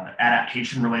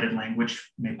adaptation-related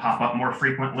language may pop up more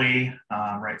frequently,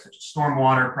 right, such as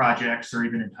stormwater projects or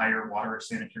even entire water or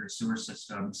sanitary sewer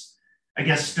systems. I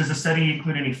guess, does the study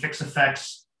include any fixed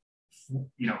effects,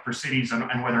 for cities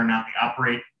and whether or not they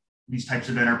operate these types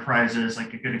of enterprises?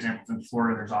 Like a good example is in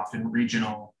Florida, there's often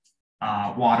regional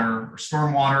water or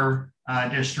stormwater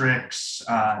districts,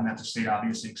 and that's a state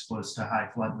obviously exposed to high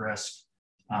flood risk.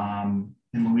 In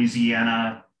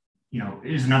Louisiana,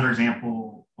 is another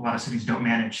example. A lot of cities don't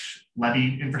manage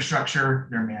levee infrastructure.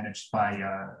 They're managed by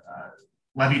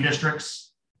levee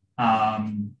districts,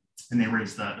 and they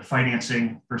raise the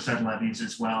financing for said levies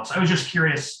as well. So I was just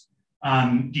curious,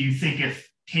 do you think if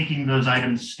taking those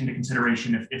items into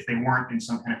consideration, if they weren't in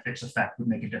some kind of fixed effect, would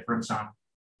make a difference on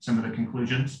some of the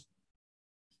conclusions?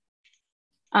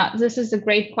 This is a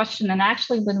great question. And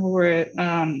actually, when we were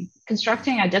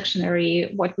constructing a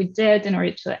dictionary, what we did in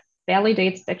order to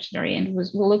validate the dictionary and we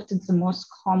looked at the most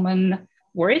common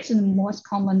words and the most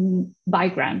common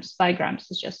bigrams. Bigrams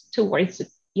is just two words that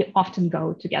often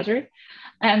go together.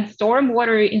 And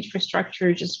stormwater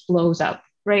infrastructure just blows up,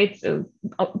 right? So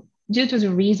due to the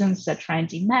reasons that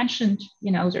Randy mentioned,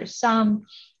 there's some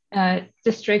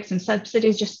districts and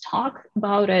subsidies just talk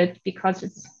about it because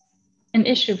it's an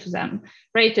issue for them,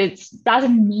 right? It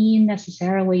doesn't mean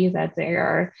necessarily that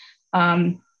they're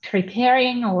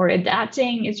preparing or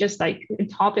adapting. It's just like a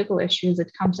topical issue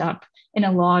that comes up in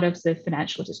a lot of the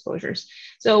financial disclosures.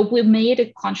 So we made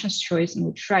a conscious choice and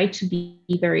we tried to be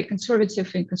very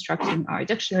conservative in constructing our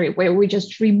dictionary, where we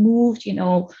just removed,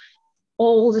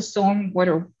 all the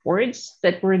stormwater words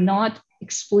that were not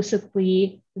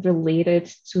explicitly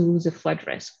related to the flood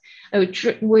risk. So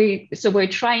we're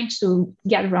trying to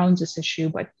get around this issue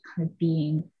by kind of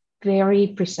being very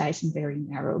precise and very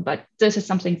narrow, but this is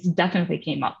something that definitely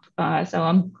came up. So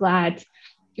I'm glad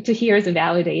to hear the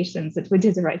validations that we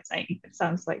did the right thing. It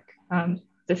sounds like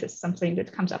this is something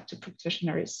that comes up to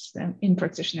practitioners in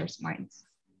practitioners' minds.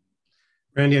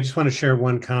 Randy, I just want to share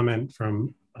one comment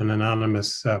from an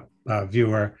anonymous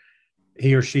viewer.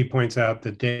 He or she points out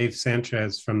that Dave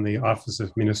Sanchez from the Office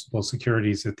of Municipal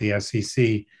Securities at the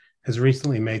SEC has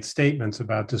recently made statements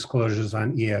about disclosures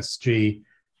on ESG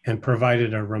and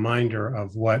provided a reminder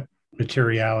of what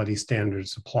materiality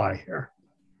standards apply here.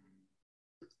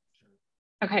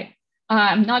 Okay,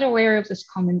 I'm not aware of this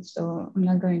comment, so I'm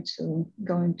not going to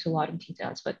go into a lot of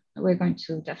details, but we're going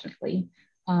to definitely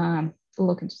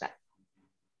look into that.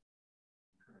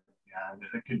 Yeah,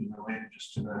 that could be related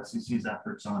just to the SEC's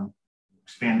efforts on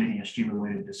expanding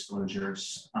ESG-related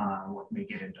disclosures, what may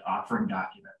get into offering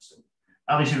documents. And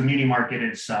obviously, the muni market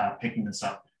is picking this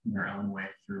up in their own way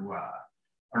through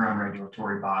our own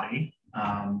regulatory body.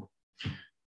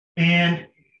 And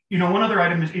one other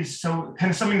item is so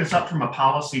kind of summing this up from a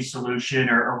policy solution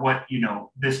or what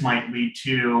this might lead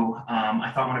to.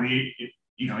 I thought one of the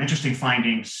interesting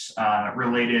findings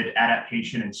related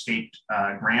adaptation and state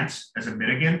grants as a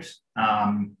mitigant.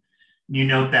 You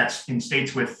note that in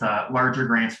states with larger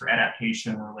grants for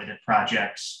adaptation-related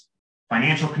projects,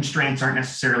 financial constraints aren't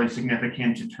necessarily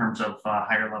significant in terms of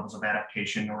higher levels of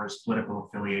adaptation or as political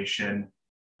affiliation.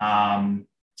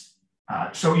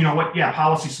 So, what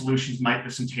policy solutions might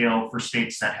this entail for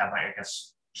states that have, I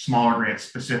guess, smaller grants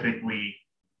specifically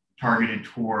targeted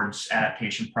towards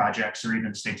adaptation projects, or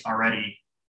even states already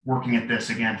working at this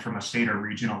again from a state or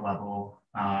regional level?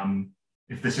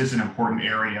 If this is an important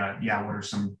area, what are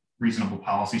some reasonable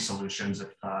policy solutions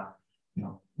if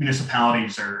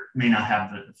municipalities may not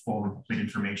have the full and complete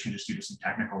information just due to some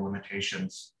technical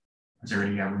limitations? Is there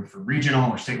any room for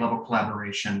regional or state level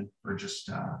collaboration for just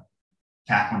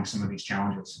tackling some of these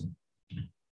challenges?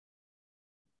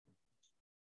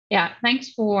 Yeah,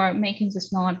 thanks for making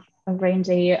this note,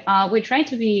 Randy. We try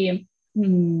to be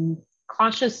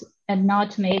cautious and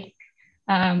not to make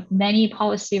many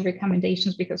policy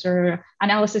recommendations because our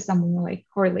analysis are more like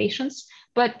correlations.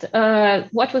 But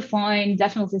what we find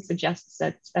definitely suggests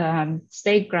that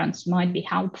state grants might be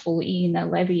helpful in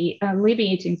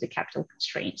alleviating the capital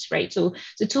constraints, right? So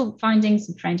the two findings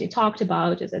that Randy talked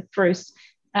about is that first,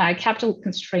 capital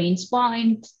constraints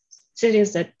bind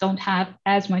cities that don't have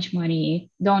as much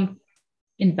money, don't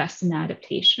invest in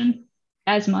adaptation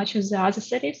as much as the other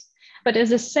cities. But at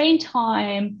the same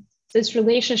time, this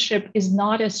relationship is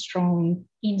not as strong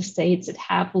in states that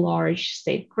have large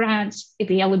state grants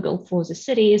available for the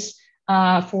cities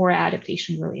for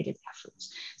adaptation-related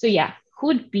efforts. So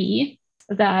could be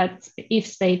that if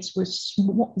states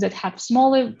that have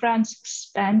smaller grants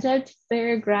expanded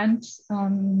their grant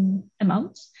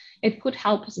amounts, it could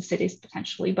help the cities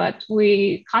potentially, but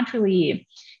we can't really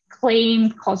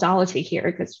claim causality here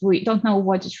because we don't know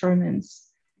what determines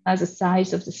the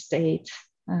size of the state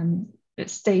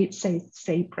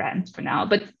state grants for now.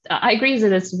 But I agree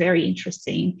that it's very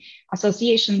interesting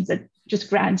associations that just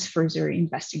grants further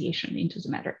investigation into the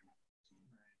matter.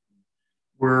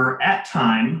 We're at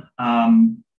time,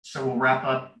 so we'll wrap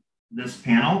up this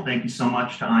panel. Thank you so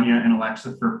much to Anya and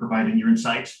Alexa for providing your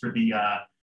insights, for the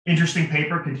interesting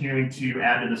paper, continuing to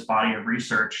add to this body of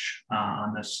research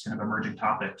on this kind of emerging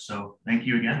topic. So thank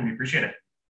you again, we appreciate it.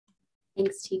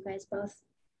 Thanks to you guys both.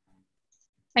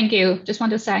 Thank you. Just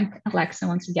want to thank Alexa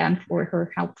once again for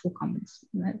her helpful comments.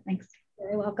 Thanks.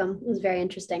 Very welcome. It was very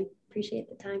interesting. Appreciate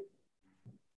the time.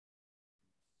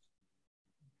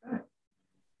 Okay.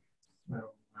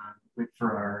 Well, wait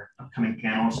for our upcoming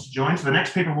panelists to join. So the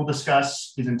next paper we'll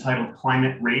discuss is entitled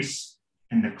Climate Race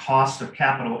and the Cost of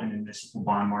Capital in the Municipal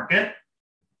Bond Market.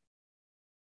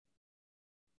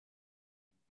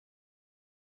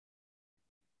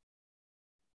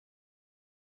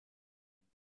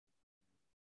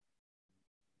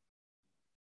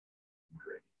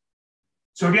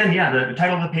 So again, the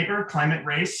title of the paper, Climate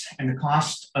Race and the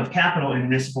Cost of Capital in the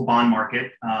Municipal Bond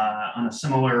Market. On a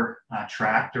similar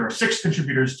track, there are 6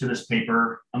 contributors to this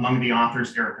paper. Among the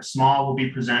authors, Erica Small will be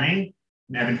presenting,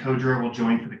 and Evan Kodra will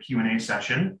join for the Q&A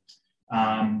session.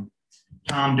 Tom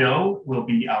Doe will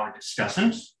be our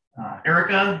discussant.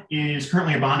 Erica is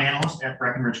currently a bond analyst at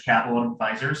Breckenridge Capital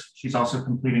Advisors. She's also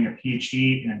completing a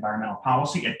PhD in environmental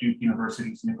policy at Duke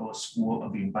University's Nicholas School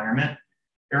of the Environment.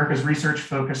 Erica's research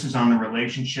focuses on the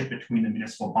relationship between the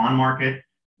municipal bond market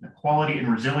and the quality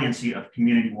and resiliency of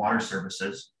community water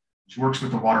services. She works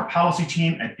with the water policy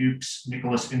team at Duke's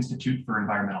Nicholas Institute for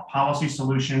Environmental Policy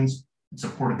Solutions and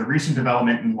supported the recent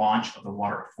development and launch of the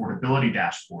Water Affordability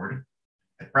Dashboard.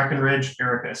 At Breckenridge,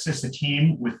 Erica assists the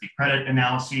team with the credit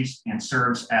analyses and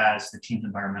serves as the team's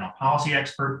environmental policy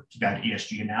expert to guide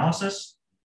ESG analysis.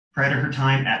 Prior to her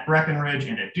time at Breckenridge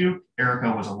and at Duke,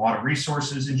 Erica was a water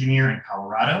resources engineer in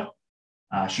Colorado.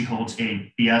 She holds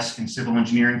a BS in civil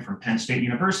engineering from Penn State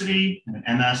University and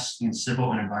an MS in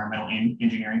civil and environmental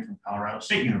engineering from Colorado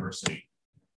State University.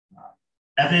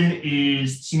 Evan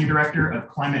is Senior Director of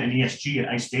Climate and ESG at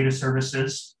ICE Data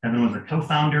Services. Evan was a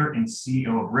co-founder and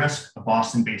CEO of Risk, a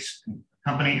Boston-based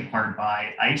company acquired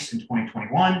by ICE in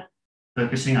 2021,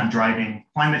 focusing on driving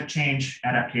climate change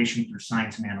adaptation through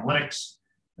science and analytics.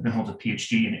 Evan holds a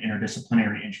PhD in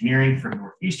interdisciplinary engineering from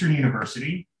Northeastern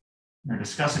University. Our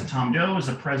discussant, Tom Doe, is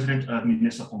the president of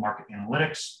Municipal Market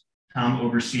Analytics. Tom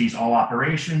oversees all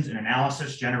operations and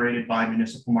analysis generated by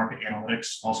Municipal Market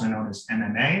Analytics, also known as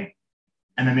MMA.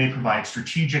 MMA provides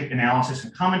strategic analysis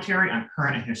and commentary on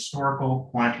current and historical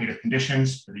quantitative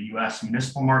conditions for the US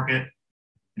municipal market.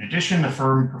 In addition, the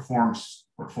firm performs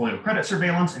portfolio credit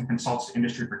surveillance and consults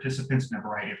industry participants in a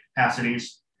variety of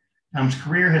capacities. Tom's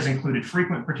career has included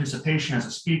frequent participation as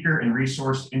a speaker and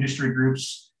resource industry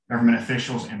groups, government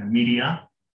officials, and the media.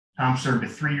 Tom served a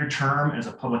 3-year term as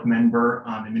a public member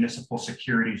on the Municipal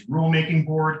Securities Rulemaking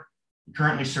Board. He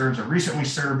currently serves or recently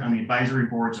served on the advisory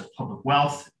boards of Public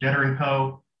Wealth, Debtor &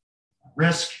 Co.,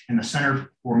 Risk, and the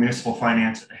Center for Municipal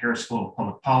Finance at the Harris School of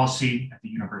Public Policy at the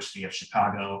University of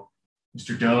Chicago.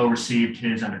 Mr. Doe received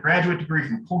his undergraduate degree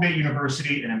from Colgate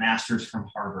University and a master's from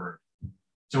Harvard.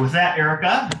 So with that,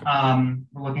 Erica,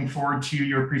 we're looking forward to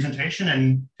your presentation,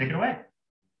 and take it away.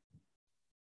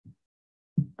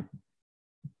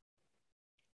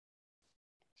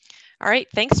 All right,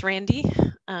 thanks, Randy.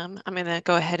 I'm going to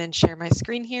go ahead and share my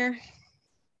screen here.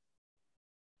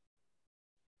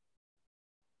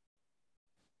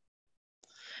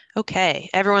 Okay,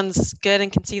 everyone's good and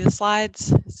can see the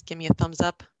slides? Just give me a thumbs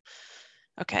up.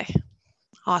 Okay,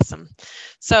 awesome.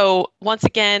 So once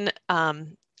again,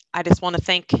 I just want to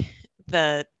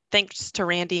thanks to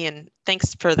Randy and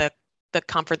thanks for the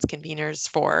conference conveners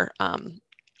for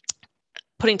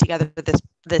putting together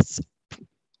this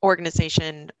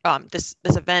organization, this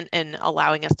event, and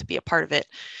allowing us to be a part of it.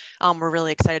 We're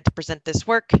really excited to present this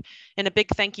work. And a big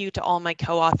thank you to all my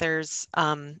co-authors,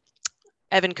 Evan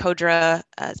Kodra,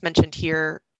 as mentioned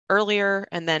here earlier,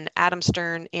 and then Adam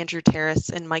Stern, Andrew Terrace,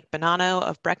 and Mike Bonanno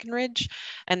of Breckenridge,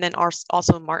 and then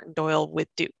also Martin Doyle with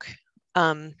Duke.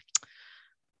 All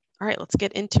right, let's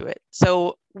get into it.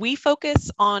 So we focus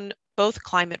on both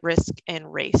climate risk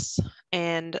and race,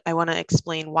 and I want to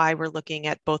explain why we're looking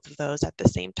at both of those at the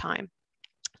same time.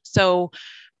 So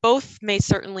both may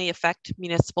certainly affect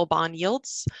municipal bond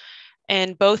yields,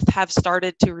 and both have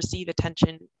started to receive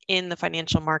attention in the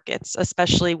financial markets,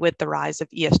 especially with the rise of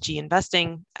ESG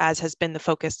investing, as has been the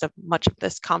focus of much of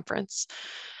this conference.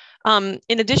 In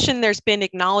addition, there's been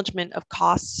acknowledgement of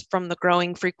costs from the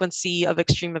growing frequency of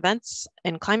extreme events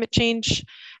and climate change.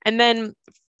 And then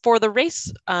for the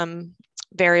race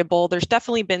variable, there's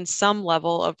definitely been some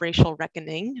level of racial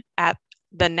reckoning at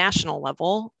the national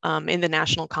level in the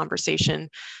national conversation,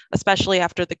 especially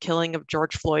after the killing of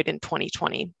George Floyd in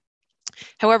 2020.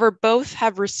 However, both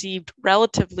have received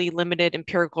relatively limited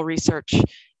empirical research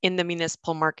in the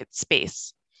municipal market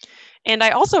space. And I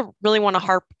also really want to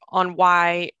harp on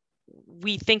why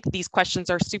we think these questions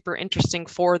are super interesting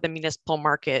for the municipal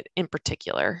market in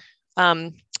particular.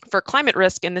 For climate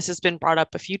risk, and this has been brought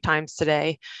up a few times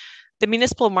today, the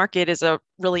municipal market is a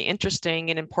really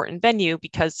interesting and important venue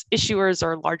because issuers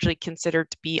are largely considered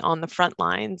to be on the front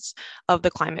lines of the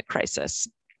climate crisis.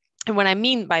 And what I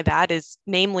mean by that is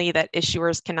namely that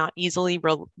issuers cannot easily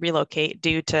relocate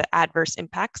due to adverse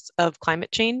impacts of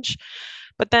climate change,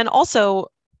 but then also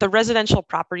the residential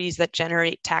properties that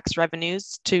generate tax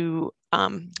revenues to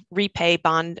repay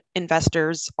bond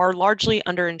investors are largely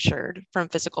underinsured from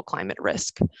physical climate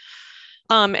risk.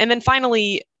 And then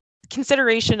finally,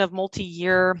 consideration of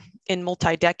multi-year and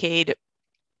multi-decade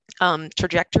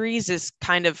trajectories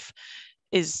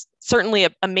is certainly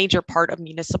a major part of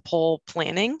municipal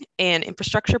planning and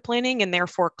infrastructure planning, and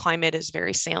therefore climate is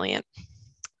very salient.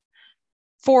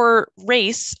 For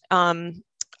race,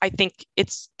 I think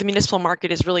the municipal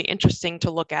market is really interesting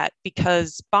to look at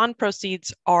because bond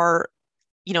proceeds are,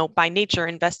 by nature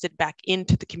invested back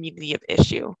into the community of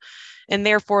issue. And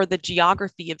therefore the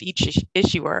geography of each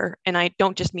issuer, and I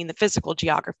don't just mean the physical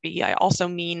geography, I also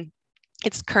mean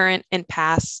its current and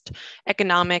past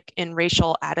economic and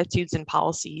racial attitudes and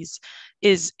policies,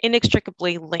 is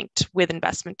inextricably linked with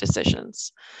investment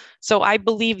decisions. So I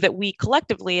believe that we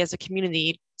collectively as a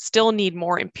community still need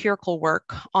more empirical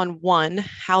work on one,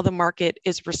 how the market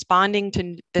is responding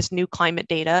to this new climate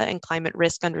data and climate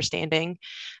risk understanding,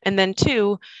 and then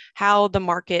two, how the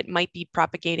market might be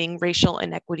propagating racial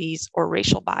inequities or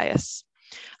racial bias.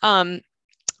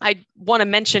 I want to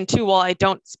mention too, while I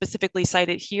don't specifically cite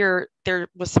it here, there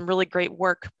was some really great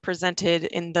work presented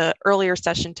in the earlier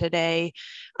session today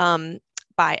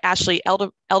by Ashley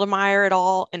Eldemeyer et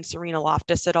al. And Serena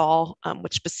Loftus et al.,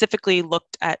 which specifically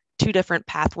looked at two different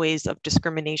pathways of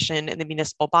discrimination in the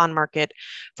municipal bond market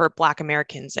for Black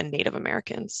Americans and Native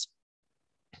Americans.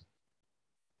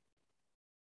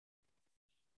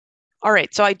 All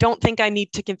right, so I don't think I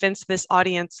need to convince this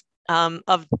audience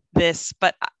of this,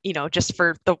 but just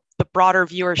for the broader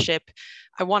viewership,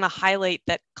 I want to highlight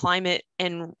that climate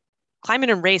and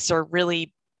race are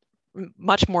really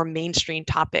much more mainstream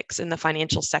topics in the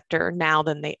financial sector now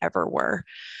than they ever were.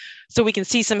 So we can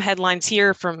see some headlines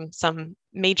here from some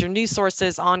major news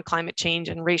sources on climate change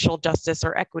and racial justice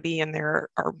or equity, and there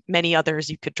are many others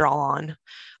you could draw on.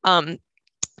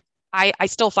 I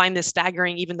still find this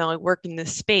staggering, even though I work in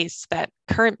this space, that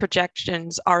current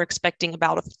projections are expecting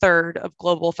about a third of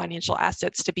global financial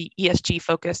assets to be ESG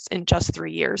focused in just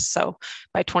 3 years. So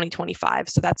by 2025,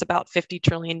 so that's about $50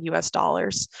 trillion US.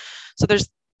 So there's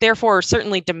therefore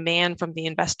certainly demand from the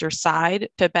investor side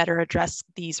to better address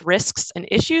these risks and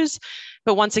issues.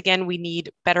 But once again, we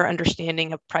need better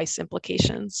understanding of price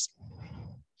implications.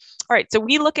 All right, so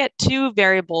we look at two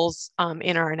variables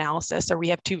in our analysis, or we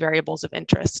have two variables of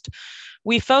interest.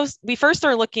 We first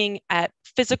are looking at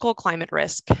physical climate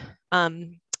risk,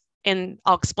 and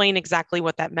I'll explain exactly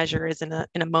what that measure is in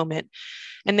a moment.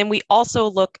 And then we also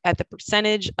look at the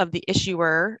percentage of the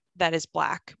issuer that is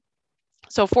Black.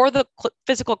 So for the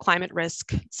physical climate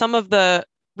risk, some of the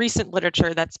recent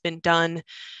literature that's been done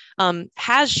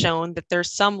has shown that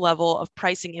there's some level of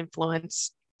pricing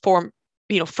influence from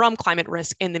climate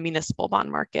risk in the municipal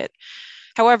bond market.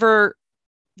 However,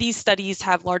 these studies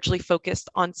have largely focused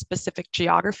on specific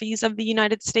geographies of the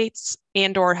United States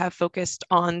and/or have focused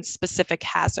on specific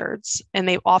hazards, and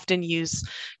they often use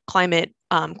climate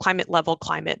level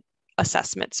climate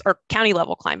assessments or county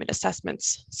level climate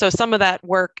assessments. So some of that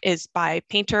work is by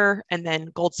Painter and then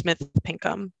Goldsmith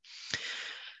Pinkham.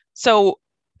 So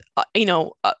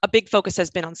a big focus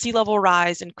has been on sea level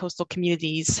rise in coastal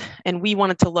communities, and we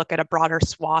wanted to look at a broader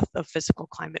swath of physical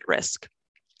climate risk.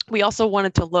 We also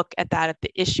wanted to look at that at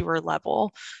the issuer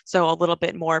level, so a little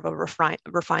bit more of a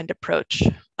refined approach.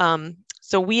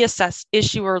 So we assess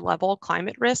issuer level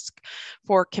climate risk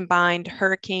for combined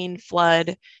hurricane,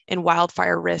 flood, and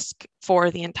wildfire risk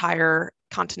for the entire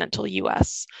continental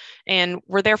US. And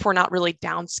we're therefore not really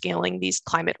downscaling these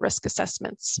climate risk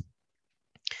assessments.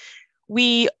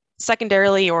 We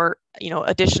secondarily or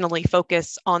additionally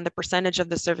focus on the percentage of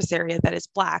the service area that is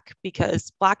Black,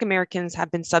 because Black Americans have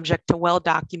been subject to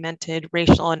well-documented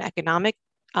racial and economic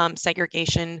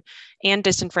segregation and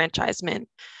disenfranchisement,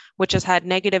 which has had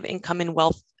negative income and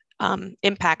wealth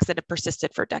impacts that have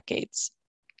persisted for decades.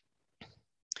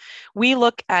 We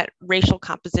look at racial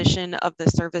composition of the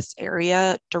service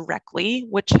area directly,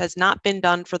 which has not been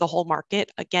done for the whole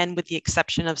market, again, with the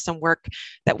exception of some work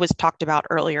that was talked about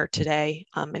earlier today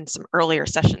in some earlier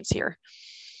sessions here.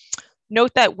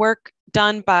 Note that work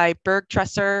done by Berg,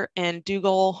 Tresser, and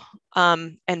Dougal,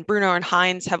 and Bruno and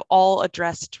Hines have all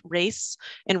addressed race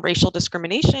and racial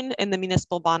discrimination in the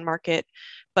municipal bond market,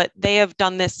 but they have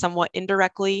done this somewhat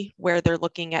indirectly, where they're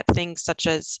looking at things such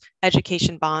as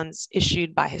education bonds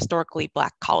issued by historically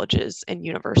Black colleges and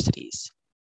universities.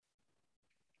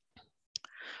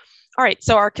 All right,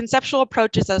 so our conceptual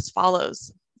approach is as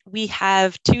follows. We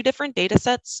have two different data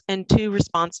sets and two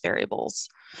response variables.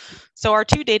 So our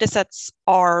two data sets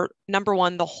are, number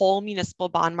one, the whole municipal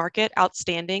bond market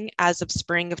outstanding as of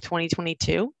spring of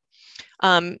 2022.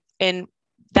 And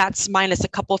that's minus a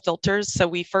couple of filters. So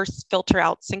we first filter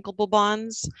out sinkable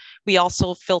bonds. We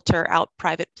also filter out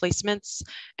private placements,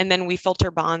 and then we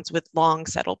filter bonds with long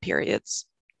settle periods.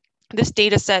 This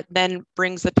data set then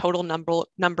brings the total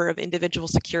number of individual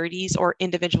securities or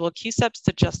individual CUSIPs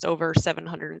to just over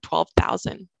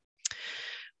 712,000.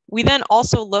 We then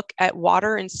also look at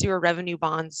water and sewer revenue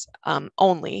bonds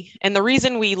only. And the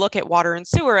reason we look at water and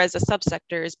sewer as a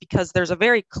subsector is because there's a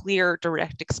very clear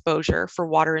direct exposure for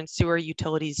water and sewer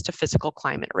utilities to physical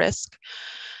climate risk.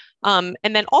 And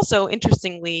then also,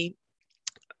 interestingly,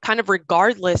 kind of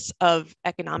regardless of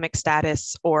economic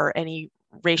status or any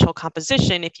racial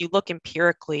composition, if you look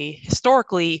empirically,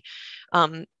 historically,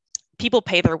 people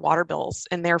pay their water bills,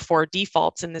 and therefore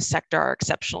defaults in this sector are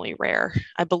exceptionally rare.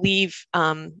 I believe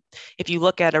if you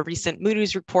look at a recent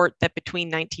Moody's report that between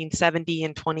 1970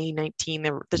 and 2019,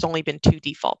 there's only been 2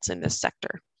 defaults in this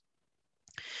sector.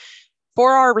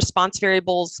 For our response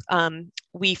variables,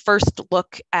 we first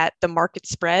look at the market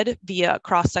spread via a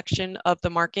cross-section of the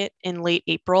market in late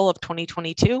April of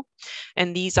 2022.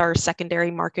 And these are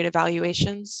secondary market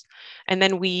evaluations. And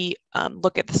then we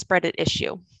look at the spread at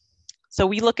issue. So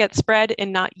we look at spread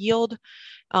and not yield,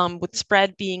 with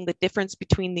spread being the difference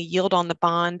between the yield on the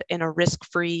bond and a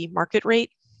risk-free market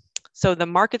rate. So the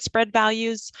market spread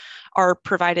values are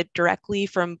provided directly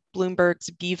from Bloomberg's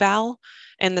BVAL,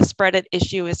 and the spread at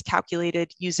issue is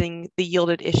calculated using the yield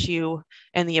at issue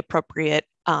and the appropriate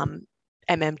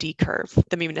MMD curve,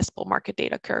 the municipal market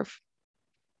data curve.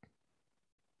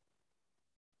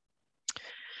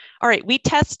 All right, we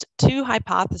test 2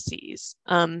 hypotheses.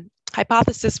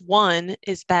 Hypothesis 1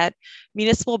 is that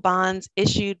municipal bonds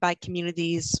issued by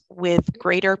communities with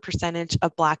greater percentage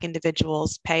of Black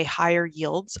individuals pay higher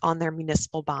yields on their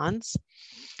municipal bonds.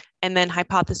 And then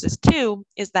hypothesis 2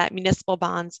 is that municipal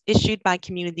bonds issued by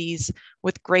communities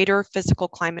with greater physical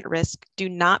climate risk do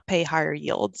not pay higher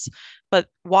yields, but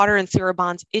water and sewer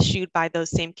bonds issued by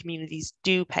those same communities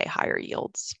do pay higher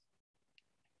yields.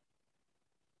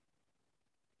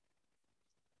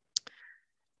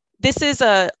 This is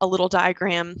a little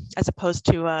diagram as opposed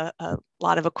to a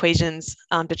lot of equations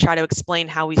to try to explain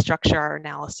how we structure our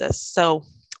analysis. So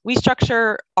we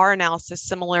structure our analysis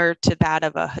similar to that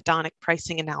of a hedonic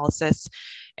pricing analysis,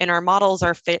 and our models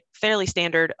are fairly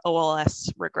standard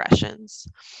OLS regressions.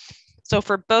 So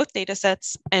for both data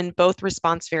sets and both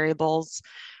response variables,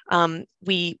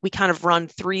 we kind of run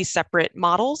 3 separate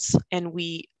models, and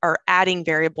we are adding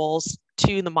variables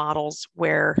to the models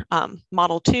where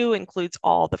model 2 includes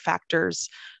all the factors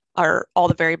or all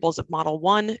the variables of model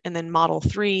 1, and then model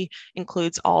 3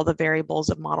 includes all the variables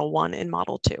of model 1 and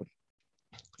model 2.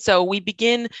 So we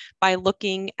begin by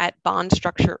looking at bond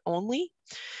structure only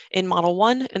in model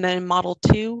 1, and then in model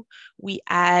 2, we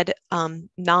add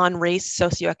non-race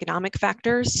socioeconomic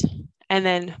factors. And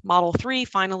then model 3,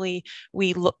 finally,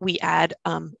 we add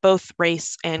both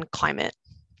race and climate.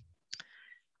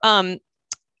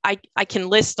 I can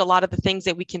list a lot of the things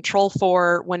that we control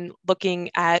for when looking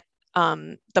at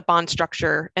the bond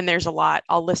structure, and there's a lot.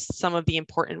 I'll list some of the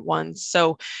important ones.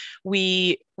 So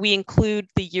we include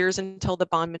the years until the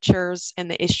bond matures and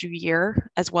the issue year,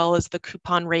 as well as the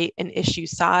coupon rate and issue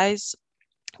size.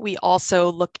 We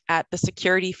also look at the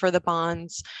security for the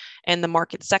bonds and the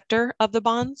market sector of the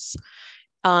bonds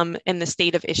and the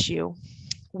state of issue.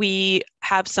 We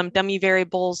have some dummy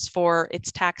variables for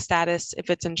its tax status, if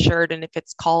it's insured and if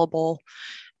it's callable.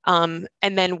 And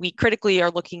then we critically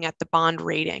are looking at the bond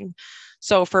rating.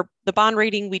 So for the bond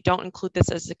rating, we don't include this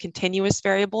as a continuous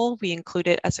variable. We include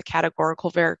it as a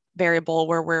categorical variable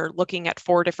where we're looking at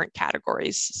 4 different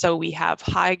categories. So we have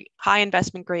high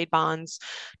investment grade bonds,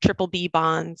 BBB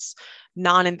bonds,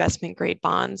 non-investment grade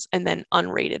bonds, and then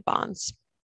unrated bonds.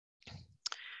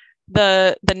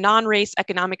 The non-race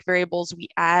economic variables we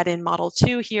add in model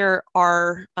 2 here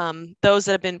are those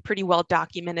that have been pretty well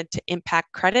documented to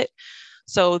impact credit.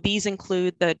 So these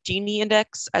include the Gini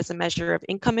index as a measure of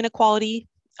income inequality,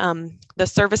 the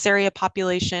service area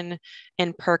population,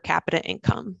 and per capita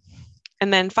income.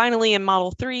 And then finally, in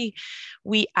Model 3,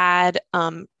 we add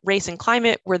race and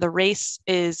climate, where the race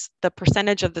is the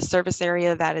percentage of the service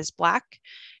area that is Black,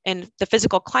 and the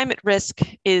physical climate risk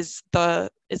is the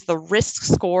risk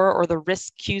score, or the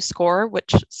risk Q score,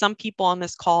 which some people on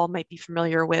this call might be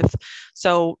familiar with.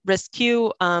 So risk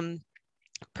Q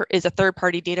is a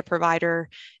third-party data provider,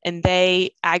 and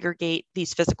they aggregate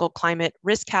these physical climate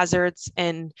risk hazards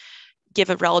and give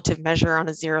a relative measure on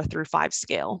a 0 through 5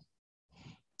 scale.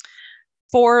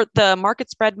 For the market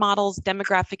spread models,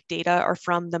 demographic data are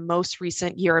from the most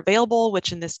recent year available,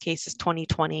 which in this case is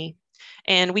 2020.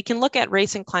 And we can look at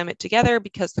race and climate together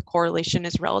because the correlation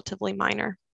is relatively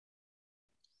minor.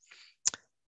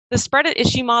 The spread at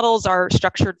issue models are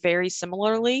structured very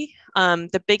similarly.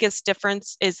 The biggest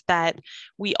difference is that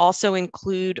we also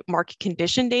include market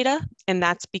condition data, and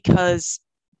that's because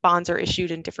bonds are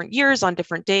issued in different years on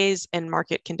different days, and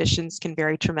market conditions can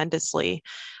vary tremendously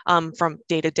from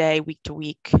day to day, week to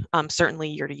week, certainly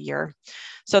year to year.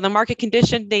 So the market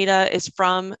condition data is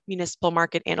from Municipal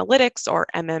Market Analytics, or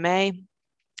MMA,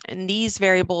 and these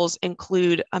variables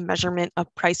include a measurement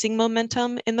of pricing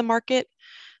momentum in the market,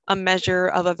 a measure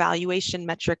of evaluation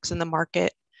metrics in the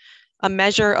market, a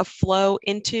measure of flow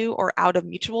into or out of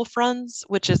mutual funds,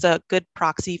 which is a good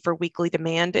proxy for weekly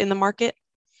demand in the market,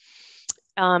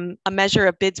 a measure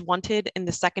of bids wanted in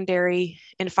the secondary,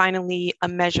 and finally, a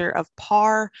measure of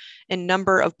par and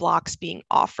number of blocks being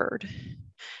offered.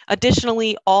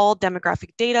 Additionally, all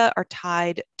demographic data are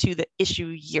tied to the issue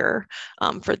year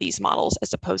for these models,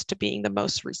 as opposed to being the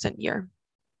most recent year.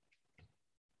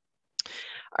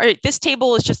 All right, this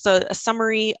table is just a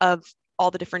summary of all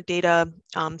the different data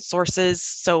sources.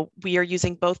 So we are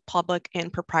using both public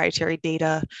and proprietary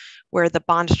data, where the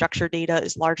bond structure data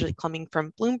is largely coming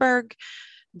from Bloomberg.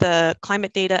 The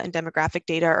climate data and demographic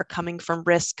data are coming from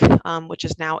Risk, which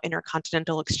is now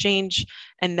Intercontinental Exchange,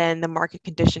 and then the market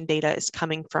condition data is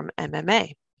coming from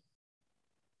MMA.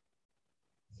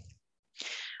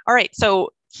 All right,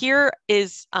 so here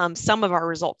is some of our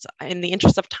results. In the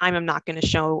interest of time, I'm not going to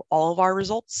show all of our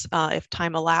results. If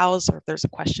time allows, or if there's a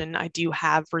question, I do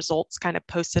have results kind of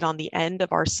posted on the end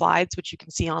of our slides, which you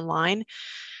can see online.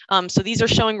 So these are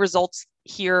showing results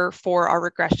here for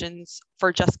our regressions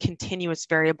for just continuous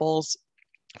variables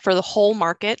for the whole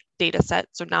market data set,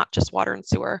 so not just water and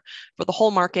sewer, for the whole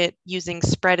market using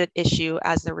spread at issue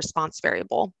as the response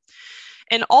variable.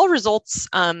 And all results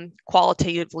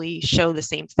qualitatively show the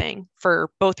same thing for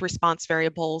both response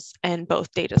variables and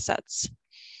both data sets.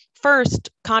 First,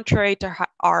 contrary to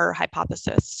our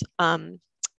hypothesis,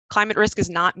 climate risk is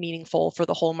not meaningful for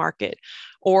the whole market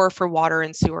or for water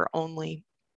and sewer only.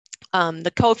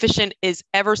 The coefficient is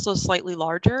ever so slightly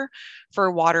larger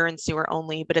for water and sewer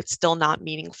only, but it's still not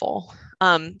meaningful.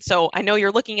 So I know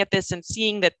you're looking at this and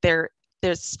seeing that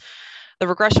the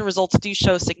regression results do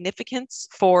show significance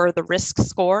for the risk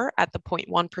score at the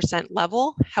 0.1%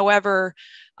 level. However,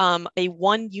 a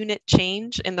 1 unit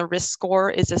change in the risk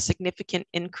score is a significant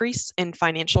increase in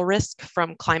financial risk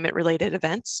from climate-related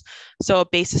events. So a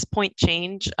basis point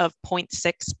change of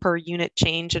 0.6 per unit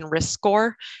change in risk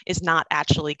score is not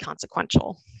actually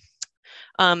consequential.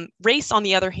 Race, on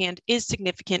the other hand, is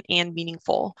significant and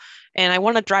meaningful. And I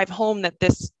want to drive home that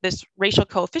this racial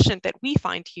coefficient that we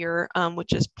find here,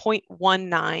 which is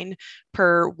 0.19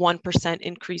 per 1%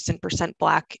 increase in percent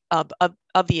Black of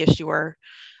the issuer,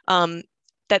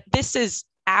 that this is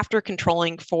after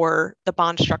controlling for the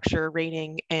bond structure,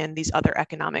 rating, and these other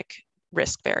economic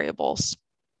risk variables.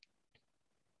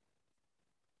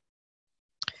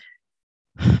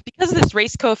 Because this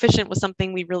race coefficient was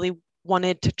something we really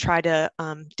wanted to try to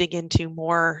dig into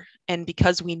more, and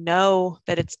because we know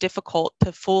that it's difficult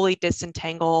to fully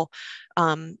disentangle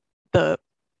the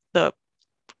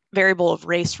variable of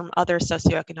race from other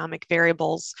socioeconomic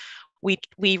variables,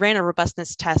 we ran a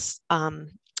robustness test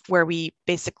where we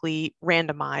basically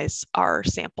randomize our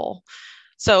sample.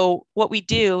 So what we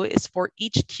do is for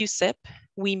each QSIP,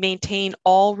 we maintain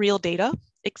all real data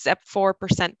except for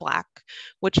percent Black,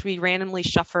 which we randomly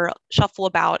shuffle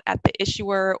about at the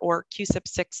issuer or QSIP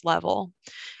 6 level.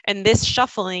 And this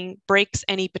shuffling breaks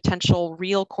any potential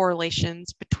real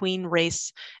correlations between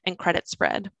race and credit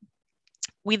spread.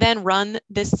 We then run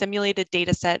this simulated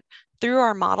data set through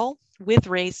our model with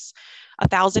race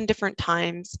 1,000 different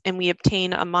times, and we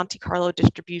obtain a Monte Carlo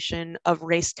distribution of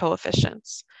race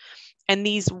coefficients. And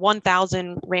these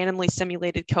 1,000 randomly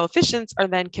simulated coefficients are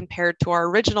then compared to our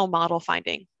original model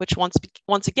finding, which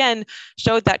once again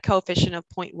showed that coefficient of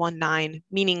 0.19,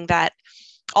 meaning that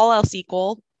all else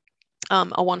equal,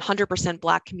 a 100%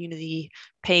 Black community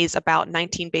pays about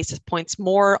 19 basis points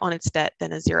more on its debt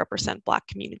than a 0% Black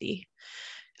community.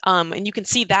 And you can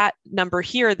see that number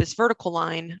here, this vertical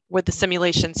line with the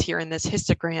simulations here in this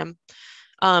histogram.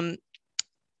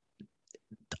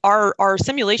 Our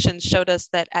simulations showed us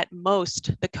that at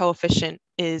most the coefficient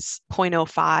is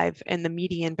 0.05 and the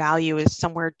median value is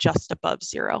somewhere just above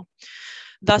 0.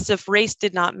 Thus, if race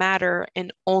did not matter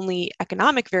and only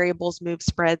economic variables move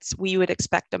spreads, we would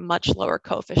expect a much lower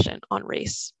coefficient on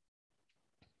race.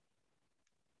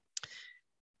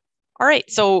 All right,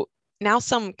 so now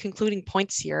some concluding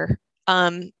points here.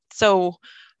 So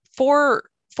for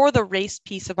the race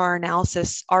piece of our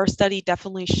analysis, our study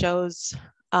definitely shows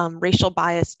racial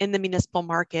bias in the municipal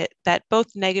market that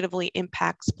both negatively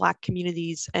impacts Black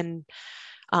communities and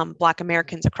Black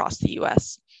Americans across the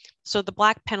US. So the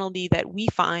Black penalty that we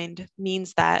find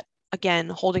means that, again,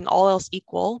 holding all else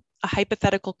equal, a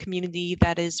hypothetical community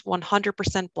that is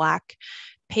 100% Black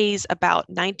pays about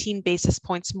 19 basis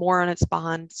points more on its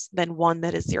bonds than one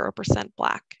that is 0%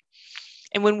 Black.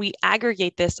 And when we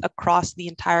aggregate this across the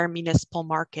entire municipal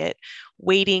market,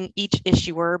 weighting each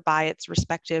issuer by its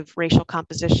respective racial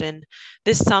composition,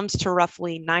 this sums to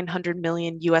roughly $900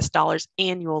 million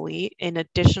annually in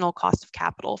additional cost of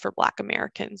capital for Black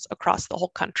Americans across the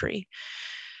whole country.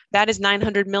 That is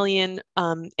 $900 million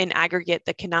in aggregate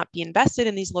that cannot be invested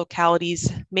in these localities,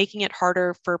 making it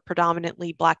harder for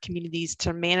predominantly Black communities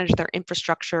to manage their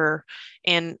infrastructure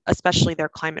and especially their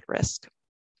climate risk.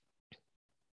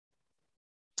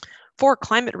 For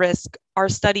climate risk, our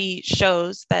study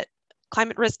shows that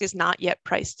climate risk is not yet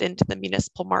priced into the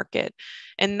municipal market,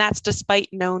 and that's despite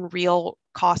known real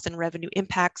cost and revenue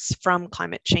impacts from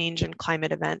climate change and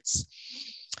climate events.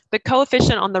 The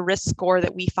coefficient on the risk score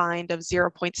that we find of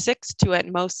 0.6 to at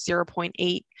most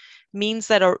 0.8 means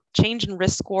that a change in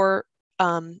risk score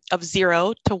of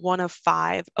 0 to 1 of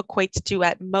 5 equates to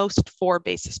at most 4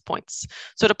 basis points.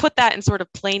 So to put that in sort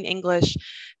of plain English,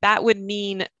 that would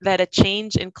mean that a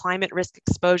change in climate risk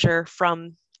exposure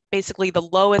from basically the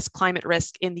lowest climate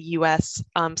risk in the US,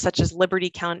 such as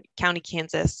Liberty County,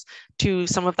 Kansas, to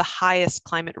some of the highest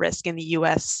climate risk in the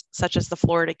US, such as the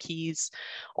Florida Keys,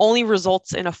 only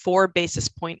results in a 4 basis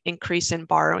point increase in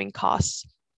borrowing costs.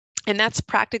 And that's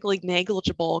practically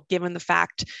negligible given the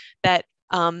fact that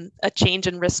a change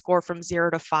in risk score from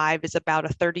 0 to 5 is about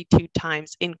a 32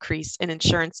 times increase in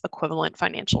insurance equivalent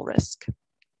financial risk.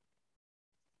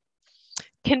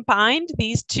 Combined,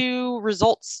 these two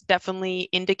results definitely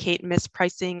indicate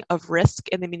mispricing of risk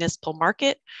in the municipal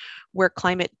market, where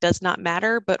climate does not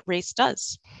matter, but race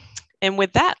does. And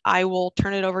with that, I will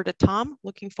turn it over to Tom.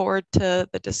 Looking forward to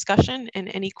the discussion and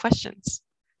any questions.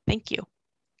 Thank you.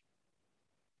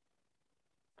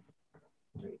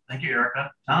 Thank you,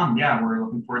 Erica. Tom, yeah, we're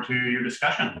looking forward to your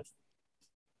discussion.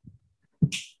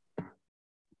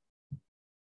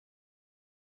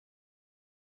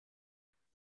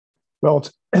 Well,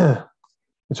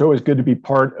 it's always good to be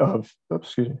part of,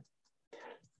 excuse me.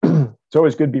 It's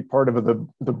always good to be part of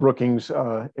the Brookings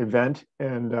event,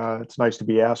 and it's nice to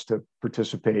be asked to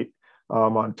participate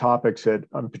on topics that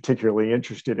I'm particularly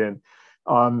interested in.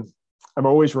 I'm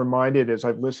always reminded as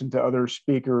I've listened to other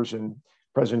speakers and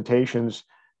presentations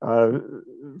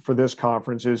for this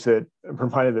conference is that I'm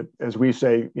reminded that, as we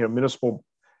say, municipal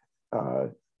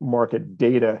market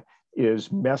data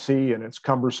is messy and it's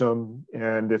cumbersome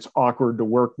and it's awkward to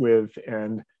work with,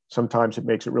 and sometimes it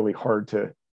makes it really hard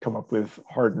to come up with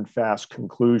hard and fast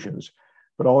conclusions.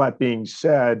 But all that being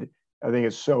said, I think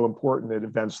it's so important at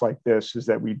events like this is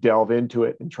that we delve into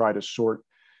it and try to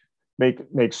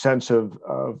make sense of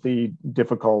the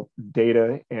difficult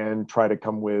data and try to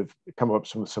come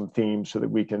up with some themes so that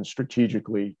we can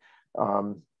strategically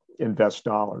invest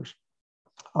dollars.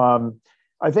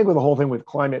 I think with the whole thing with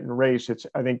climate and race,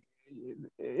 I think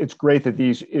it's great that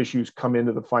these issues come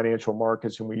into the financial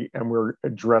markets and we're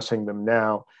addressing them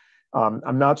now.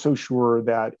 I'm not so sure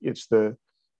that it's the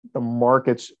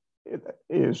markets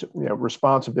is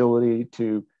responsibility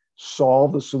to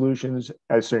solve the solutions.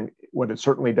 I think what it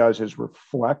certainly does is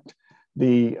reflect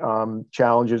the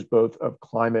challenges both of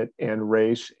climate and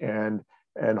race, and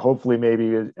hopefully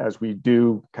maybe as we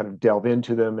do kind of delve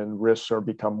into them and risks are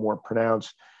become more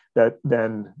pronounced, that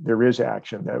then there is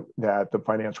action that the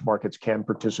financial markets can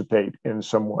participate in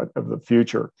somewhat of the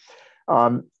future.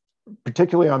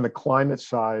 Particularly on the climate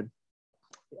side,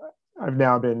 I've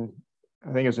now been,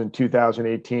 I think it was in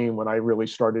 2018 when I really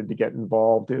started to get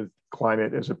involved with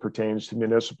climate as it pertains to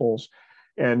municipals.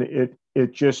 And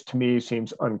it just, to me,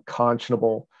 seems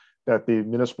unconscionable that the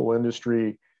municipal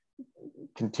industry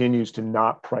continues to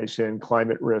not price in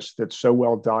climate risk that's so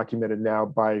well documented now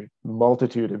by a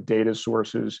multitude of data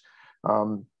sources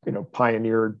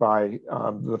pioneered by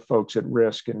the folks at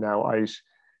Risk and now ICE.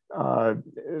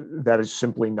 That is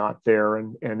simply not there.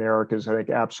 And Erica is, I think,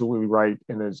 absolutely right.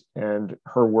 And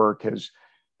her work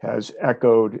has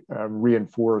echoed,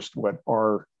 reinforced what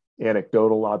our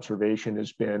anecdotal observation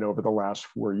has been over the last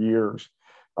 4 years.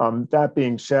 That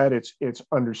being said, it's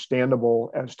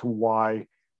understandable as to why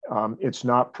it's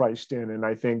not priced in. And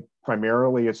I think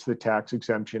primarily it's the tax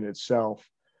exemption itself.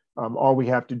 All we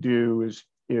have to do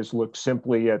is look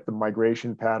simply at the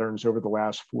migration patterns over the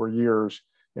last 4 years,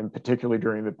 and particularly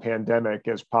during the pandemic,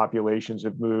 as populations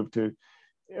have moved to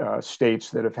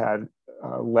states that have had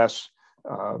less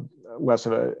of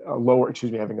a lower,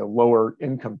 having a lower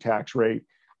income tax rate,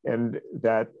 and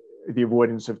that the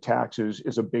avoidance of taxes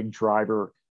is a big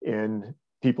driver in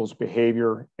people's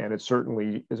behavior, and it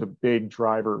certainly is a big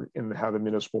driver in how the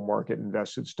municipal market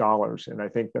invests its dollars. And I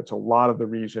think that's a lot of the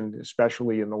reason,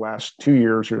 especially in the last 2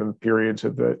 years or in the periods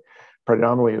of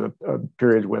predominantly the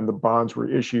periods when the bonds were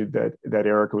issued that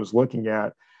Erica was looking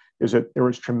at, is that there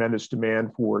was tremendous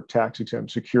demand for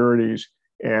tax-exempt securities,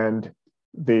 and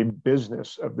the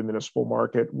business of the municipal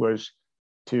market was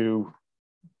to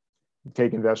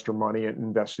take investor money and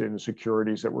invest it in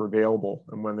securities that were available.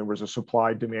 And when there was a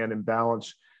supply-demand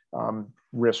imbalance,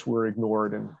 risks were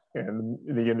ignored, and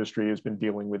the industry has been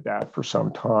dealing with that for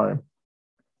some time.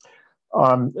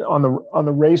 On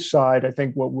the race side, I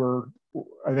think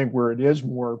where it is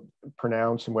more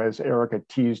pronounced, and as Erica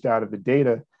teased out of the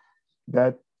data,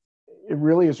 that it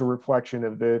really is a reflection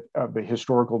of the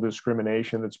historical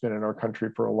discrimination that's been in our country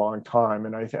for a long time.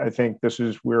 And I think this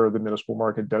is where the municipal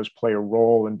market does play a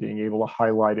role in being able to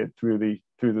highlight it through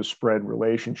the spread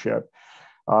relationship.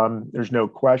 There's no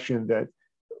question that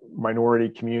minority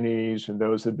communities and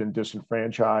those that have been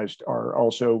disenfranchised are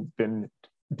also been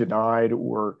denied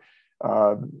or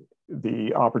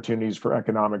the opportunities for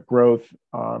economic growth.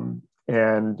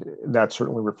 And that's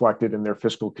certainly reflected in their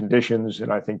fiscal conditions.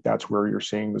 And I think that's where you're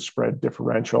seeing the spread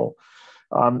differential.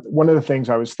 One of the things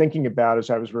I was thinking about as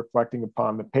I was reflecting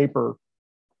upon the paper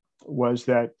was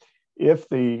that if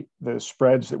the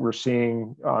spreads that we're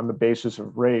seeing on the basis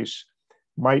of race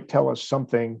might tell us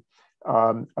something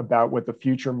about what the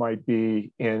future might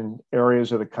be in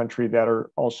areas of the country that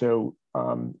are also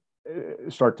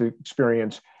start to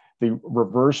experience the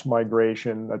reverse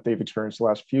migration that they've experienced the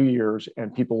last few years,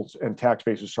 and people and tax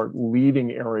bases start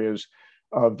leaving areas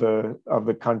of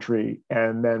the country.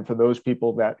 And then for those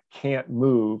people that can't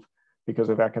move because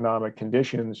of economic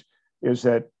conditions, is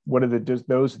that what are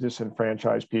those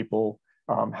disenfranchised people?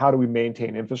 How do we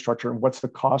maintain infrastructure, and what's the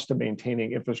cost of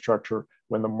maintaining infrastructure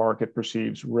when the market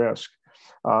perceives risk?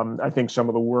 I think some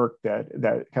of the work that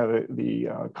kind of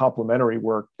the complementary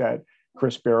work that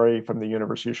Chris Berry from the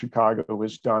University of Chicago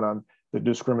has done on the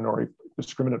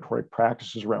discriminatory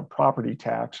practices around property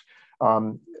tax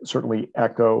certainly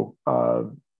echo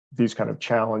these kind of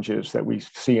challenges that we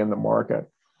see in the market.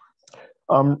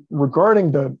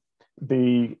 Regarding the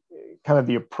kind of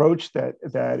the approach that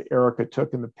Erica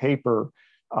took in the paper,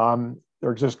 there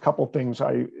are just a couple things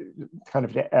I kind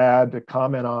of to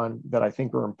comment on that I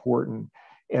think are important.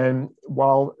 And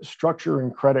while structure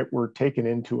and credit were taken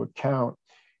into account,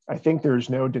 I think there's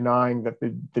no denying that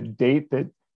the date that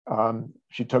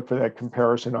she took for that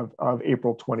comparison of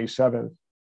April 27th,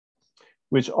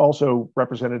 which also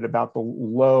represented about the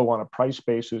low on a price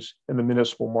basis in the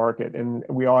municipal market. And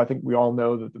I think we all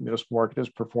know that the municipal market has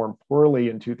performed poorly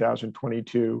in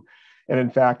 2022. And in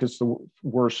fact, it's the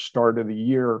worst start of the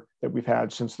year that we've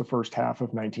had since the first half of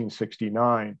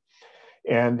 1969.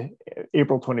 And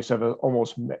April 27th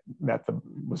almost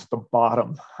was the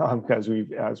bottom, as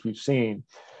we've seen.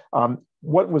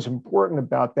 What was important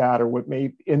about that, or what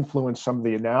may influence some of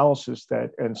the analysis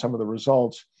and some of the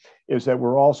results, is that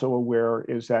we're also aware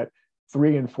is that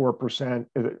 3% and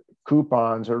 4%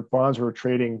 coupons or bonds were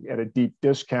trading at a deep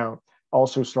discount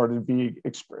also started to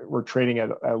were trading at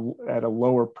a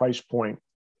lower price point,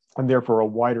 and therefore a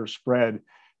wider spread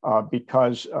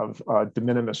because of de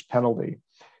minimis penalty.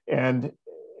 And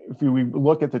if we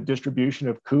look at the distribution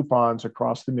of coupons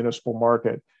across the municipal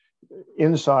market,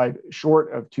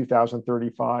 short of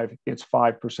 2035, it's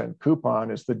 5%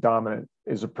 coupon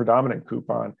is a predominant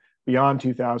coupon. Beyond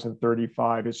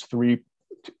 2035, it's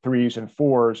threes and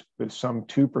fours with some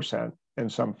 2%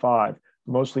 and some 5%,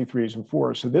 mostly 3s and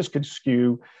 4s. So this could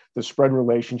skew the spread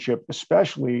relationship,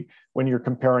 especially when you're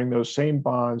comparing those same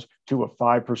bonds to a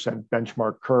 5%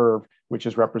 benchmark curve, which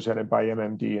is represented by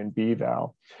MMD and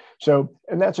BVAL. So,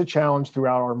 and that's a challenge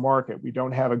throughout our market. We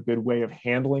don't have a good way of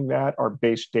handling that. Our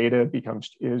base data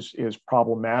is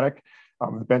problematic.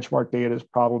 The benchmark data is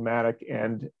problematic,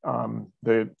 and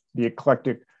the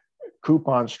eclectic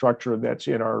coupon structure that's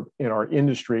in our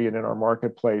industry and in our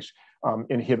marketplace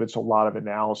inhibits a lot of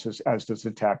analysis, as does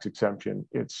the tax exemption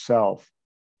itself.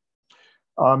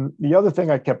 The other thing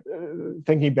I kept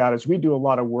thinking about is we do a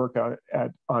lot of work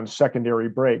on secondary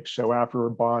breaks. So after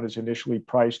a bond is initially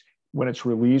priced, when it's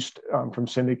released from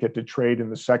syndicate to trade in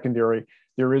the secondary,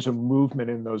 there is a movement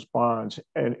in those bonds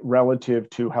and relative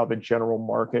to how the general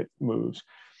market moves.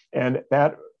 And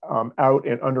that out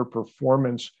and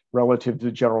underperformance relative to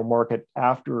the general market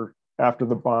after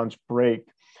the bonds break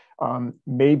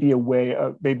may be a way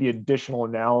of maybe additional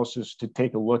analysis to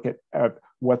take a look at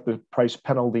what the price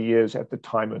penalty is at the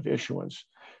time of issuance.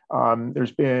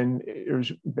 There's been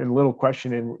little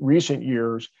question in recent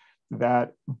years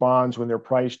that bonds, when they're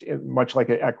priced, much like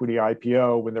an equity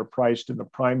IPO, when they're priced in the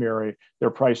primary, they're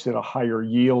priced at a higher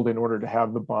yield in order to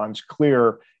have the bonds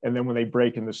clear. And then when they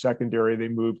break in the secondary, they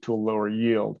move to a lower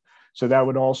yield. So that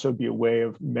would also be a way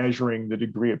of measuring the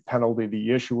degree of penalty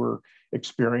the issuer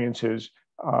experiences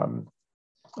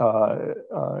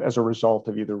as a result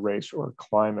of either race or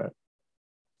climate.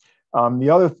 The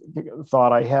other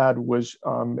thought I had was,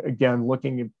 again,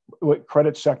 looking at what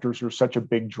credit sectors are such a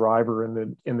big driver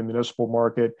in the municipal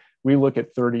market. We look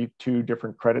at 32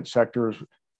 different credit sectors.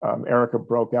 Erica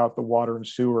broke out the water and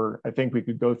sewer. I think we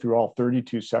could go through all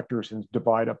 32 sectors and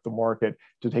divide up the market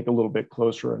to take a little bit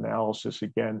closer analysis,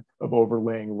 again, of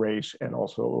overlaying race and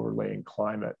also overlaying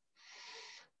climate.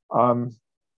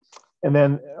 And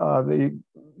then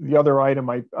the other item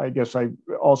I guess I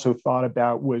also thought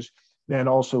about was then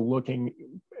also looking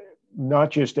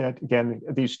not just at, again,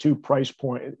 these two price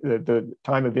points, the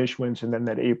time of issuance and then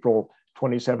that April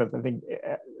 27th, I think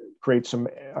creates some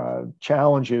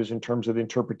challenges in terms of the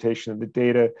interpretation of the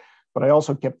data. But I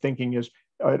also kept thinking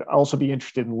I'd also be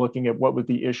interested in looking at what was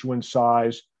the issuance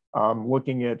size,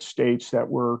 looking at states that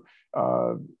were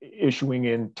issuing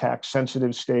in tax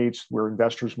sensitive states where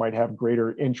investors might have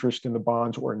greater interest in the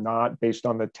bonds or not based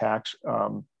on the tax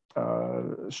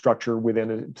structure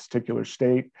within a particular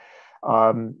state.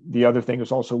 The other thing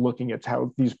is also looking at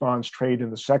how these bonds trade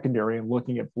in the secondary and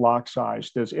looking at block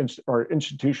size. Are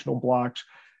institutional blocks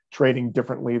trading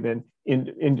differently than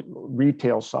in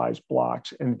retail size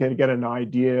blocks, and get an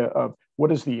idea of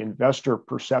what is the investor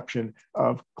perception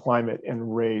of climate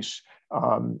and race,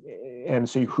 and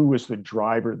see who is the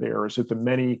driver there. Is it the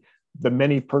many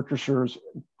purchasers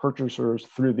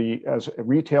through as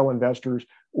retail investors,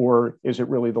 or is it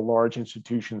really the large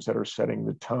institutions that are setting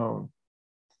the tone?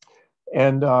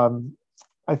 And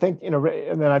I think,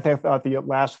 and then I thought the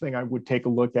last thing I would take a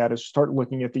look at is start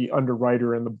looking at the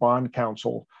underwriter and the bond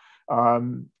counsel,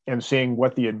 and seeing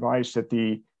what the advice that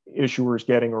the issuer is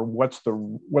getting, or what's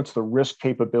the risk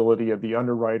capability of the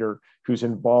underwriter who's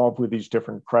involved with these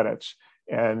different credits,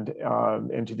 and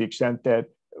to the extent that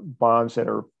bonds that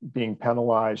are being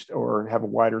penalized or have a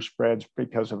wider spreads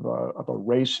because of a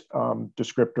race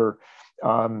descriptor,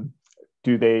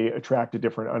 do they attract a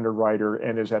different underwriter,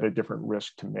 and is that a different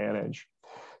risk to manage?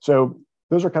 So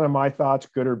those are kind of my thoughts,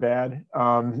 good or bad,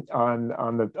 on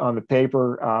the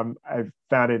paper. I've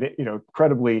found it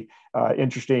incredibly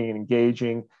interesting and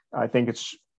engaging. I think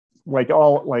it's like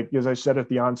as I said at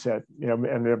the onset,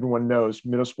 and everyone knows,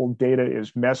 municipal data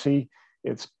is messy,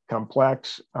 it's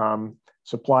complex.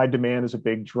 Supply demand is a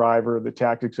big driver. The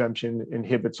tax exemption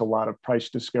inhibits a lot of price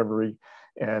discovery,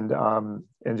 and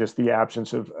just the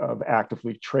absence of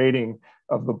actively trading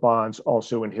of the bonds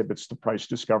also inhibits the price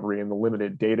discovery and the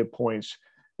limited data points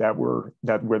where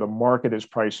the market is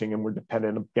pricing, and we're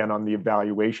dependent again on the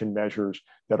evaluation measures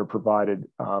that are provided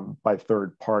by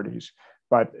third parties.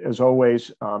 But as always,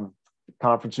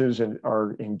 conferences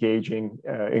are engage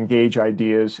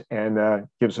ideas, and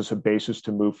gives us a basis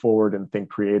to move forward and think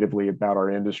creatively about our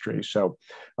industry. So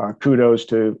kudos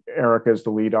to Erica as the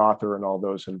lead author and all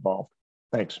those involved.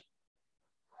 Thanks.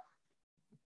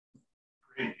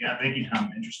 Great. Yeah, thank you,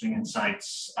 Tom. Interesting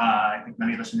insights. I think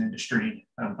many of us in the industry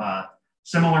have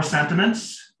similar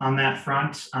sentiments on that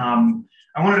front.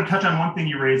 I wanted to touch on one thing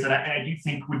you raised that I do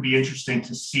think would be interesting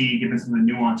to see, given some of the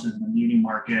nuances in the muni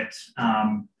market.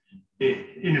 And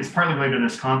it's partly related to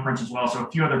this conference as well. So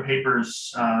a few other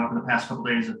papers over the past couple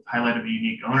of days have highlighted the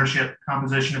unique ownership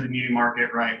composition of the muni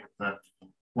market, right? With the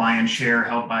lion's share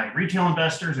held by retail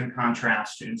investors in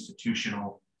contrast to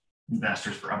institutional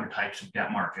investors for other types of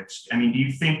debt markets. I mean, do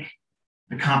you think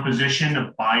the composition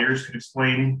of buyers could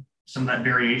explain some of that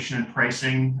variation in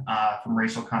pricing from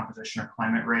racial composition or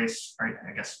climate race? Right?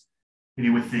 I guess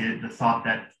maybe with the thought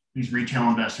that these retail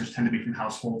investors tend to be from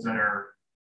households that are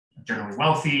generally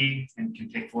wealthy and can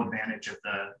take full advantage of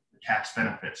the tax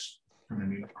benefits from the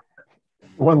muni market.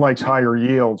 One likes higher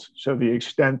yields, so the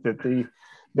extent that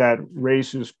that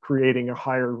race is creating a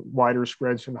wider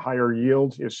spreads and higher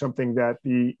yields is something that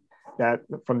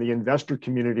from the investor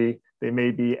community, they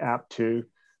may be apt to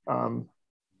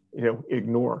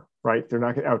ignore, right? They're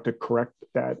not out to correct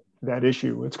that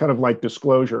issue. It's kind of like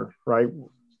disclosure, right?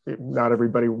 Not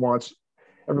everybody wants,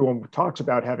 everyone talks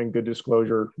about having good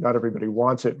disclosure. Not everybody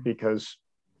wants it because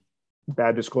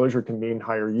bad disclosure can mean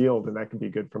higher yield, and that can be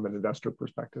good from an investor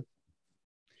perspective.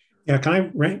 Yeah,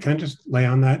 can I just lay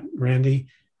on that, Randy?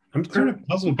 I'm sort of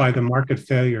puzzled by the market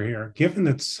failure here, given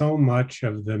that so much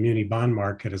of the muni bond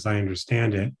market, as I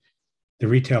understand it, the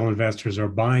retail investors are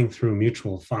buying through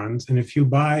mutual funds. And if you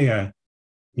buy a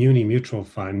muni mutual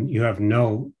fund, you have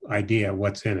no idea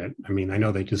what's in it. I mean, I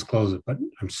know they disclose it, but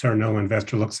I'm sure no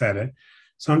investor looks at it.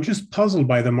 So I'm just puzzled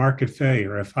by the market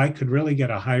failure. If I could really get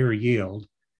a higher yield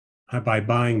by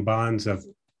buying bonds of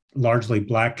largely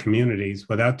Black communities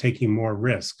without taking more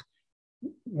risk,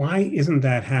 why isn't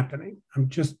that happening? I'm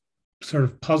just sort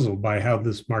of puzzled by how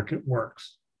this market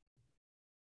works.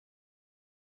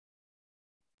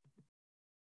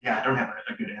 Yeah, I don't have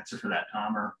a good answer for that,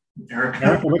 Tom or Erica.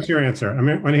 Erica, what's your answer? I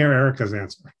want to hear Erica's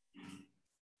answer.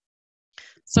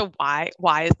 So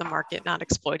why is the market not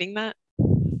exploiting that?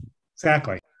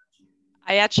 Exactly.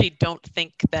 I actually don't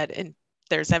think that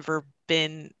there's ever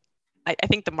been, I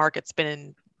think the market's been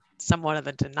in somewhat of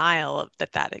a denial of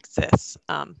that exists.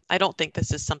 I don't think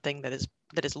this is something that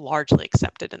is largely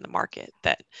accepted in the market,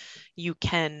 that you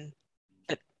can,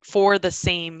 for the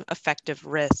same effective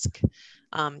risk,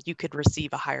 you could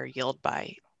receive a higher yield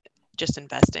by just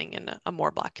investing in a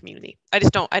more Black community. I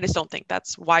just don't think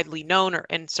that's widely known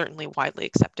and certainly widely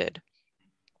accepted.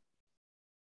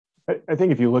 I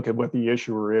think if you look at what the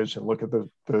issuer is and look at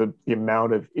the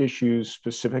amount of issues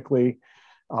specifically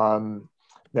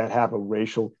that have a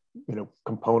racial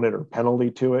component or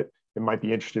penalty to it, it might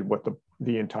be interested what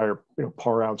the entire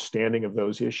par outstanding of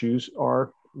those issues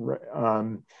are.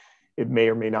 It may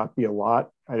or may not be a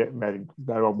lot. I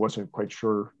wasn't quite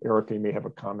sure. Erica, you may have a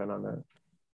comment on that.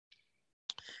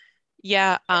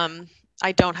 Yeah,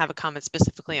 I don't have a comment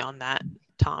specifically on that,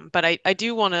 Tom, but I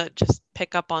do want to just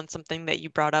pick up on something that you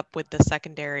brought up with the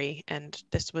secondary. And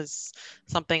this was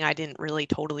something I didn't really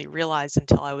totally realize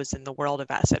until I was in the world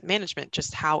of asset management,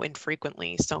 just how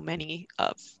infrequently so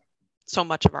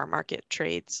much of our market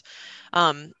trades.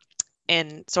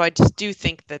 And so I just do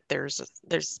think that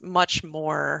there's much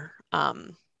more,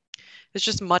 there's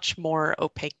just much more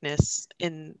opaqueness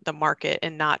in the market,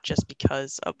 and not just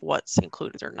because of what's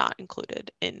included or not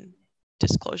included in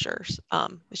disclosures.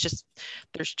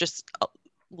 There's just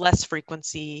less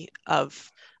frequency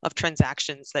of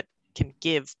transactions that can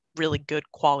give really good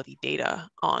quality data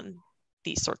on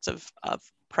these sorts of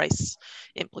price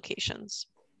implications.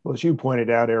 Well, as you pointed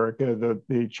out, Erica,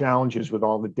 the challenges with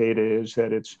all the data is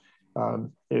that it's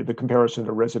the comparison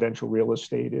to residential real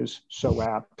estate is so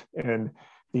apt, and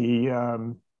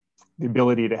the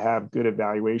ability to have good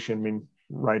evaluation. I mean,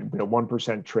 right,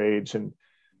 1% trades, and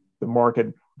the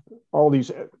market, all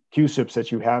these QSIPs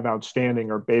that you have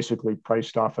outstanding are basically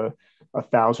priced off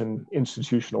 1,000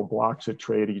 institutional blocks that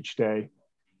trade each day.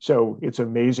 So it's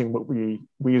amazing what we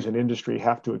as an industry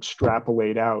have to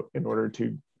extrapolate out in order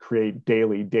to create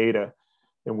daily data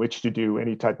in which to do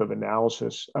any type of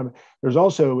analysis. There's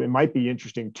also, it might be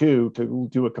interesting too, to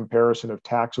do a comparison of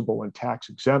taxable and tax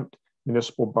exempt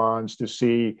municipal bonds to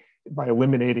see, by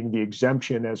eliminating the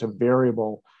exemption as a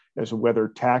variable, as to whether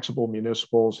taxable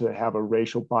municipals that have a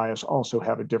racial bias also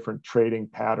have a different trading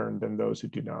pattern than those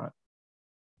that do not.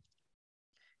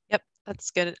 Yep, that's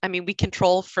good. I mean, we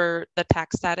control for the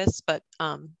tax status, but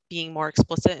being more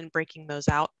explicit and breaking those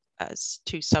out as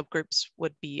two subgroups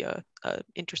would be a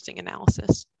interesting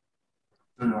analysis.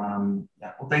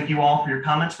 Yeah, well, thank you all for your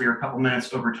comments. We are a couple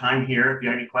minutes over time here. If you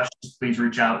have any questions, please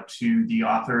reach out to the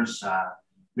authors.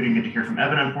 We didn't get to hear from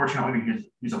Evan, unfortunately, because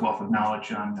he's a wealth of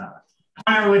knowledge on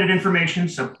climate-related information.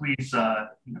 So please,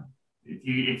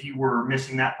 if you were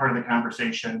missing that part of the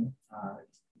conversation,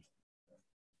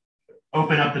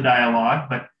 open up the dialogue.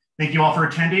 But thank you all for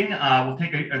attending. We'll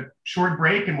take a short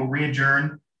break and we'll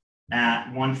re-adjourn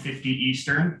at 1:50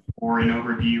 Eastern for an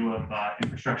overview of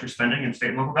infrastructure spending in state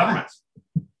and local governments.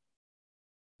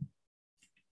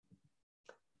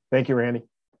 Thank you, Randy.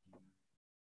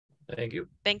 Thank you.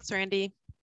 Thanks, Randy.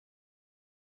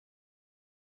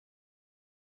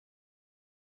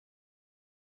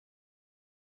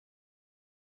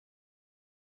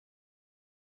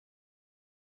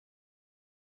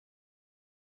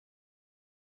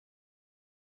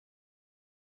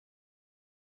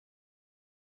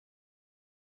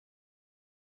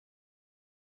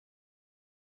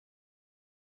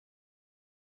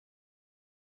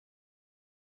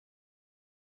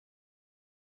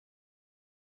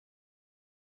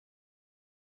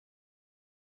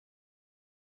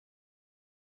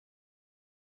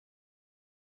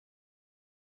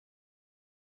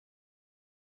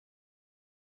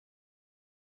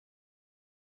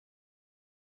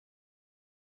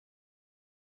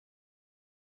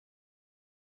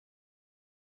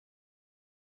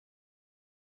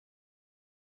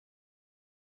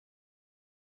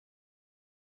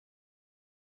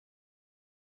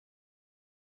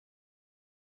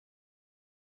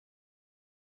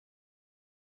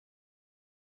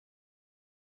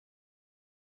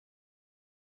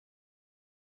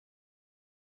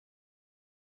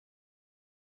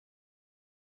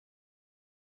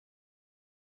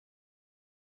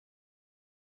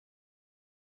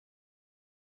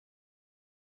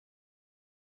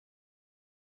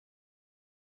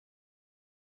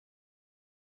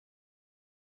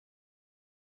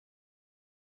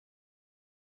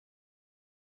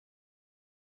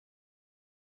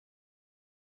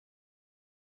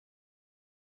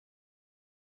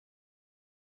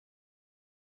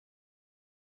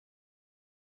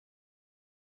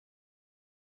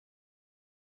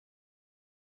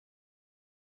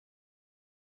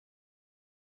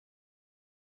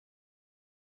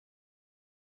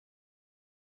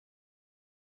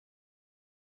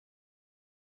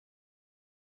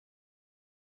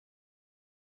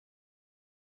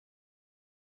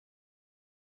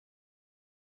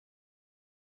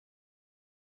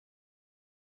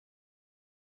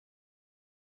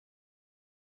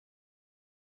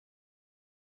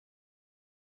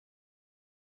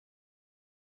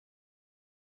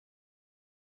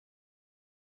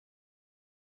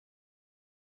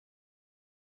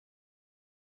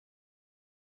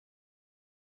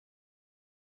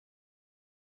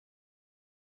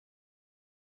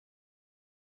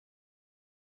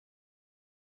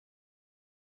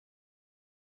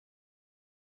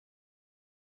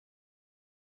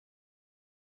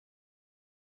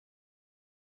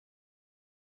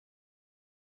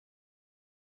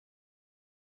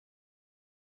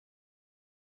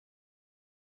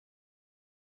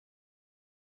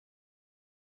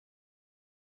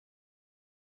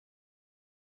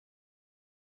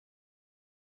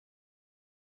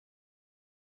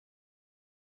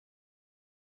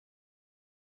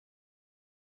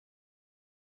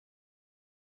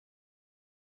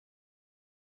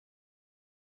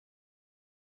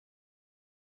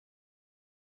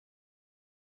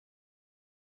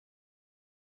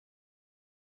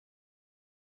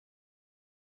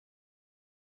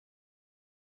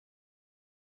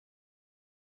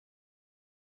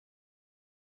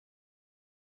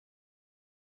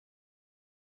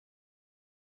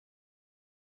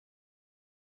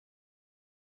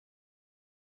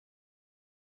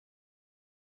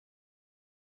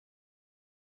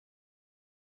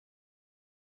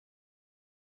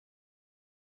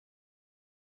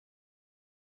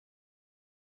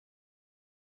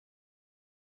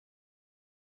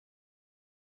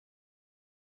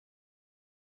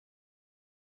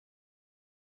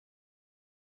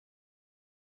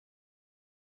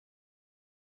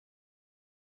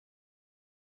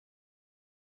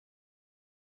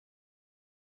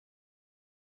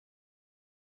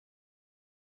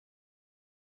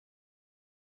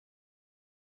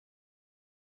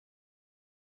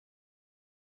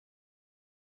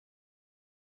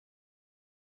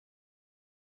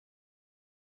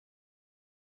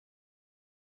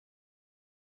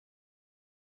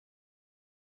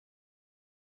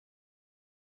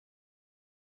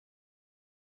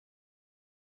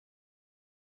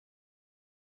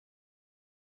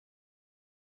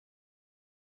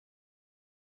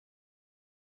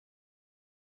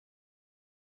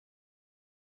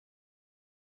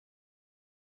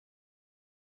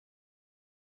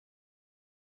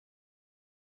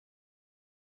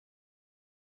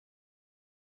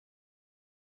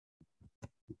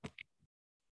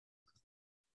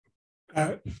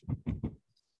 Good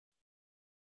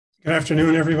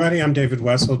afternoon, everybody. I'm David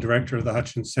Wessel, Director of the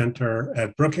Hutchins Center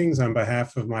at Brookings. On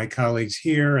behalf of my colleagues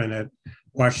here and at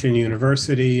Washington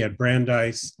University, at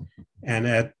Brandeis, and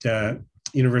at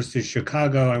University of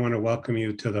Chicago, I want to welcome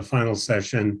you to the final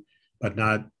session, but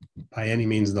not by any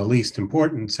means the least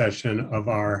important session of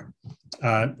our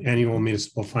annual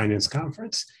Municipal Finance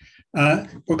Conference.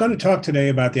 We're going to talk today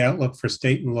about the outlook for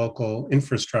state and local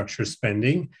infrastructure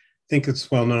spending. I think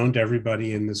it's well known to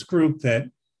everybody in this group that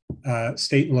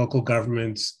state and local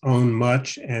governments own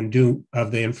much and do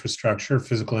of the infrastructure,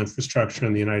 physical infrastructure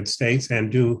in the United States, and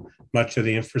do much of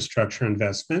the infrastructure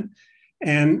investment.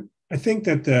 And I think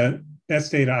that the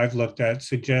best data I've looked at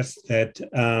suggests that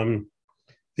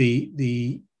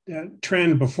the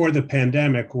trend before the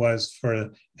pandemic was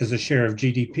as a share of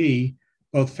GDP,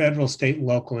 both federal, state, and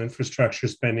local infrastructure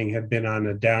spending had been on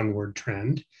a downward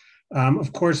trend.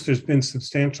 Of course, there's been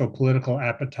substantial political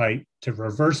appetite to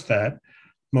reverse that,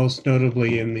 most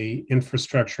notably in the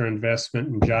Infrastructure Investment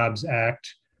and Jobs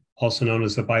Act, also known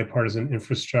as the Bipartisan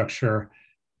Infrastructure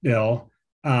Bill,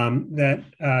 that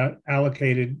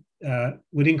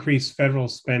would increase federal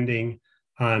spending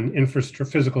on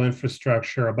physical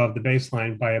infrastructure above the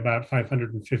baseline by about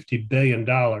 $550 billion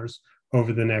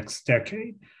over the next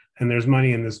decade. And there's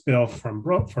money in this bill for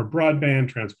broadband,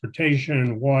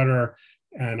 transportation, water,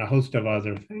 and a host of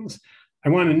other things. I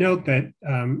want to note that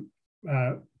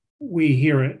we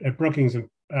here at Brookings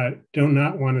do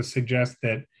not want to suggest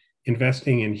that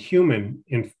investing in human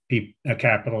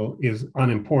capital is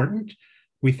unimportant.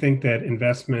 We think that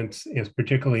investments,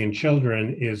 particularly in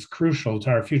children, is crucial to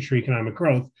our future economic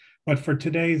growth. But for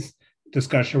today's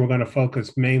discussion, we're going to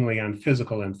focus mainly on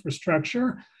physical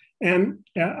infrastructure. And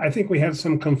I think we have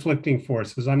some conflicting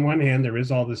forces. On one hand, there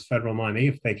is all this federal money,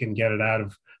 if they can get it out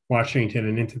of Washington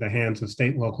and into the hands of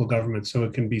state and local governments so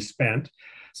it can be spent.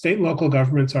 State and local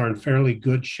governments are in fairly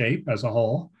good shape as a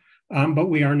whole, but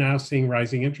we are now seeing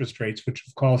rising interest rates, which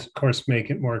of course make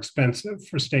it more expensive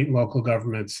for state and local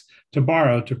governments to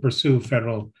borrow to pursue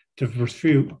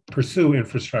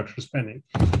infrastructure spending.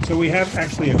 So we have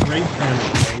actually a great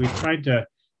panel today. We've tried to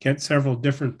get several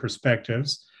different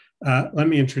perspectives. Let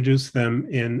me introduce them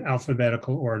in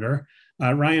alphabetical order.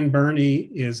 Ryan Burney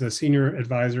is a senior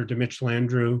advisor to Mitch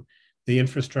Landrieu, the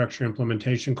infrastructure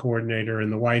implementation coordinator in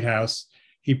the White House.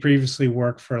 He previously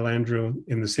worked for Landrieu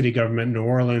in the city government in New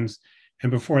Orleans.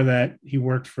 And before that, he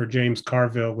worked for James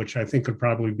Carville, which I think could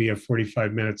probably be a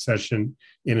 45-minute session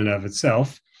in and of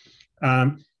itself.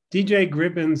 DJ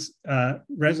Gribbin's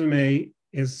resume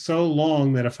is so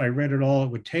long that if I read it all,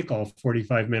 it would take all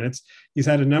 45 minutes. He's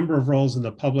had a number of roles in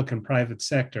the public and private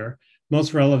sector.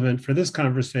 Most relevant for this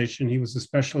conversation, he was a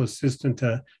special assistant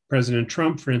to President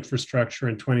Trump for infrastructure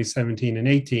in 2017 and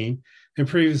 18, and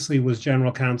previously was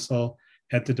general counsel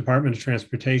at the Department of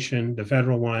Transportation, the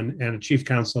federal one, and a chief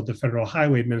counsel at the Federal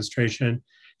Highway Administration.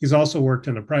 He's also worked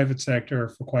in the private sector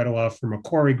for quite a while for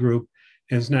Macquarie Group,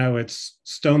 and is now at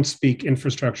Stone Speak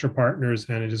Infrastructure Partners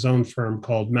and at his own firm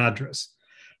called Madras.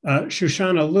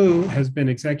 Shoshana Liu has been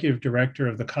executive director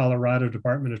of the Colorado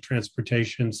Department of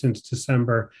Transportation since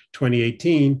December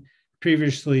 2018.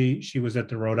 Previously, she was at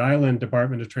the Rhode Island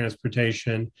Department of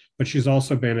Transportation, but she's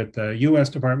also been at the US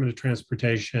Department of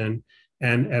Transportation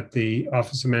and at the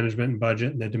Office of Management and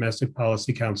Budget and the Domestic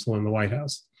Policy Council in the White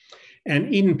House.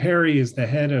 And Eden Perry is the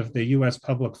head of the US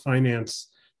Public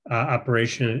Finance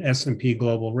operation at S&P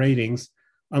Global Ratings.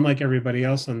 Unlike everybody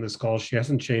else on this call, she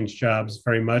hasn't changed jobs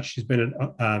very much. She's been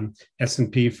at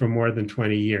S&P for more than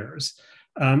 20 years.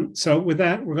 So with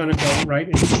that, we're going to go right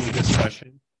into the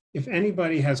discussion. If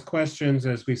anybody has questions,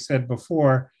 as we said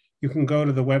before, you can go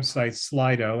to the website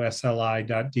Slido,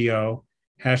 sli.do,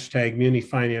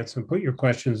 #MuniFinance, and put your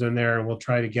questions in there, and we'll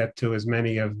try to get to as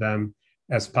many of them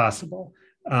as possible.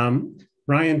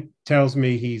 Ryan tells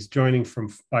me he's joining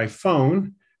by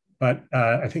phone, but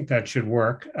I think that should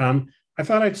work. I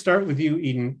thought I'd start with you,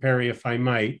 Eden Perry, if I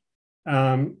might.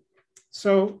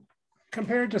 So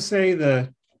compared to, say,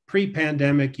 the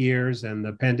pre-pandemic years and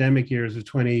the pandemic years of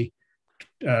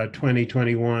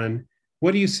 2021,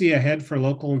 what do you see ahead for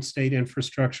local and state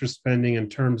infrastructure spending in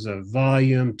terms of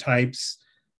volume, types,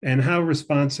 and how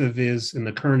responsive is, in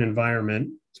the current environment,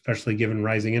 especially given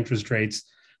rising interest rates,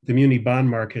 the muni bond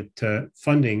market to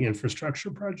funding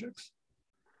infrastructure projects?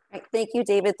 Thank you,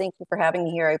 David. Thank you for having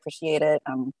me here. I appreciate it.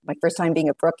 My first time being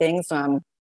at Brookings, so I'm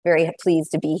very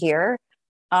pleased to be here.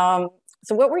 So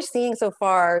what we're seeing so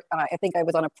far, I think I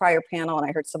was on a prior panel and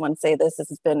I heard someone say this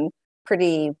has been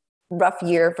pretty rough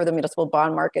year for the municipal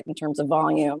bond market in terms of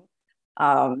volume.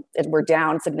 We're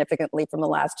down significantly from the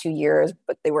last 2 years,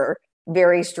 but they were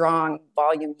very strong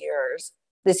volume years.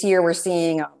 This year we're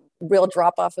seeing real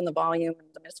drop off in the volume in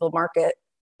the municipal market,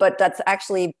 but that's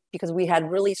actually because we had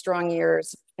really strong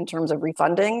years in terms of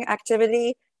refunding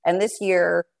activity. And this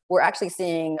year, we're actually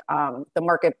seeing the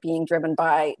market being driven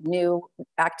by new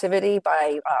activity,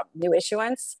 by new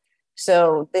issuance.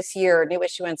 So this year, new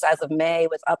issuance as of May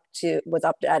was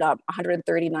up at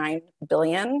 139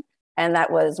 billion. And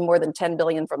that was more than 10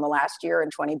 billion from the last year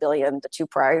and 20 billion the 2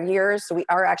 prior years. So we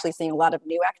are actually seeing a lot of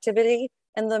new activity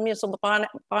in the municipal bond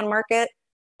market.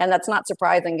 And that's not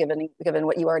surprising given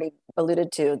what you already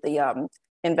alluded to, the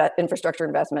Infrastructure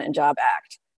Investment and Job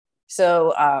Act.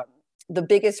 So the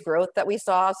biggest growth that we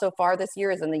saw so far this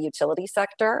year is in the utility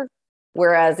sector,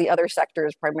 whereas the other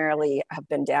sectors primarily have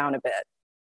been down a bit.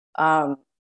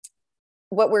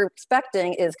 What we're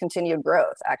expecting is continued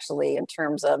growth, actually, in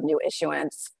terms of new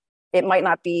issuance. It might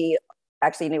not be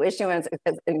actually new issuance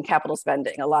in capital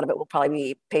spending. A lot of it will probably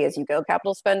be pay-as-you-go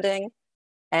capital spending.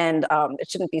 And it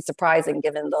shouldn't be surprising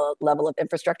given the level of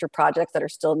infrastructure projects that are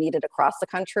still needed across the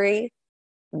country,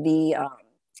 the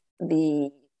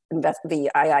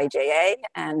IIJA,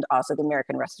 and also the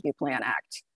American Rescue Plan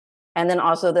Act. And then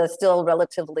also the still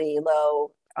relatively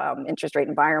low interest rate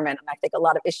environment. And I think a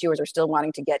lot of issuers are still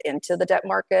wanting to get into the debt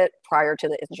market prior to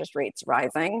the interest rates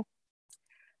rising.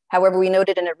 However, we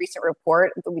noted in a recent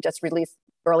report that we just released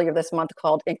earlier this month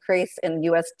called Increase in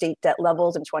US State Debt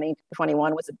Levels in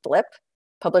 2021 was a blip,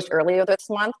 published earlier this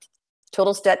month.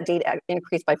 Total state debt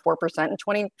increased by 4% in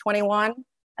 2021.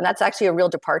 And that's actually a real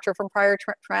departure from prior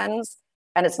trends.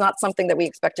 And it's not something that we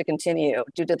expect to continue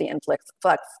due to the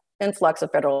influx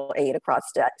of federal aid across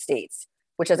states,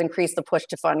 which has increased the push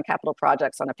to fund capital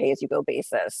projects on a pay-as-you-go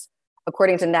basis.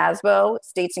 According to NASBO,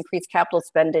 states increased capital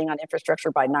spending on infrastructure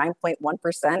by 9.1%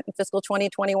 in fiscal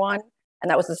 2021,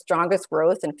 and that was the strongest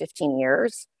growth in 15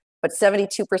 years, but 72%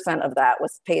 of that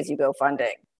was pay-as-you-go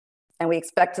funding. And we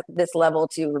expect this level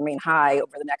to remain high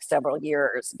over the next several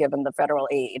years, given the federal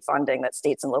aid funding that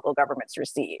states and local governments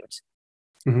received.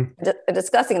 Mm-hmm.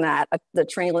 Discussing that, the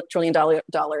 $1 trillion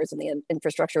in the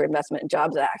Infrastructure Investment and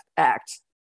Jobs Act,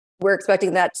 we're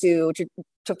expecting that to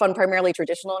fund primarily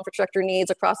traditional infrastructure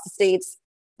needs across the states,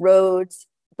 roads,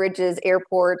 bridges,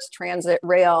 airports, transit,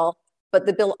 rail, but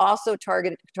the bill also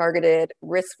targeted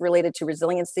risks related to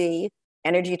resiliency,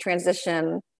 energy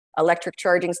transition, electric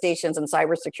charging stations, and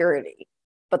cybersecurity.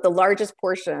 But the largest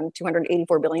portion,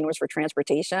 284 billion, was for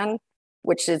transportation,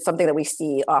 which is something that we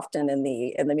see often in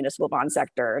the municipal bond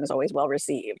sector and is always well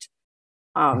received.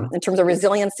 In terms of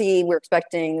resiliency, we're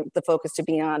expecting the focus to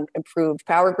be on improved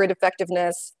power grid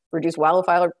effectiveness, reduce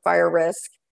wildfire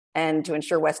risk, and to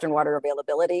ensure Western water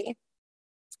availability.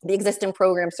 The existing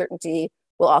program certainty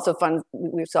will also fund,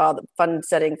 we saw the fund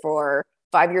setting for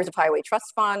 5 years of Highway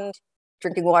Trust Fund,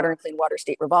 Drinking Water and Clean Water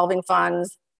State Revolving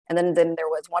Funds, and then there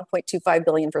was 1.25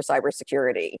 billion for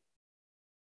cybersecurity.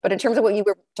 But in terms of what you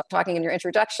were talking in your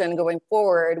introduction, going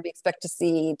forward, we expect to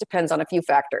see, depends on a few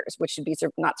factors, which should be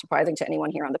not surprising to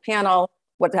anyone here on the panel: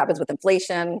 what happens with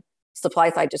inflation, supply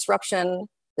side disruption,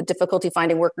 the difficulty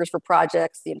finding workers for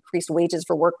projects, the increased wages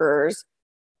for workers.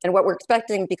 And what we're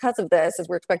expecting because of this is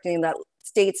we're expecting that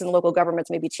states and local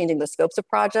governments may be changing the scopes of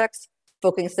projects,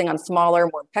 focusing on smaller,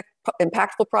 more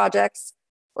impactful projects,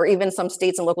 or even some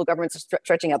states and local governments are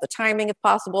stretching out the timing if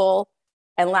possible.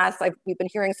 And last, we've been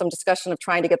hearing some discussion of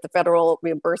trying to get the federal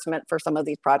reimbursement for some of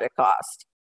these project costs.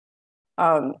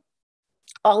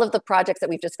 All of the projects that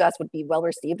we've discussed would be well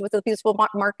received with the municipal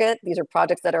market. These are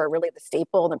projects that are really the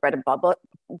staple and the bread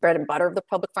and butter of the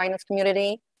public finance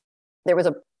community. There was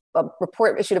a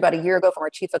report issued about a year ago from our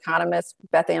chief economist,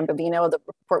 Beth Ann Bovino. The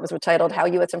report was titled "How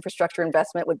U.S. Infrastructure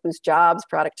Investment Would Boost Jobs,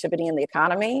 Productivity, and the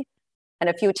Economy." And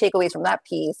a few takeaways from that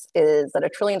piece is that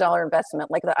 $1 trillion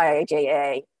investment like the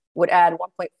IIJA would add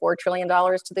 $1.4 trillion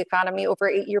to the economy over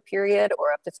an 8-year period,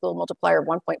 or a fiscal multiplier of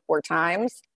 1.4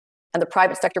 times. And the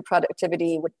private sector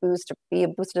productivity would be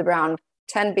boosted around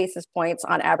 10 basis points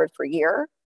on average per year.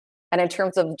 And in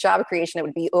terms of job creation, it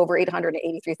would be over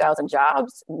 883,000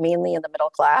 jobs, mainly in the middle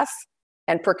class.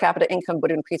 And per capita income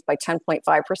would increase by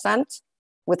 10.5%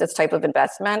 with this type of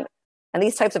investment. And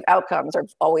these types of outcomes are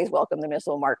always welcome in the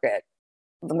municipal market.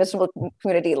 The municipal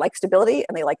community likes stability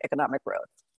and they like economic growth.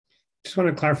 Just want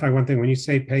to clarify one thing. When you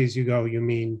say pay as you go, you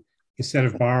mean instead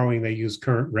of borrowing, they use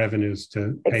current revenues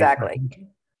to pay Exactly.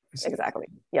 Exactly.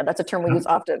 Yeah, that's a term we use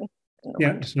often.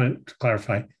 Yeah, just want to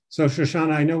clarify. So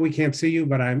Shoshana, I know we can't see you,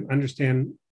 but I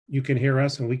understand you can hear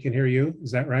us and we can hear you.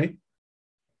 Is that right?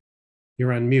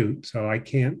 You're on mute, so I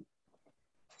can't.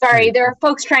 Sorry, there are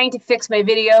folks trying to fix my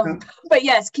video, but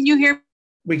yes, can you hear me?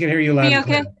 We can hear you loud and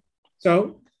clear. Okay.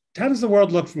 So how does the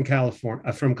world look from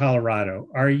from Colorado?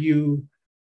 Are you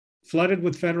flooded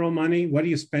with federal money? What are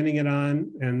you spending it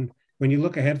on? And when you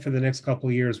look ahead for the next couple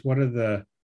of years, what are the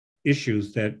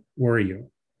issues that worry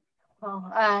you?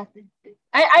 Well, I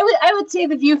would say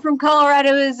the view from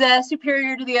Colorado is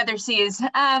superior to the other seas.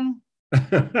 I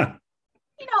think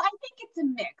it's a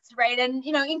mix, right? And,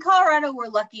 in Colorado, we're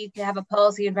lucky to have a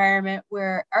policy environment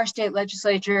where our state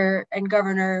legislature and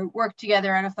governor worked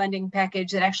together on a funding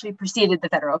package that actually preceded the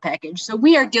federal package. So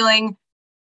we are dealing,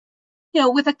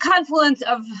 with a confluence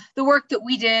of the work that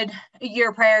we did a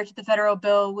year prior to the federal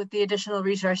bill with the additional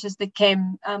resources that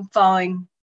came following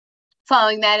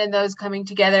that, and those coming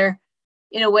together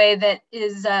in a way that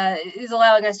is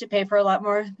allowing us to pay for a lot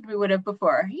more than we would have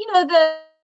before.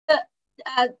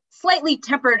 The slightly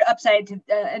tempered upside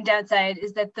and downside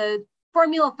is that the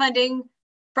formula funding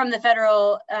from the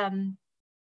federal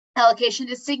allocation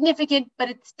is significant, but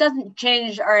it doesn't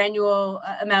change our annual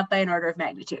amount by an order of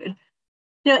magnitude.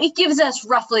 It gives us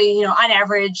roughly, on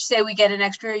average, say we get an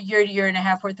extra year to year and a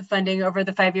half worth of funding over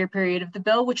the 5-year period of the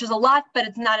bill, which is a lot, but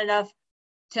it's not enough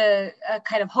to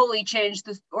kind of wholly change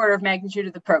the order of magnitude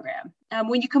of the program.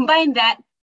 When you combine that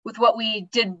with what we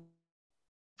did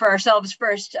for ourselves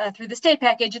first through the state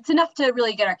package, it's enough to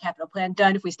really get our capital plan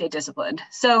done if we stay disciplined.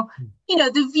 So,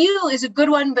 the view is a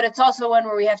good one, but it's also one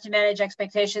where we have to manage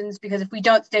expectations, because if we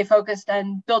don't stay focused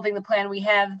on building the plan we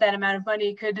have, that amount of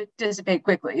money could dissipate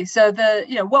quickly. So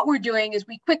what we're doing is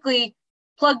we quickly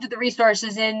plugged the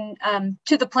resources in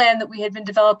to the plan that we had been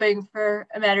developing for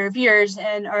a matter of years,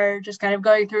 and are just kind of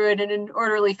going through it in an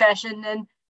orderly fashion,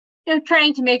 and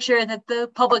trying to make sure that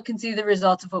the public can see the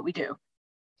results of what we do.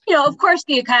 Of course,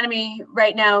 the economy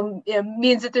right now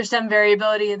means that there's some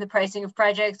variability in the pricing of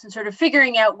projects, and sort of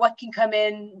figuring out what can come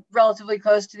in relatively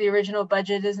close to the original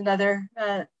budget is another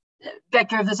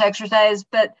vector of this exercise.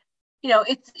 But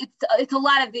it's a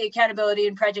lot of the accountability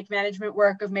and project management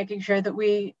work of making sure that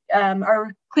we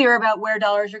are clear about where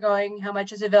dollars are going, how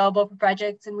much is available for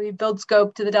projects, and we build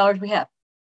scope to the dollars we have.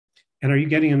 And are you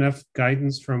getting enough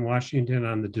guidance from Washington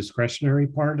on the discretionary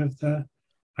part of the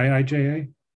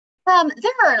IIJA?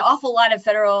 There are an awful lot of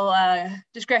federal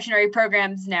discretionary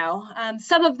programs now.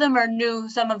 Some of them are new,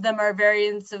 some of them are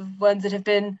variants of ones that have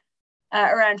been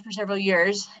around for several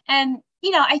years. And,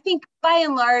 I think by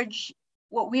and large,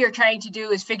 what we are trying to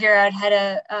do is figure out how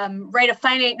to write a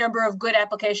finite number of good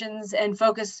applications and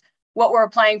focus what we're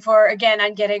applying for, again,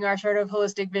 on getting our sort of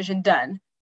holistic vision done.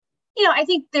 I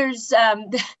think there's our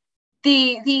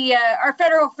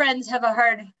federal friends have a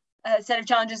hard set of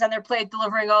challenges on their plate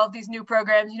delivering all of these new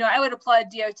programs. I would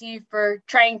applaud DOT for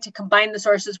trying to combine the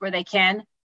sources where they can.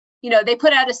 They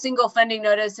put out a single funding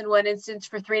notice in one instance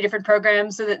for 3 different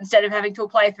programs, so that instead of having to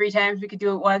apply 3 times, we could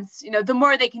do it once. The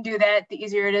more they can do that, the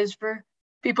easier it is for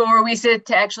people where we sit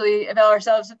to actually avail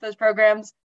ourselves of those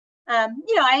programs. I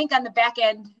think on the back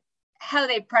end, how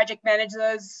they project manage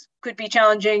those could be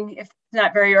challenging if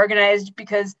not very organized,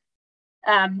 because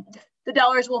the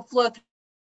dollars will flow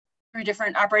through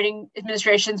different operating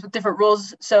administrations with different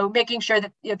rules. So making sure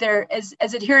that they're as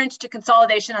adherent to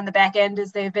consolidation on the back end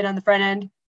as they've been on the front end,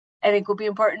 I think will be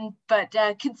important. But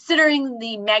considering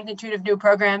the magnitude of new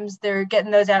programs, they're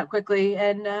getting those out quickly,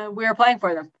 and we're applying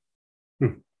for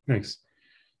them. Thanks.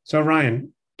 So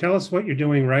Ryan, tell us what you're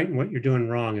doing right and what you're doing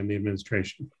wrong in the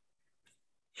administration.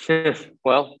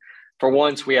 Well, for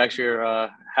once, we actually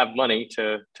have money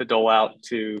to dole out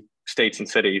to states and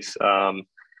cities.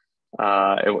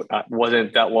 It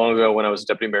wasn't that long ago when I was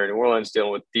deputy mayor in New Orleans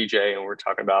dealing with DJ, and we're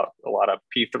talking about a lot of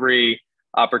P3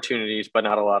 opportunities, but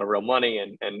not a lot of real money.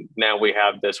 And now we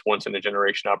have this once in a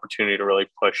generation opportunity to really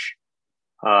push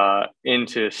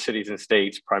into cities and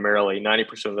states. Primarily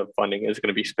 90% of the funding is going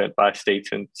to be spent by states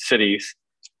and cities.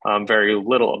 Very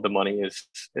little of the money is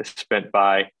spent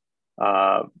by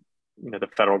the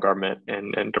federal government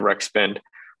and direct spend.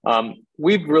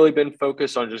 We've really been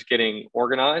focused on just getting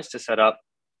organized to set up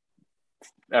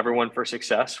everyone for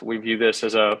success. We view this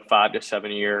as a 5 to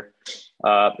 7 year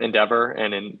endeavor,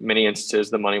 and in many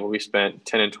instances, the money will be spent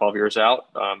 10 and 12 years out,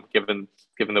 given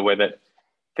the way that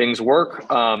things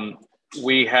work.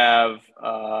 We have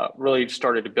really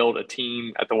started to build a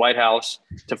team at the White House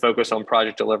to focus on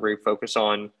project delivery, focus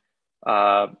on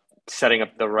setting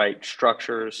up the right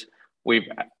structures.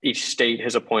 Each state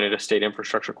has appointed a state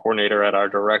infrastructure coordinator at our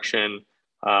direction,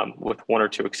 with 1 or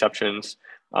 2 exceptions.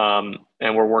 And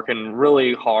we're working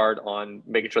really hard on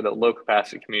making sure that low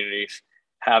capacity communities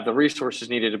have the resources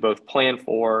needed to both plan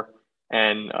for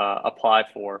and apply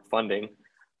for funding.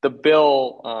 The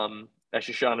bill, as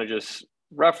Shoshana just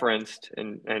referenced,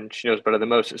 and she knows better than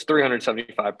most, is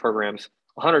 375 programs.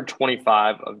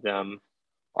 125 of them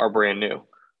are brand new.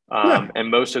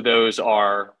 And most of those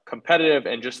are competitive,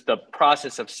 and just the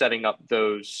process of setting up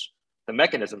the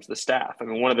mechanisms, the staff. I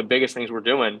mean, one of the biggest things we're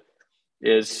doing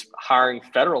is hiring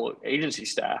federal agency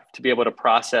staff to be able to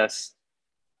process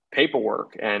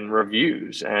paperwork and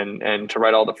reviews and to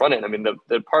write all the front end. I mean, the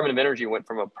Department of Energy went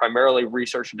from a primarily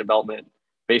research and development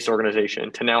based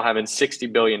organization to now having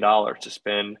 $60 billion to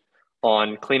spend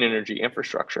on clean energy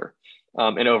infrastructure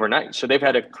and overnight. So they've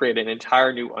had to create an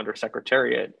entire new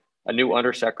undersecretariat, a new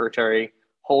undersecretary,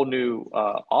 whole new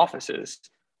offices.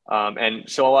 And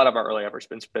so a lot of our early efforts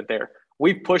been spent there.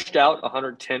 We've pushed out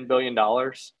 $110 billion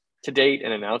to date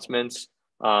in announcements.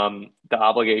 The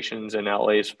obligations and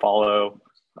outlays follow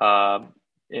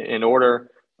in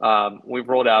order. We've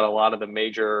rolled out a lot of the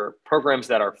major programs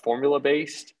that are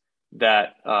formula-based,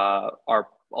 that are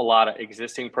a lot of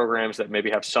existing programs that maybe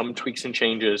have some tweaks and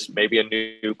changes, maybe a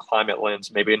new climate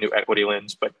lens, maybe a new equity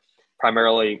lens, but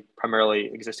primarily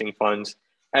existing funds.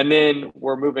 And then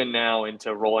we're moving now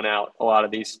into rolling out a lot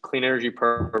of these clean energy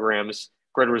programs,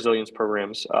 grid resilience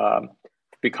programs,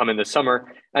 becoming this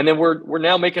summer. And then we're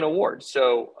now making awards.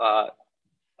 So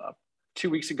 2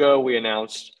 weeks ago, we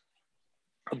announced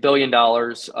 $1 billion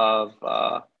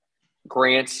of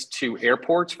grants to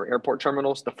airports for airport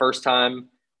terminals. The first time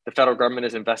the federal government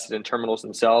has invested in terminals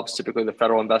themselves. Typically, the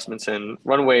federal investments in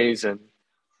runways and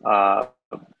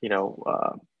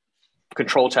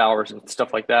control towers and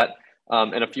stuff like that.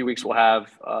 In a few weeks, we'll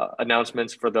have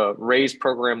announcements for the RAISE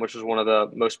program, which is one of the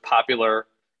most popular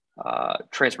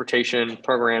transportation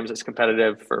programs that's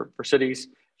competitive for cities.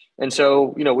 And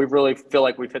so, we really feel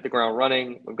like we've hit the ground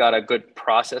running. We've got a good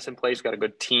process in place, got a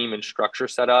good team and structure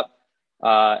set up.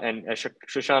 And as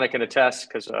Shoshana can attest,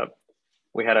 because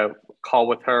we had a call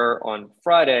with her on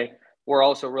Friday, we're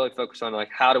also really focused on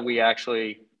how do we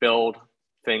actually build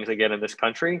things again in this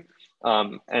country,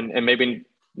 and maybe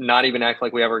not even act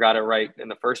like we ever got it right in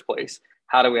the first place.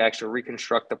 How do we actually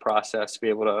reconstruct the process to be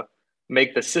able to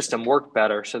make the system work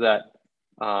better so that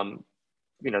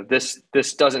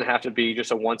this doesn't have to be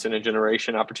just a once in a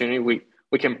generation opportunity.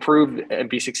 We can prove and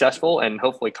be successful, and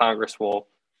hopefully Congress will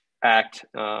act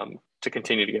to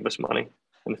continue to give us money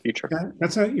in the future.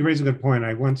 Yeah, you raise a good point.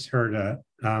 I once heard a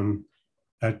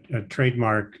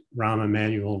trademark Rahm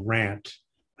Emanuel rant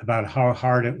about how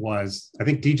hard it was. I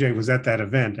think DJ was at that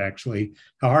event, actually,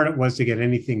 how hard it was to get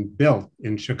anything built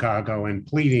in Chicago, and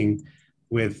pleading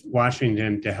with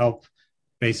Washington to help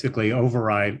basically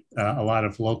override a lot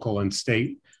of local and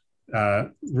state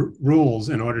rules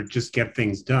in order to just get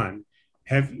things done.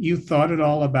 Have you thought at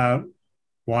all about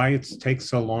why it takes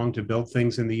so long to build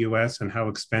things in the US and how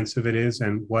expensive it is,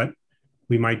 and what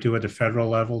we might do at the federal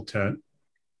level to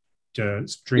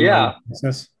streamline the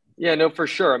process? Yeah, no, for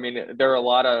sure. I mean, there are a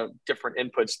lot of different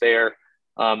inputs there.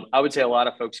 I would say a lot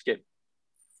of folks get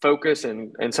focused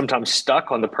and sometimes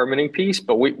stuck on the permitting piece,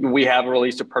 but we have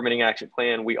released a permitting action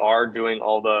plan. We are doing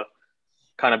all the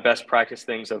kind of best practice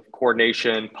things of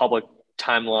coordination, public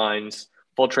timelines,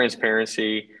 full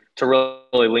transparency to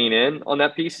really lean in on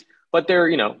that piece. But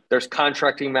there's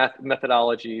contracting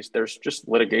methodologies. There's just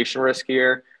litigation risk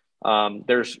here.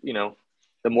 There's,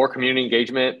 the more community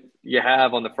engagement you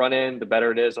have on the front end, the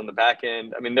better it is on the back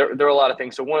end. I mean, there are a lot of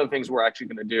things. So one of the things we're actually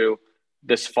going to do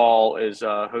this fall is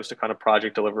host a kind of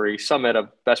project delivery summit of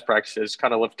best practices,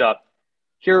 kind of lift up.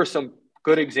 Here are some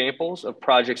good examples of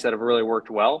projects that have really worked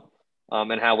well,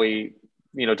 and how we,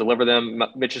 deliver them.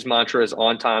 Mitch's mantra is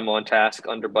on time, on task,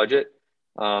 under budget.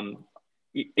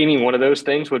 Any one of those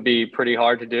things would be pretty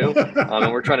hard to do,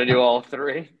 and we're trying to do all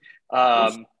three.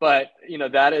 But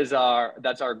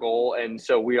that's our goal, and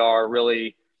so we are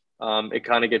really. It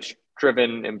kind of gets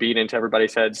driven and beat into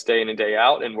everybody's heads day in and day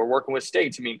out, and we're working with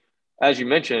states. I mean, as you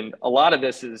mentioned, a lot of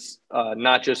this is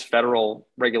not just federal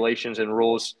regulations and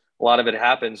rules. A lot of it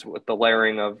happens with the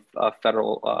layering of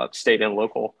federal, state, and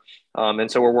local.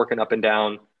 And so we're working up and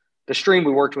down the stream.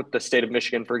 We worked with the state of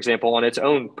Michigan, for example, on its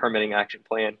own permitting action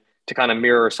plan to kind of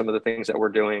mirror some of the things that we're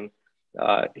doing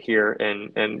here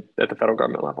and at the federal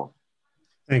government level.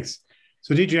 Thanks.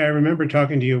 So DJ, I remember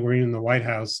talking to you when you were in the White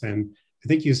House, and I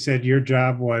think you said your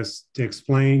job was to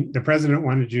explain, the president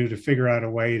wanted you to figure out a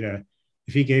way to,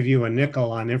 if he gave you a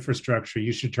nickel on infrastructure,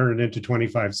 you should turn it into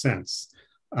 25 cents.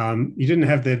 You didn't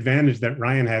have the advantage that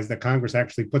Ryan has, that Congress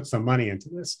actually put some money into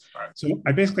this. Right. So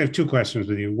I basically have two questions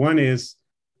with you. One is,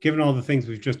 given all the things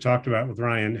we've just talked about with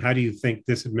Ryan, how do you think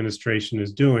this administration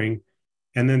is doing?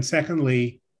 And then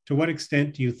secondly, to what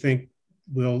extent do you think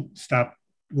we'll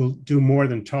do more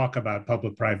than talk about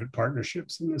public-private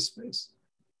partnerships in this space?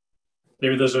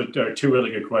 David, those are two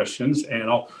really good questions. And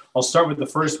I'll start with the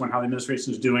first one, how the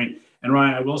administration is doing. And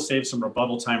Ryan, I will save some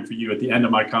rebuttal time for you at the end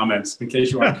of my comments in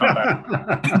case you want to come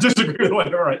back and disagree with what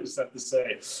I just have to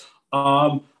say.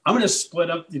 I'm going to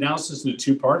split up the analysis into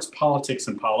two parts, politics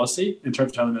and policy, in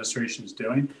terms of how the administration is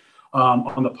doing.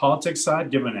 On the politics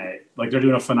side, give an A. Like, they're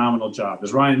doing a phenomenal job.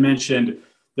 As Ryan mentioned,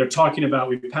 they're talking about,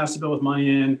 we passed the bill with money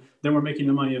in, then we're making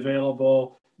the money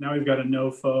available. Now we've got a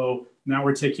NOFO. Now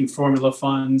we're taking formula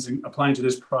funds and applying to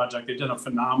this project. They've done a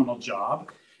phenomenal job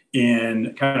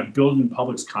in kind of building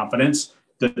public's confidence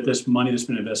that this money that's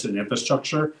been invested in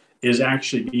infrastructure is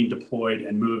actually being deployed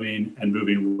and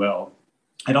moving well.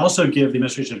 I'd also give the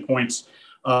administration points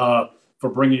for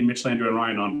bringing Mitch Landrieu and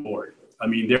Ryan on board. I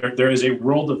mean, there is a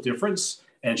world of difference,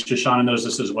 and Shoshana knows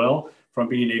this as well, from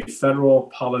being a federal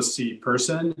policy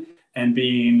person and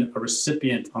being a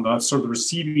recipient on the sort of the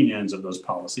receiving ends of those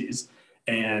policies.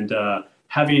 And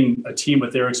having a team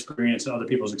with their experience and other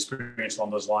people's experience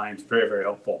along those lines, very, very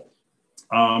helpful.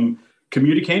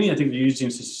 Communicating, I think they're using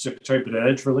Secretary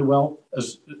Buttigieg really well,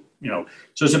 as you know.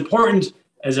 So it's important,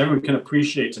 as everyone can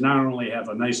appreciate, to not only have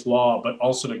a nice law, but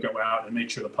also to go out and make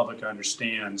sure the public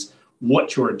understands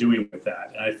what you're doing with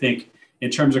that. And I think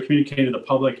in terms of communicating to the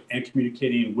public and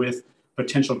communicating with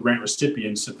potential grant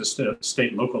recipients at the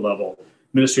state and local level,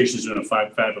 administration is doing a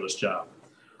fabulous job.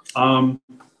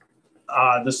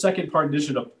 The second part, in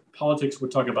addition to politics, we're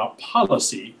talking about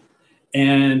policy.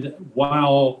 And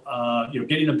while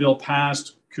getting a bill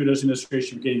passed, kudos to the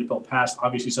administration for getting the bill passed,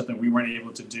 obviously something we weren't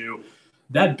able to do.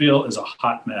 That bill is a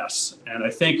hot mess. And I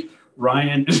think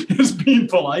Ryan is being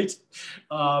polite.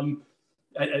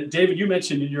 David, you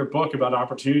mentioned in your book about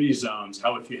opportunity zones,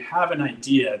 how if you have an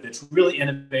idea that's really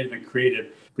innovative and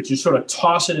creative, but you sort of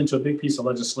toss it into a big piece of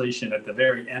legislation at the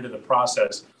very end of the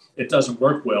process, it doesn't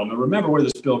work well. Now, remember where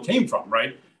this bill came from,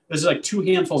 right? This is like two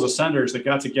handfuls of senators that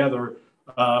got together,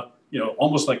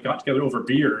 almost like got together over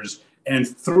beers and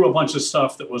threw a bunch of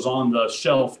stuff that was on the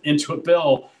shelf into a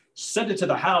bill, sent it to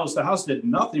the House. The House did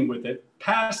nothing with it,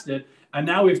 passed it, and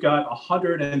now we've got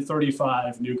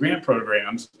 135 new grant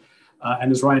programs.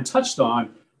 And as Ryan touched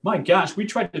on, my gosh, we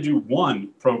tried to do one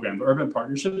program, the Urban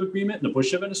Partnership Agreement in the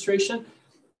Bush administration,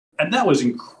 and that was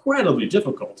incredibly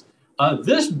difficult.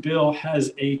 This bill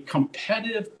has a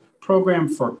competitive program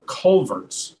for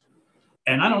culverts.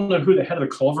 And I don't know who the head of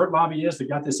the culvert lobby is that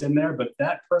got this in there, but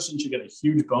that person should get a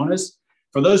huge bonus.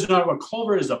 For those who don't know, a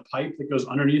culvert is a pipe that goes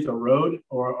underneath a road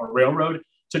or a railroad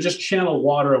to just channel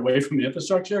water away from the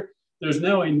infrastructure. There's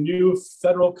now a new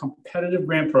federal competitive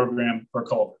grant program for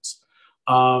culverts.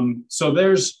 So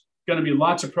there's going to be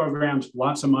lots of programs,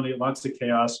 lots of money, lots of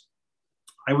chaos.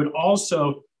 I would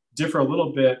also differ a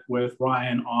little bit with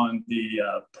Ryan on the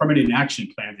permitting action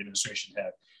plan the administration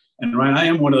had. And Ryan, I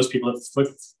am one of those people that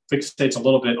fixates a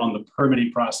little bit on the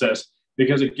permitting process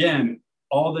because, again,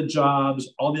 all the jobs,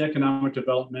 all the economic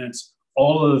developments,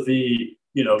 all of the,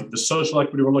 the social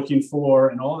equity we're looking for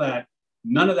and all that,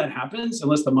 none of that happens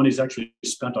unless the money's actually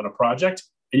spent on a project,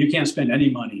 and you can't spend any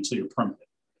money until you're permitted.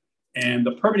 And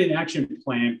the permitting action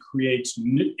plan creates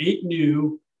 8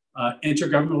 new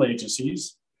intergovernmental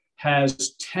agencies,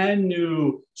 has 10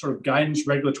 new sort of guidance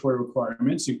regulatory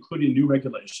requirements, including new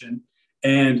regulation,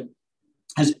 and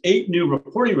has 8 new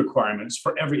reporting requirements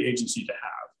for every agency to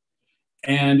have.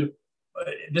 And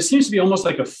this seems to be almost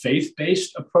like a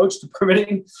faith-based approach to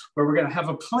permitting, where we're going to have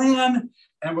a plan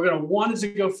and we're going to want it to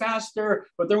go faster,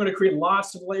 but then we're going to create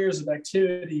lots of layers of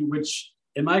activity, which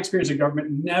in my experience in government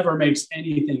never makes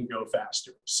anything go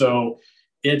faster. So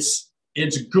it's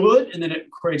good, and then it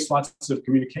creates lots of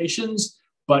communications,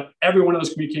 but every one of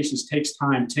those communications takes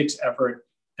time, takes effort.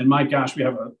 And my gosh, we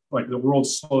have the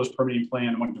world's slowest permitting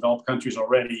plan among developed countries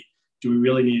already. Do we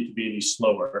really need it to be any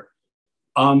slower?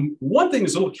 One thing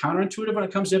that's a little counterintuitive when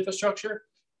it comes to infrastructure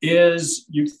is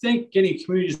you think getting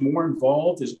communities more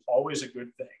involved is always a good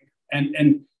thing.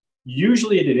 And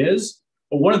usually it is.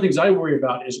 But one of the things I worry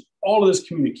about is all of this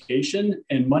communication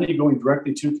and money going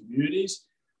directly to communities.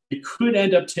 It could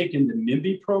end up taking the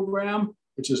NIMBY program,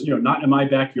 which is not in my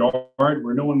backyard,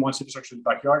 where no one wants infrastructure in the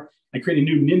backyard, and create a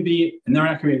new NIMBY, and then we're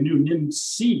not creating a new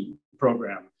NIMC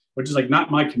program, which is like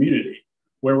not my community,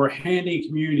 where we're handing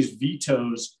communities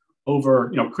vetoes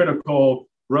over critical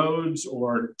roads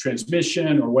or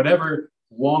transmission or whatever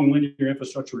long linear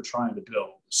infrastructure we're trying to build.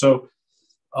 So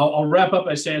I'll wrap up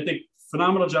by saying I think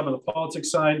phenomenal job on the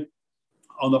politics side.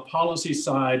 On the policy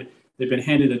side, they've been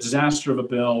handed a disaster of a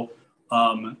bill.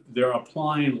 They're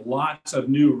applying lots of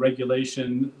new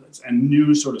regulations and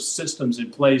new sort of systems in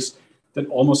place that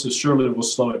almost as surely will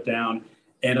slow it down.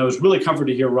 And I was really comforted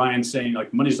to hear Ryan saying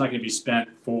money's not going to be spent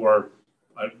for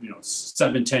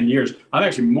 7-10 years. I'm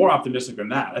actually more optimistic than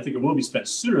that. I think it will be spent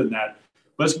sooner than that,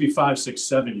 but it's going to be 5, 6,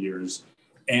 7 years.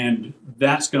 And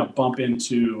that's going to bump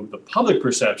into the public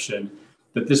perception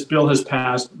that this bill has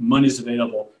passed, money's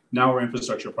available, now our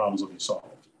infrastructure problems will be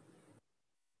solved.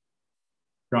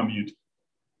 You're on mute.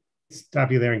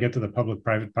 stop you there and get to the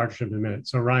public-private partnership in a minute.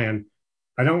 So Ryan,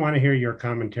 I don't want to hear your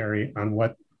commentary on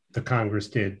what the Congress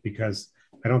did because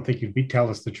I don't think you'd tell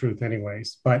us the truth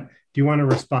anyways. But do you want to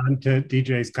respond to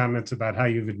DJ's comments about how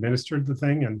you've administered the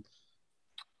thing? And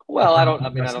well, I don't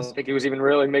think he was even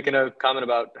really making a comment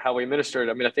about how we administered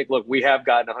it. I mean, I think, look, we have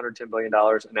gotten $110 billion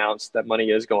announced. That money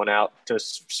is going out to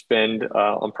spend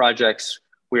on projects.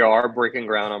 We are breaking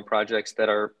ground on projects that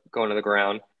are going to the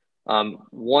ground.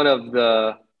 One of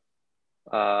the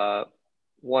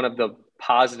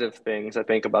positive things I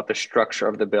think about the structure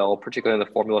of the bill, particularly in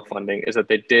the formula funding, is that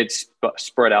they did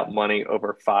spread out money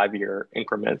over 5-year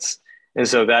increments. And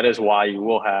so that is why you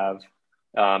will have,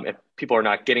 if people are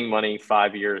not getting money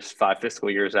 5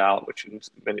 fiscal years out, which is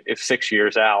if 6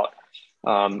 years out,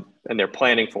 and they're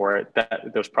planning for it,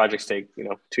 that those projects take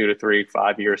 2 to 3,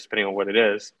 5 years, depending on what it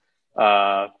is,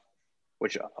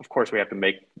 which of course we have to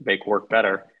make work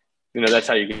better. That's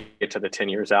how you get to the 10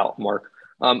 years out mark.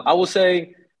 I will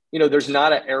say, there's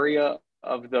not an area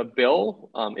of the bill.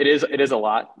 It is a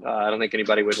lot. I don't think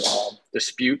anybody would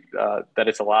dispute that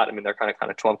it's a lot. I mean, they're kind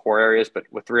of 12 core areas, but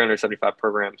with 375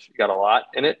 programs, you got a lot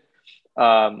in it.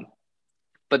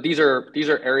 But these are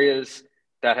areas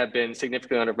that have been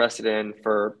significantly underinvested in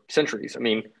for centuries. I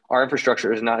mean, our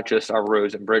infrastructure is not just our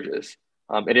roads and bridges.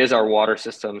 It is our water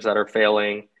systems that are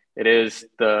failing. It is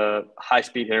the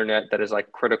high-speed internet that is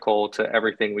like critical to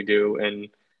everything we do in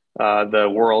the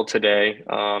world today,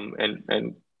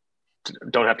 and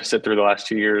don't have to sit through the last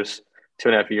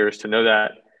 2.5 years to know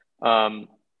that.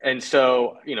 And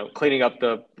so, cleaning up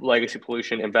the legacy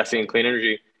pollution, investing in clean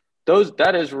energy,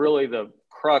 that is really the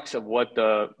crux of what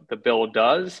the bill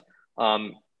does.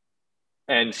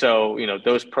 And so,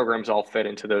 those programs all fit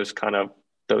into those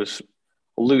those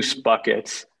loose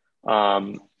buckets.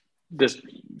 That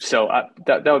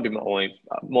would be my only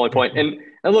point. And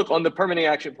look, on the permitting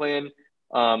action plan,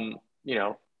 I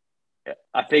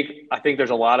think there's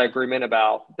a lot of agreement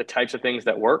about the types of things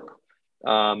that work.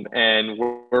 And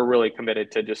we're really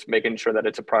committed to just making sure that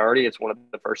it's a priority. It's one of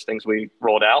the first things we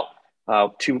rolled out.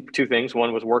 Two things.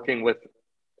 One was working with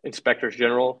inspectors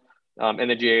general and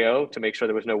the GAO to make sure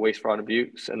there was no waste, fraud, and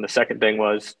abuse. And the second thing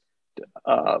was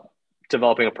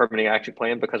developing a permitting action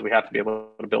plan, because we have to be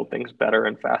able to build things better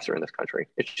and faster in this country.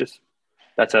 It's just,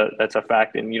 that's a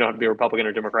fact. And you don't have to be a Republican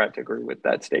or Democrat to agree with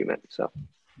that statement. So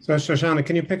Shoshana,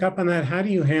 can you pick up on that? How do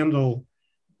you handle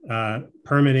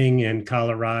permitting in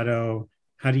Colorado?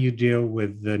 How do you deal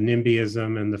with the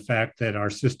NIMBYism and the fact that our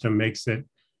system makes it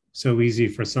so easy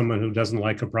for someone who doesn't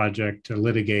like a project to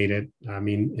litigate it? I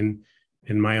mean,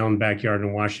 in my own backyard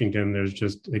in Washington, there's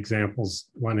just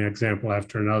one example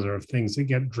after another of things that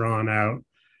get drawn out,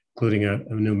 including a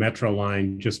new metro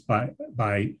line, just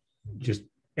by just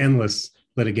endless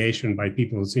litigation by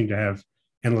people who seem to have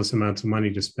endless amounts of money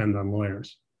to spend on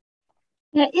lawyers.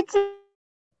 Yeah, it's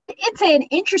an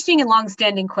interesting and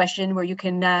long-standing question where you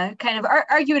can kind of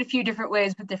argue it a few different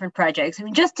ways with different projects. I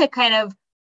mean, just to kind of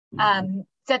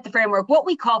set the framework, what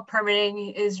we call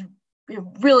permitting is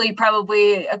really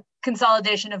probably a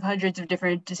consolidation of hundreds of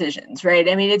different decisions, right?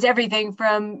 I mean, it's everything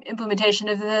from implementation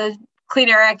of the Clean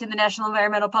Air Act and the National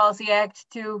Environmental Policy Act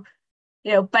to,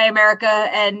 Buy America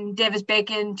and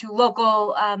Davis-Bacon, to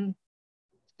local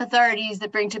authorities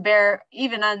that bring to bear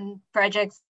even on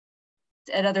projects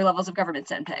at other levels of government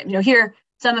sometimes. Here,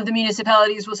 some of the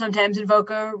municipalities will sometimes invoke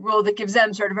a rule that gives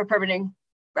them sort of a permitting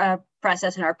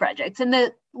process in our projects. And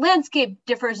the landscape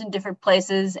differs in different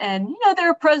places. And,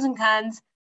 there are pros and cons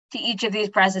to each of these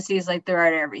processes, like there are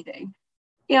to everything.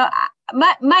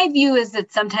 My view is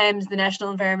that sometimes the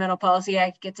National Environmental Policy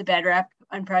Act gets a bad rap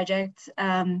on projects.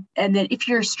 And that if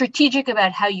you're strategic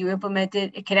about how you implement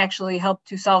it, it can actually help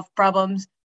to solve problems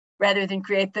rather than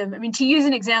create them. I mean, to use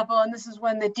an example, and this is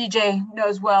one that DJ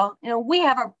knows well, we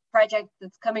have a project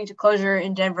that's coming to closure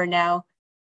in Denver now.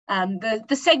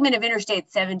 The segment of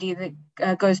Interstate 70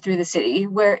 that goes through the city,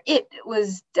 where it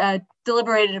was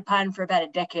deliberated upon for about a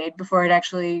decade before it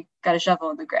actually got a shovel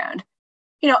in the ground.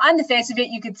 On the face of it,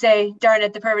 you could say, darn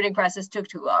it, the permitting process took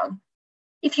too long.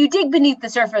 If you dig beneath the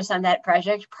surface on that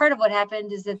project, part of what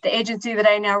happened is that the agency that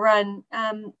I now run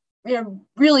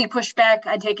really pushed back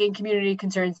on taking community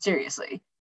concerns seriously.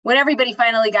 When everybody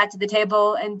finally got to the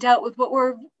table and dealt with what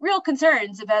were real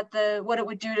concerns about what it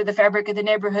would do to the fabric of the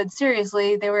neighborhood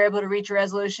seriously, they were able to reach a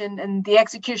resolution, and the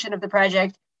execution of the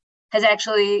project has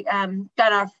actually gone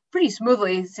off pretty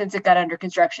smoothly since it got under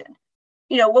construction.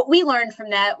 What we learned from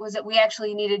that was that we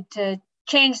actually needed to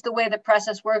change the way the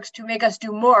process works to make us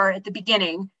do more at the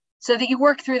beginning, so that you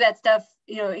work through that stuff,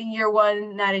 in year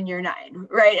one, not in year 9,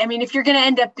 right? I mean, if you're going to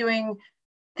end up doing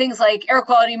things like air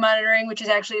quality monitoring, which is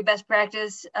actually a best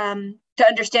practice to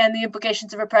understand the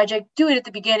implications of a project. Do it at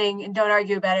the beginning and don't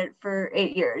argue about it for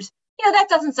 8 years. That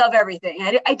doesn't solve everything.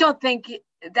 I don't think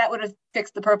that would have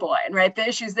fixed the purple line, right? The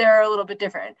issues there are a little bit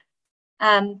different.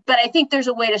 But I think there's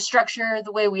a way to structure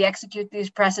the way we execute these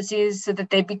processes so that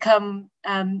they become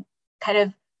kind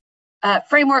of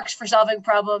frameworks for solving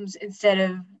problems instead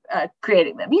of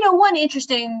creating them. One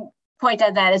interesting point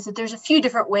on that is that there's a few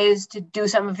different ways to do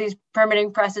some of these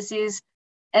permitting processes.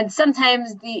 And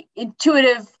sometimes the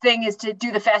intuitive thing is to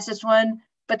do the fastest one,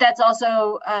 but that's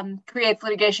also creates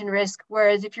litigation risk.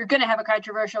 Whereas if you're going to have a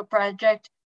controversial project,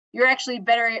 you're actually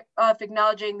better off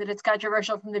acknowledging that it's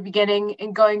controversial from the beginning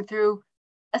and going through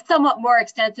a somewhat more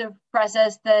extensive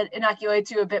process that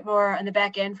inoculates you a bit more on the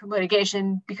back end from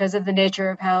litigation because of the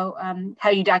nature of how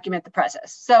you document the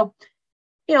process. So,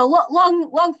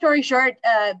 long story short,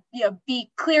 be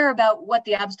clear about what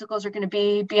the obstacles are going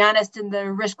to be honest in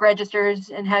the risk registers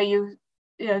and how you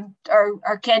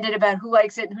are candid about who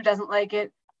likes it and who doesn't like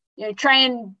it. Try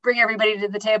and bring everybody to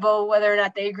the table, whether or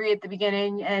not they agree at the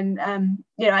beginning. And,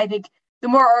 I think the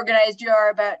more organized you are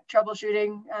about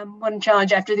troubleshooting one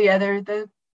challenge after the other, the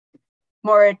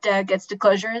more it gets to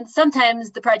closure. And sometimes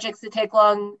the projects that take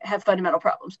long have fundamental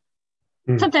problems.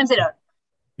 Sometimes they don't.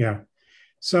 Yeah.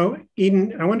 So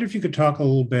Eden, I wonder if you could talk a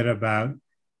little bit about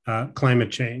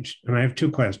climate change. And I have two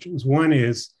questions. One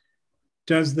is,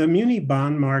 does the muni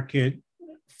bond market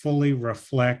fully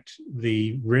reflect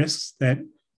the risks that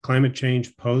climate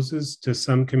change poses to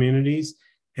some communities?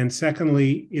 And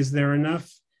secondly, is there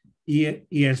enough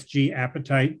ESG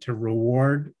appetite to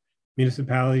reward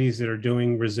municipalities that are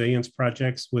doing resilience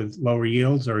projects with lower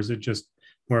yields, or is it just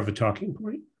more of a talking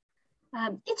point?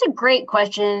 It's a great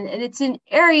question, and it's an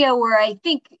area where I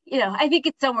think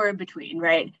it's somewhere in between,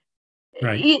 right?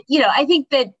 Right. I think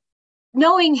that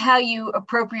knowing how you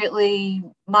appropriately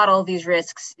model these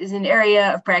risks is an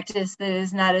area of practice that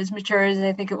is not as mature as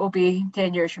I think it will be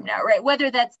 10 years from now, right?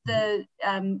 Whether that's the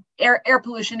air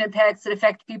pollution impacts that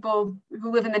affect people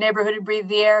who live in the neighborhood and breathe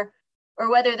the air, or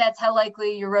whether that's how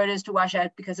likely your road is to wash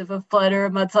out because of a flood or a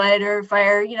mudslide or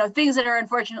fire, things that are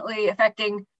unfortunately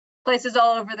affecting places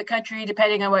all over the country,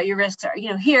 depending on what your risks are.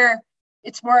 Here,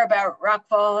 it's more about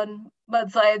rockfall and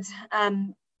mudslides.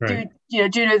 Right. Due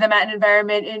to the mountain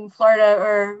environment in Florida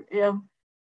or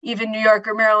even New York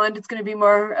or Maryland, it's going to be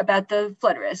more about the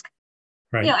flood risk.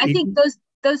 Right. I think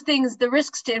those things, the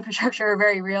risks to infrastructure are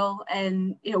very real,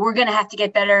 and we're going to have to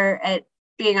get better at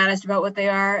being honest about what they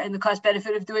are and the cost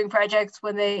benefit of doing projects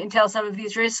when they entail some of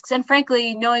these risks, and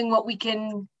frankly, knowing what we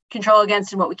can control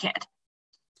against and what we can't.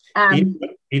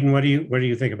 Eden, what do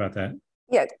you think about that?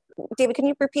 Yeah, David, can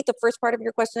you repeat the first part of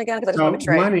your question again? Because I just want to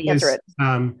try to answer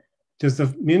it. Does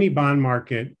the muni bond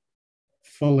market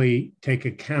fully take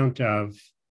account of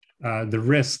the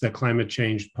risks that climate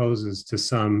change poses to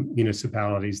some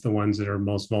municipalities, the ones that are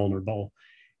most vulnerable?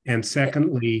 And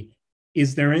secondly,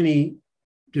 is there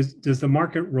does the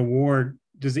market reward,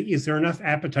 is there enough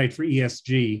appetite for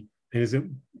ESG?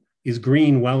 And is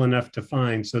green well enough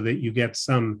defined so that you get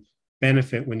some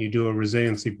benefit when you do a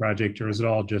resiliency project, or is it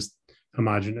all just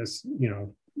homogenous,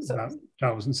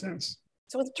 dollars and cents?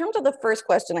 So in terms of the first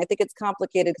question, I think it's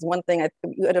complicated because one thing,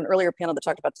 you had an earlier panel that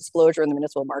talked about disclosure in the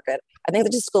municipal market. I think the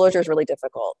disclosure is really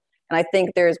difficult. And I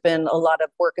think there's been a lot of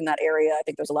work in that area. I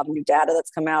think there's a lot of new data that's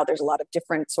come out. There's a lot of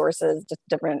different sources,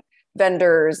 different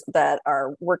vendors that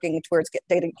are working towards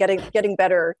getting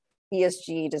better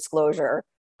ESG disclosure.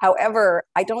 However,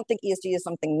 I don't think ESG is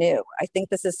something new. I think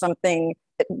this is something,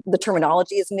 the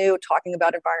terminology is new. Talking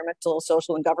about environmental,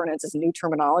 social, and governance is new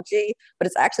terminology, but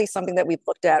it's actually something that we've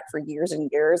looked at for years and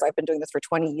years. I've been doing this for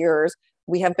 20 years.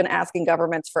 We have been asking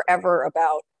governments forever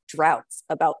about droughts,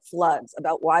 about floods,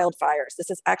 about wildfires. This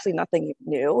is actually nothing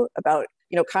new. About,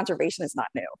 conservation is not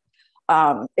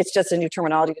new. It's just a new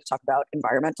terminology to talk about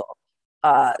environmental.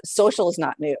 Social is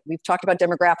not new. We've talked about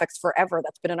demographics forever.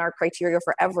 That's been in our criteria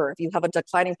forever. If you have a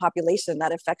declining population,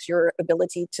 that affects your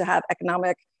ability to have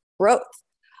economic growth.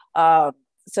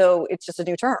 So it's just a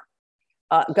new term.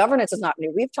 Governance is not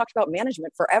new. We've talked about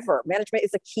management forever. Management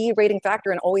is a key rating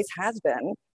factor and always has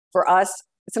been for us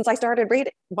since I started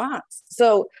rating bonds.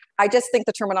 So I just think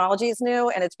the terminology is new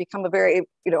and it's become a very,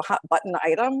 hot button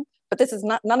item, but this is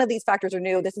not, none of these factors are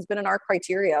new. This has been in our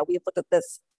criteria. We've looked at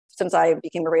this since I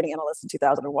became a rating analyst in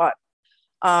 2001.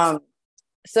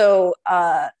 So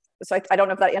I don't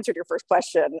know if that answered your first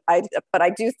question, but I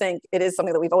do think it is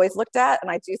something that we've always looked at.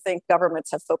 And I do think governments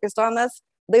have focused on this.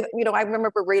 I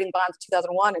remember rating bonds in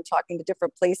 2001 and talking to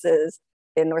different places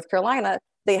in North Carolina.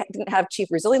 They didn't have chief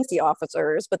resiliency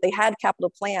officers, but they had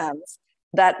capital plans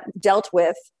that dealt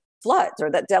with floods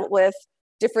or that dealt with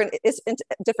different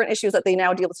issues that they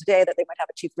now deal with today that they might have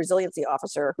a chief resiliency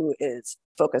officer who is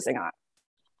focusing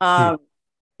on.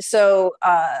 So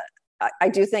I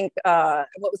do think, what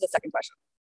was the second question?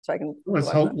 So I can let's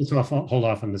hold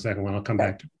off on the second one. I'll come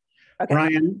back to it. Okay.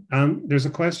 Brian, there's a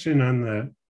question on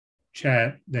the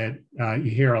chat that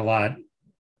you hear a lot.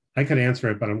 I could answer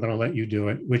it, but I'm going to let you do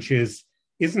it, which is,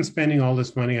 isn't spending all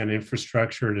this money on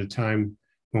infrastructure at a time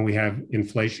when we have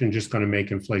inflation just going to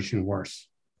make inflation worse?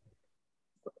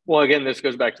 Well, again, this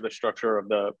goes back to the structure of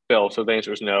the bill. So the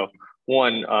answer is no.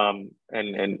 One,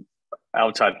 and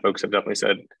outside folks have definitely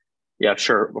said, yeah,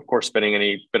 sure, of course, spending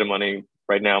any bit of money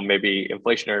right now may be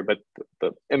inflationary, but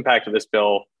the impact of this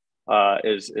bill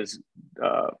is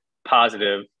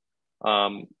positive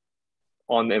on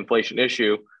the inflation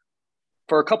issue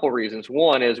for a couple of reasons.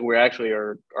 One is we actually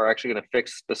are actually going to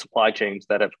fix the supply chains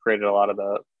that have created a lot of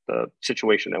the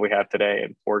situation that we have today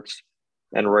in ports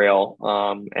and rail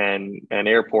and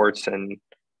airports and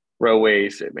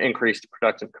railways, increase the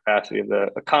productive capacity of the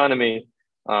economy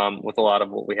with a lot of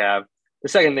what we have. The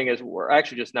second thing is we're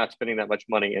actually just not spending that much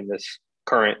money in this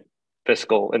current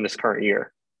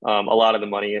year. A lot of the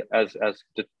money, as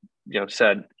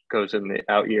said, goes in the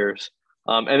out years.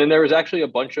 And then there was actually a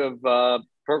bunch of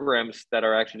programs that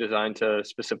are actually designed to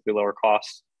specifically lower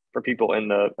costs for people in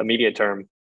the immediate term,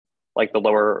 like the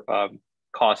lower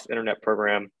cost internet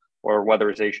program or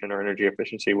weatherization or energy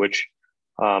efficiency, which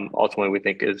ultimately we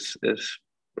think is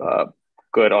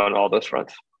good on all those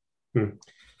fronts.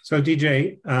 So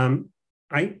DJ,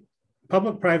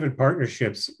 public-private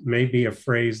partnerships may be a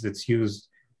phrase that's used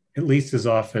at least as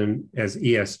often as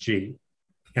ESG.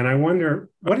 And I wonder,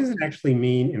 what does it actually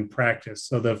mean in practice?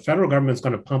 So the federal government's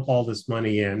going to pump all this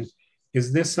money in.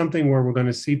 Is this something where we're going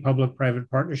to see public-private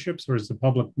partnerships, or is the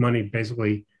public money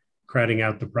basically crowding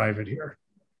out the private here?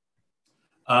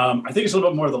 I think it's a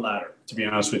little bit more of the latter, to be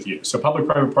honest with you. So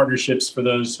public-private partnerships, for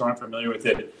those who aren't familiar with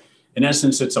it, in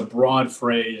essence, it's a broad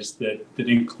phrase that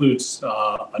includes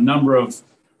a number of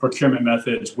procurement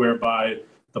methods whereby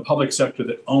the public sector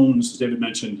that owns, as David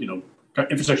mentioned,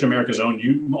 Infrastructure America is owned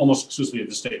almost exclusively at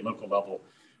the state and local level,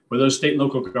 where those state and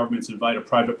local governments invite a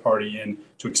private party in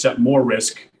to accept more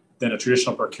risk than a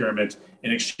traditional procurement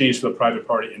in exchange for the private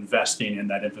party investing in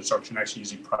that infrastructure and actually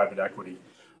using private equity.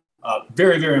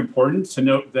 Very, very important to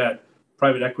note that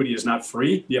private equity is not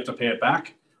free. You have to pay it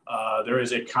back. There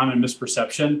is a common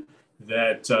misperception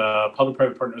that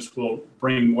public-private partners will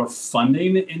bring more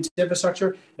funding into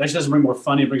infrastructure. It actually doesn't bring more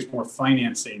funding, it brings more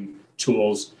financing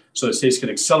tools so that states can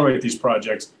accelerate these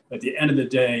projects. At the end of the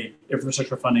day,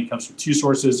 infrastructure funding comes from two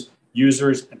sources: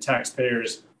 users and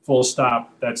taxpayers, full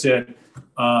stop, that's it.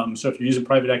 So if you're using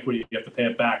private equity, you have to pay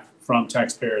it back from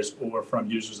taxpayers or from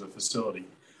users of the facility.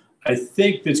 I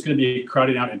think it's going to be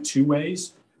crowded out in two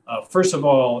ways. First of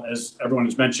all, as everyone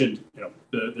has mentioned,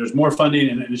 there's more funding,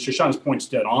 and Shoshana's point's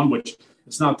dead on, which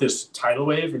it's not this tidal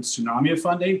wave and tsunami of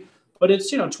funding, but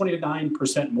it's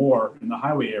 29% more in the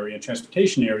highway area and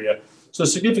transportation area. So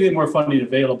significantly more funding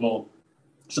available.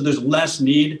 So there's less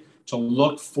need to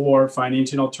look for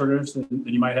financing alternatives than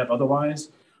you might have otherwise.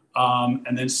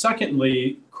 And then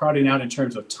secondly, crowding out in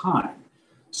terms of time.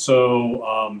 So,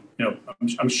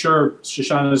 I'm sure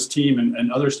Shoshana's team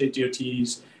and other state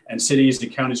DOTs and cities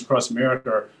and counties across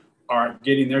America are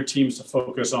getting their teams to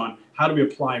focus on how do we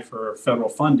apply for federal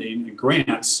funding and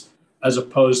grants, as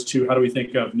opposed to how do we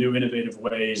think of new innovative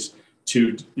ways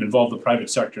to involve the private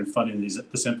sector in funding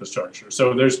this infrastructure.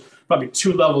 So there's probably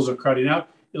two levels of crowding out.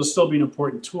 It'll still be an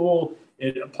important tool.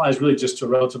 It applies really just to a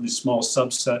relatively small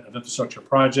subset of infrastructure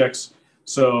projects.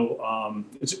 So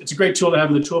it's a great tool to have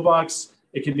in the toolbox.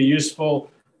 It can be useful,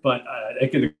 but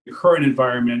in the current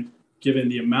environment, given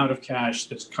the amount of cash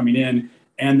that's coming in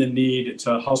and the need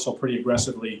to hustle pretty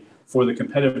aggressively for the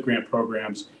competitive grant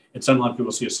programs, it's unlikely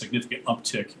we'll see a significant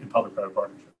uptick in public-private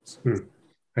partnerships.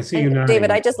 I see you now. David,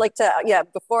 I just like to,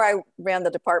 before I ran the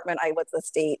department, I was a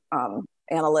state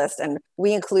analyst, and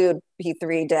we include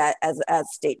P3 debt as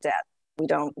state debt. We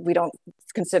don't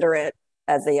consider it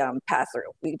as a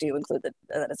pass-through. We do include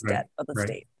that as debt of the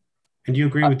state. And do you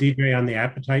agree with DJ on the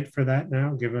appetite for that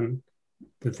now, given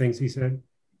the things he said?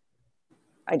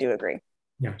 I do agree.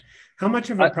 Yeah. How much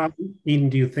of a problem, Eden,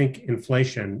 do you think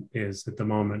inflation is at the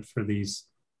moment for these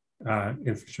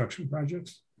infrastructure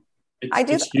projects? I'm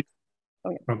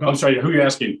sorry, who are you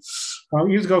asking? Well,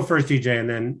 you go first, DJ, and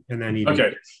then Eden.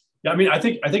 Okay. Yeah, I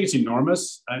think it's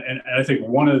enormous. And I think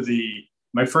one of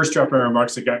my first drop in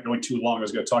remarks that got going too long, I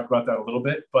was going to talk about that a little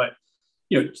bit, but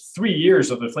 3 years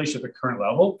of inflation at the current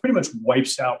level pretty much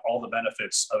wipes out all the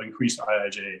benefits of increased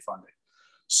IIJA funding.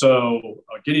 So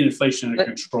getting inflation under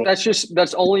control.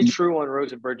 That's only true on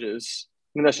roads and bridges.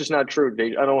 mean, that's just not true.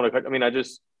 I don't want to, I mean,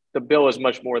 the bill is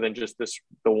much more than just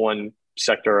the one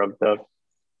sector of that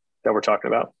we're talking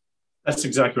about. That's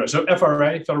exactly right. So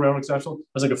FRA, Federal Revenue Exceptional,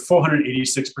 was like a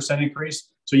 486% increase.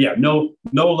 So yeah, no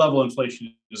level of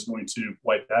inflation is going to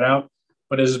wipe that out.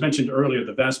 But as mentioned earlier,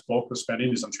 the vast bulk of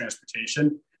spending is on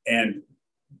transportation. And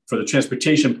for the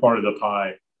transportation part of the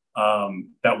pie,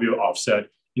 that will be offset.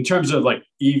 In terms of like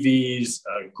EVs,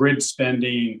 grid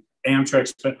spending, Amtrak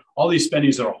spend, all these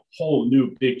spendings are whole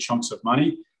new big chunks of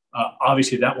money.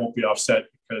 Obviously, that won't be offset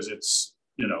because it's,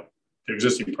 the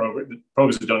existing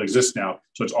programs that don't exist now.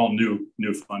 So it's all new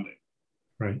funding.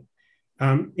 Right.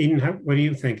 Eden, what do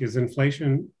you think? Is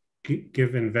inflation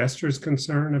give investors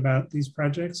concern about these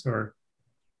projects, or?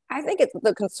 I think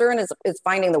the concern is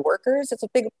finding the workers. It's a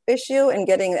big issue, and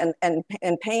getting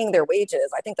and paying their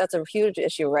wages. I think that's a huge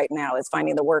issue right now, is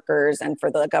finding the workers and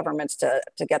for the governments to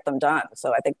get them done.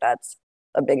 So I think that's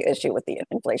a big issue with the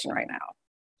inflation right now.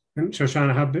 And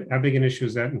Shoshana, how big an issue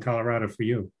is that in Colorado for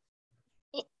you?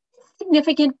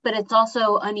 Significant, but it's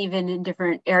also uneven in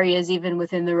different areas, even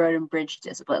within the road and bridge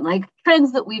discipline. Like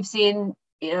trends that we've seen,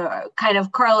 kind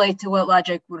of correlate to what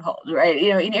logic would hold, right?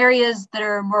 In areas that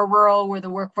are more rural, where the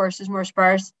workforce is more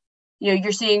sparse,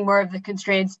 you're seeing more of the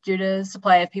constraints due to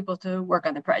supply of people to work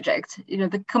on the project.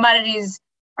 The commodities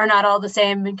are not all the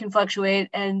same and can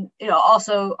fluctuate, and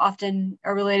also often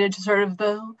are related to sort of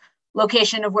the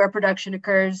location of where production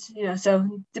occurs. So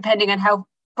depending on how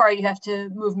far you have to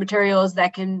move materials,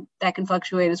 that can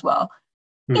fluctuate as well.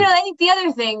 I think the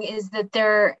other thing is that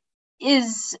there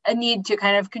is a need to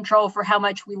kind of control for how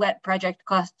much we let project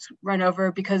costs run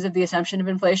over because of the assumption of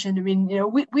inflation. I mean,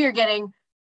 we are getting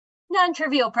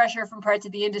non-trivial pressure from parts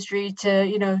of the industry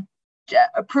to,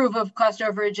 approve of cost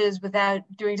overages without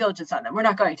doing diligence on them. We're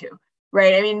not going to,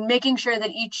 right? I mean, making sure that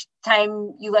each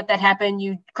time you let that happen,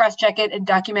 you cross-check it and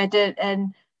document it,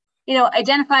 and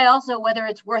identify also whether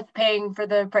it's worth paying for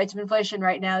the price of inflation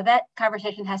right now. That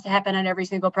conversation has to happen on every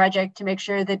single project to make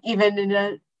sure that even in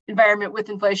an environment with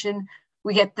inflation,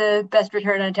 we get the best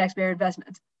return on taxpayer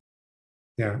investments.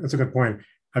 Yeah, that's a good point.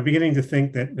 I'm beginning to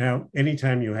think that now,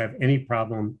 anytime you have any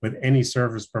problem with any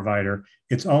service provider,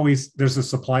 there's a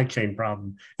supply chain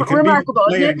problem. It can Remarkable,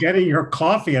 be getting your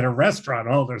coffee at a restaurant.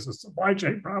 Oh, there's a supply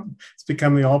chain problem. It's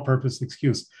become the all-purpose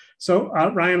excuse. So,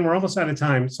 Ryan, we're almost out of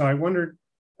time. So I wondered,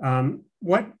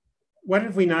 what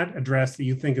have we not addressed that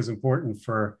you think is important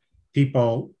for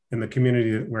people in the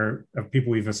community of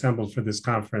people we've assembled for this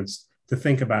conference to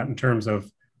think about in terms of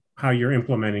how you're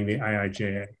implementing the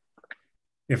IIJA,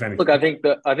 if anything? Look,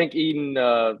 I think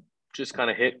Eden just kind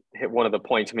of hit one of the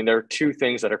points. I mean, there are two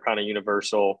things that are kind of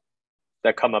universal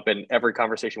that come up in every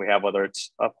conversation we have, whether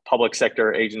it's a public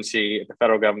sector agency at the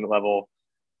federal government level,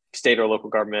 state or local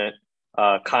government,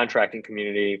 contracting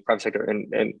community, private sector,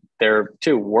 and there are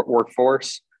two: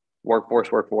 workforce,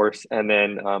 and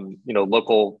then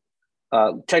local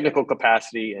technical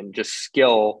capacity and just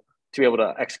skill to be able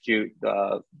to execute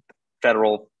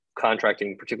federal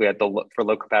contracting, particularly for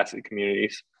low capacity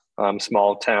communities,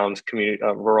 small towns, community,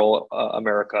 rural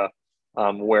America,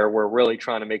 where we're really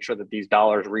trying to make sure that these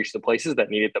dollars reach the places that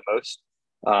need it the most,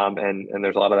 and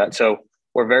there's a lot of that. So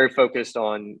we're very focused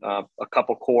on a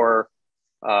couple core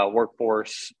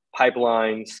workforce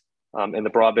pipelines in the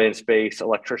broadband space,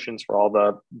 electricians for all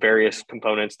the various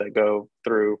components that go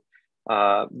through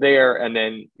there. And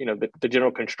then, the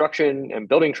general construction and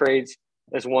building trades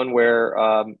is one where,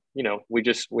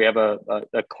 we have a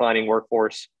declining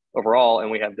workforce overall, and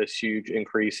we have this huge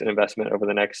increase in investment over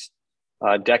the next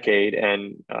decade.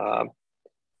 And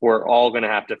we're all going to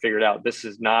have to figure it out. This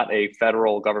is not a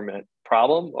federal government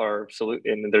problem or solution,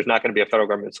 and there's not going to be a federal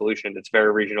government solution. It's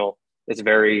very regional. It's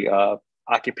very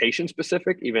occupation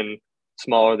specific, even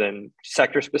smaller than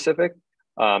sector specific.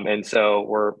 And so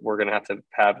we're going to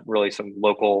have really some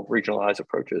local regionalized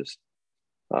approaches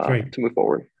to move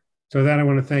forward. So that I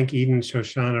want to thank Eden,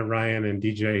 Shoshana, Ryan, and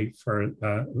DJ for an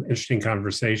interesting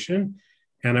conversation.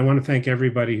 And I want to thank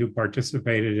everybody who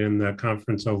participated in the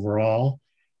conference overall.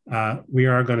 We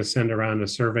are going to send around a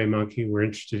Survey Monkey. We're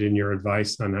interested in your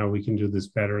advice on how we can do this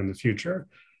better in the future.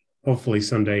 Hopefully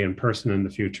someday in person in the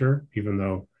future, even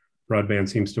though broadband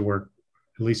seems to work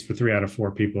at least for 3 out of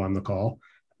 4 people on the call.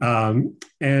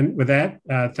 And with that,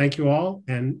 thank you all.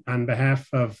 And on behalf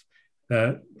of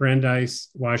the Brandeis,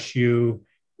 WashU,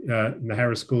 the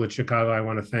Harris School at Chicago, I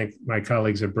want to thank my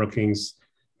colleagues at Brookings,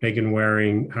 Megan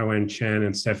Waring, Haoen Chen,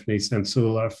 and Stephanie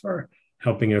Sensula for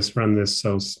helping us run this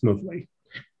so smoothly.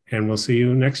 And we'll see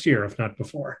you next year, if not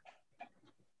before.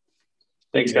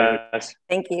 Thanks, guys.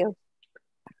 Thank you.